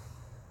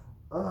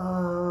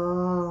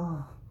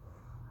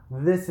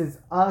 This Is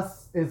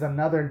Us is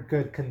another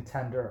good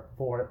contender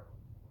for.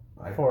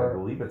 I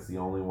believe it's the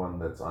only one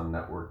that's on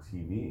network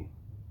TV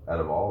out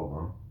of all of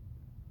them.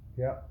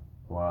 Yep.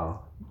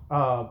 Wow.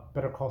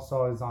 Better Call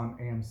Saul is on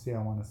AMC,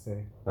 I want to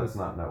say. That's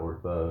not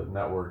network. The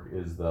network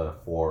is the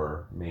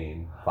four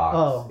main: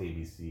 Fox,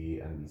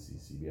 ABC, NBC,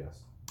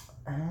 CBS.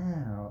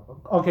 Oh.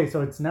 Okay,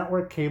 so it's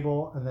network,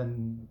 cable, and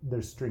then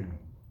there's streaming.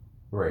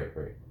 Right.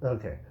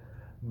 Okay.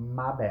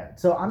 My bad.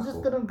 So I'm That's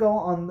just cool. gonna go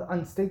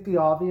on state the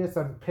obvious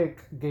and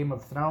pick Game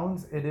of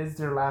Thrones. It is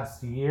their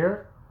last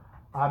year.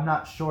 I'm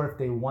not sure if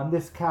they won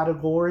this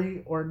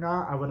category or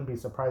not. I wouldn't be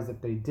surprised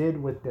if they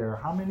did with their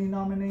how many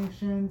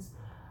nominations?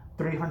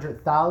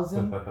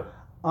 300,000.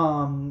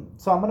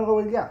 So I'm gonna go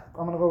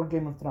with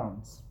Game of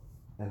Thrones.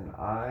 And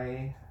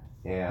I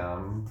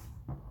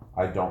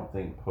don't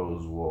think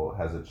Pose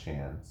has a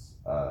chance.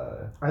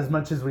 As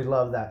much as we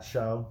love that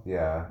show.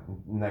 Yeah,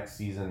 next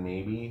season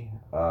maybe.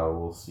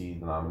 We'll see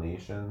the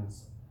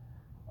nominations.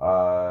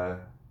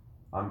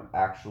 I'm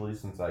actually,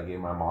 since I gave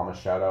my mom a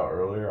shout out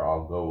earlier,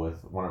 I'll go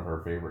with one of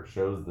her favorite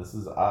shows, This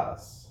Is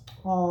Us.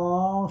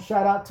 Oh,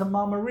 shout out to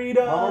Mama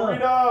Rita. Mama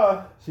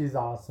Rita! She's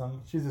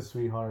awesome. She's a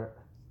sweetheart.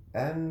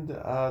 And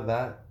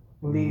that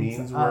Leads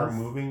means us. we're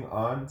moving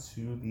on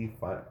to the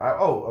final.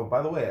 Oh,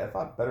 by the way, I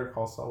thought Better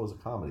Call Saul was a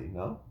comedy.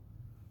 No?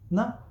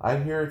 No, I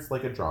hear it's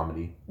like a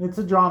dramedy. it's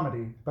a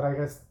dramedy, but I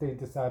guess they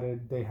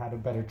decided they had a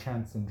better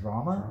chance in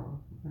drama.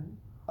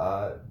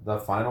 The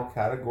final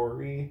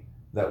category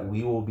that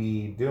we will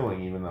be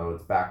doing, even though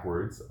it's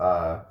backwards,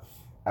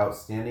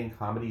 Outstanding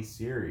Comedy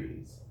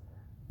Series.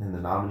 And the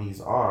nominees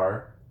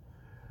are...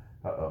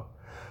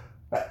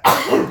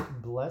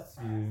 Bless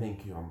you.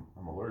 Thank you.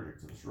 I'm allergic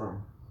to this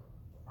room.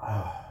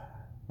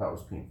 That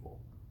was painful.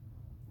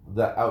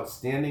 The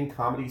Outstanding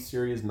Comedy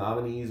Series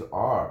nominees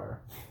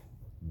are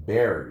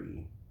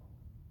Barry,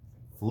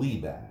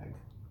 Fleabag,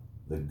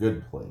 The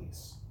Good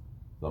Place,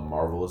 The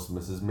Marvelous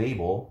Mrs.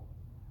 Mabel,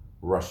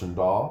 Russian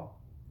Doll,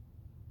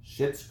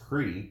 Schitt's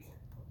Creek,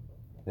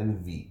 and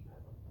Veep.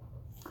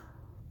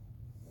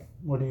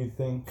 What do you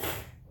think?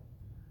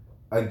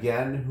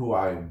 Again, who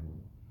I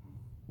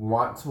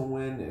want to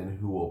win and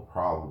who will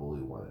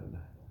probably win.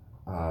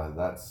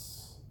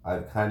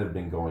 I've kind of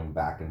been going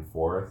back and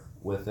forth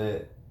with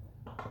it.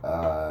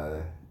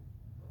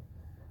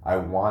 I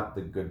want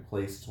The Good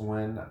Place to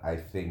win. I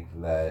think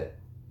that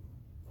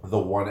the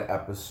one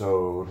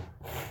episode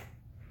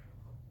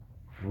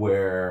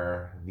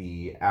where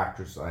the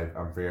actress,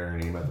 I'm forgetting her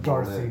name at the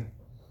moment,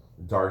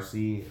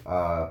 Darcy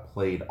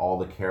played all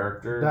the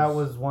characters. That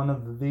was one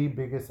of the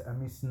biggest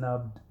Emmy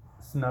snub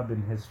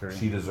in history.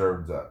 She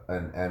deserved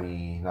an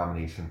Emmy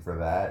nomination for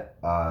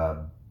that.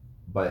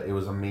 But it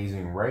was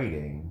amazing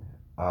writing.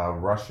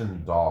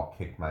 Russian Doll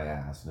kicked my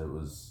ass,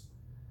 and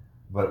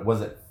but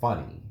was it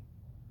funny?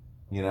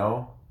 You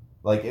know,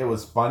 like it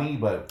was funny,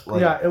 but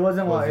like yeah, it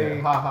wasn't was like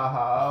it, ha ha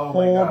ha. Oh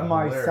hold my god,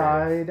 my hilarious.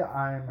 side.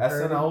 I'm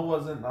SNL hurting.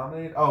 wasn't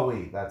nominated. Oh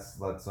wait, that's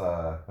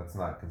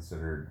not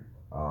considered.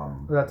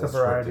 That's a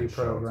variety scripted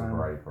show. program. It's a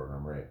variety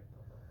program,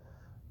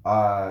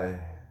 right?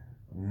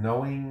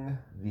 Knowing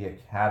the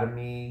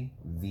Academy,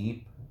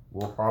 Veep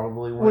will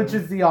probably win. Which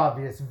is the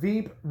obvious.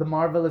 Veep, The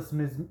Marvelous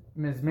Ms.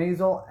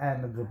 Maisel,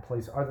 and The Good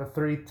Place are the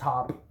three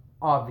top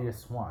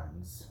obvious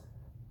ones.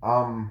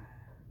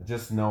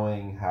 Just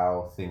knowing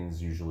how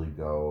things usually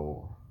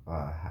go.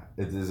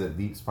 Is it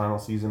Veep's final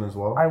season as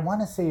well? I want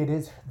to say it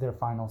is their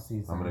final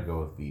season. I'm gonna go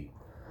with Veep.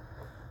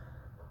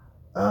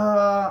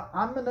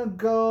 I'm gonna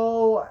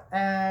go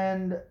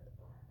and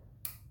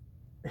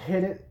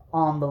hit it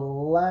on the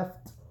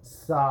left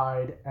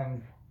side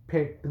and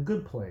pick The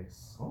Good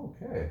Place.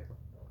 Okay.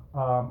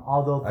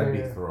 Although I'd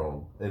be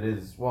thrilled. It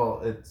is,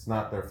 well, it's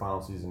not their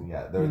final season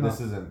yet. No. This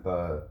isn't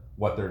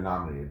what they're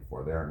nominated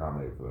for. They aren't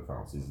nominated for their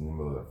final season, even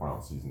though their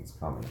final season's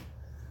coming.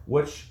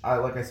 Which,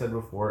 like I said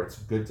before, it's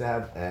good to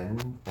have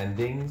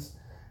endings.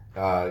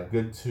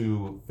 Good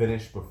to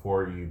finish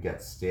before you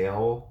get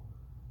stale.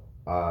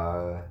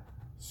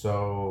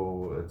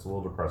 So it's a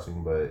little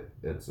depressing, but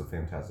it's a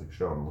fantastic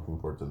show. I'm looking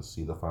forward to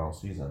see the final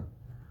season.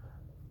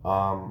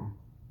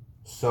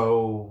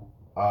 So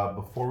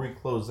before we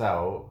close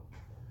out,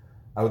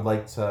 I would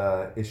like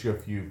to issue a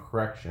few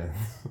corrections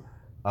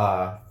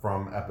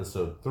from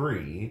episode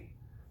 3.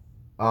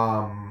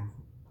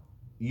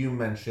 You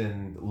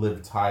mentioned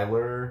Liv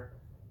Tyler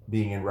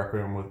being in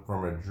Requiem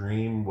from a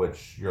Dream,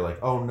 which you're like,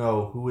 oh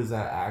no, who is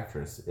that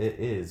actress? It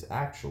is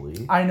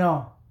actually... I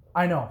know.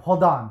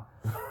 Hold on.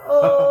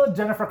 Oh,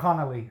 Jennifer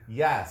Connelly.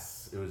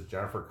 Yes, it was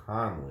Jennifer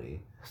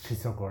Connelly.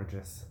 She's so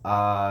gorgeous.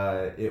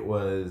 It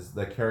was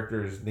the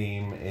character's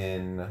name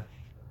in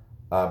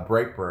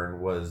Brightburn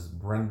was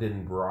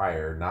Brendan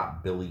Breyer,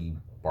 not Billy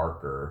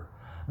Barker.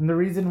 And the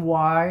reason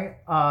why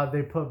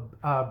they put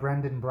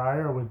Brendan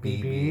Breyer with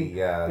BB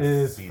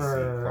is CC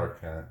for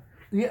Clark Kent.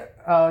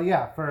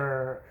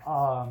 For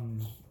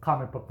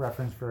comic book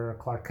reference for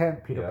Clark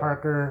Kent, Peter Yep.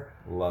 Parker,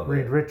 Love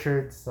Reed it.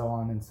 Richards, so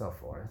on and so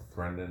forth.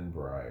 Brendan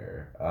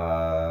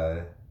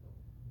Breyer.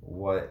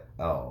 What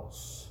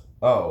else?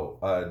 Oh,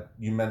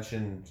 you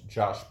mentioned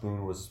Josh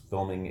Boone was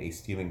filming a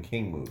Stephen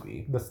King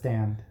movie. The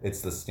Stand.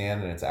 It's The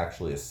Stand, and it's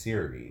actually a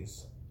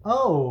series,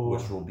 Oh.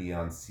 which will be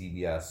on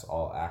CBS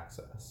All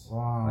Access.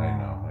 Wow.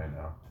 I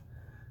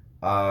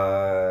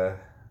know.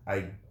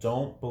 I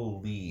don't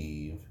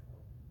believe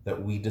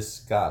that we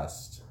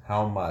discussed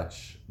how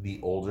much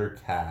the older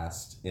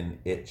cast in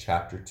It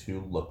Chapter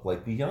 2 looked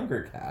like the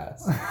younger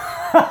cast.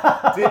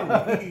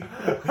 Didn't we?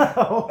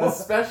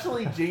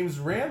 Especially James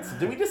Ransom.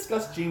 Did we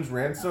discuss James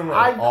Ransom at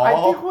I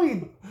all?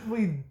 think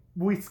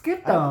we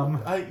skipped him.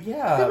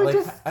 Yeah. I think we like,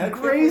 just I can't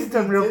grazed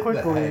him believe we real did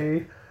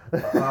quickly.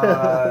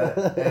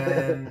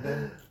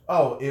 And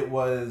it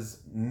was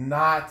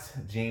not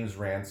James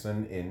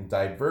Ransom in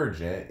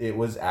Divergent. It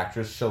was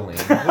actress Shailene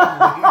Woodley.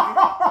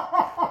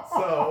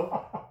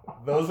 So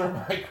those are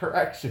my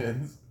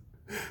corrections.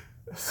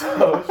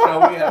 So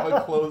shall we have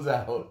a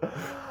closeout?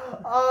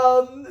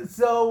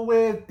 So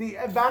with the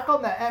back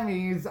on the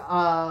Emmys,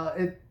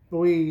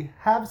 we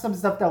have some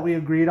stuff that we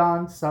agreed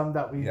on, some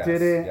that we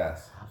didn't.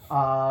 Yes.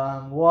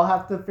 We'll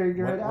have to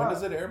figure it out. When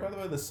does it air, by the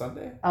way? This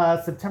Sunday?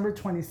 September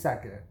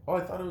 22nd. Oh,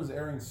 I thought it was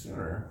airing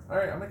sooner. All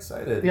right, I'm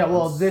excited. Yeah,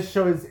 well, this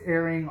show is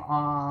airing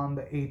on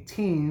the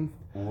 18th.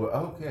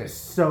 Okay.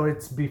 So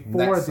it's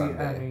before Next the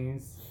Sunday.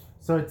 Emmys.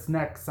 So it's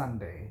next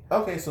Sunday.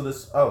 Okay, so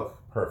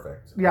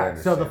perfect. Yeah,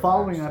 so the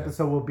following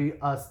episode will be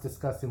us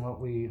discussing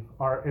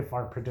if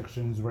our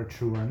predictions were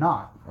true or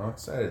not. I'm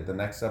excited. The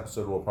next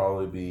episode will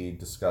probably be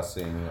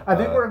discussing... I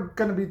think we're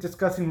going to be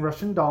discussing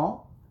Russian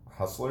Doll.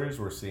 Hustlers.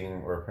 We're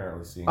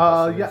apparently seeing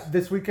Hustlers. Yeah,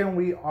 this weekend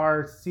we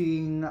are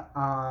seeing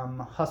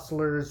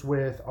Hustlers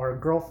with our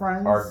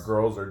girlfriends. Our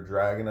girls are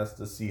dragging us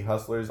to see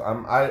Hustlers.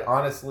 I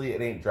honestly,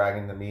 it ain't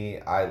dragging to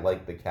me. I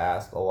like the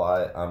cast a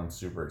lot. I'm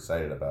super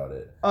excited about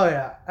it. Oh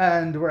yeah,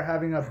 and we're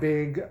having a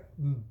big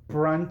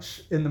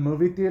brunch in the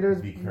movie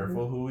theaters. Be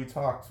careful who we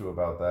talk to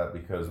about that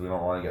because we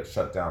don't want to get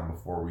shut down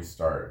before we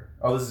start.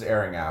 Oh, this is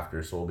airing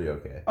after, so we'll be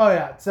okay. Oh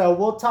yeah, so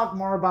we'll talk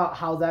more about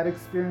how that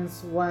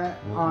experience went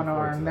on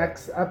our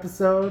next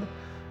episode.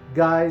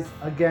 Guys,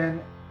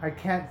 again, I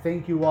can't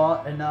thank you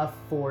all enough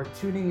for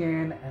tuning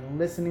in and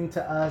listening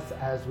to us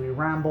as we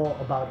ramble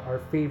about our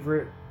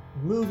favorite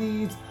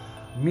movies,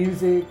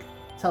 music,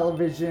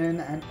 television,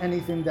 and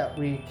anything that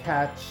we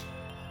catch,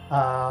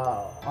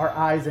 our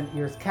eyes and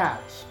ears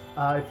catch.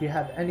 If you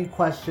have any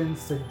questions,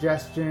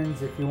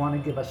 suggestions, if you want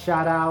to give a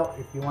shout out,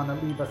 if you want to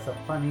leave us a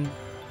funny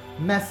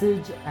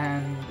message,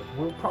 and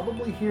we'll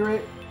probably hear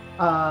it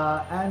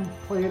and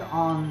play it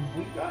on...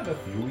 We got a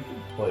few. We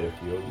can play a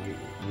few.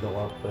 We don't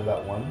want to play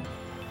that one?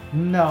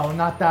 No,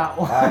 not that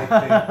one. I think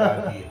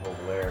that'd be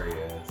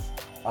hilarious.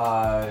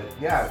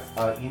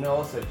 Email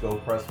us at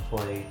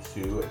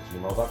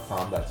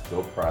gopressplay2@gmail.com. That's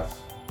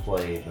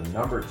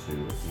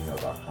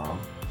gopressplay2@gmail.com.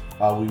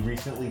 We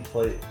recently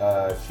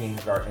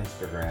changed our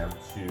Instagram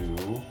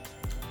to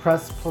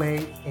Press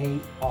Play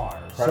AR.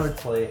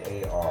 Press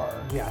Play AR.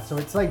 Yeah, so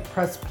it's like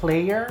Press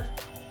Player,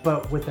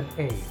 but with an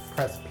A.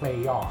 Press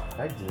Play AR.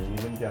 I didn't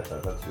even get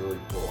that. That's really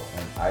cool.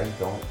 And I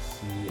don't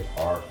see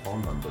our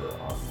phone number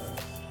on this.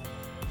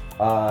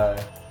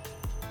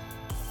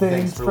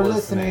 Thanks for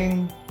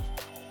listening.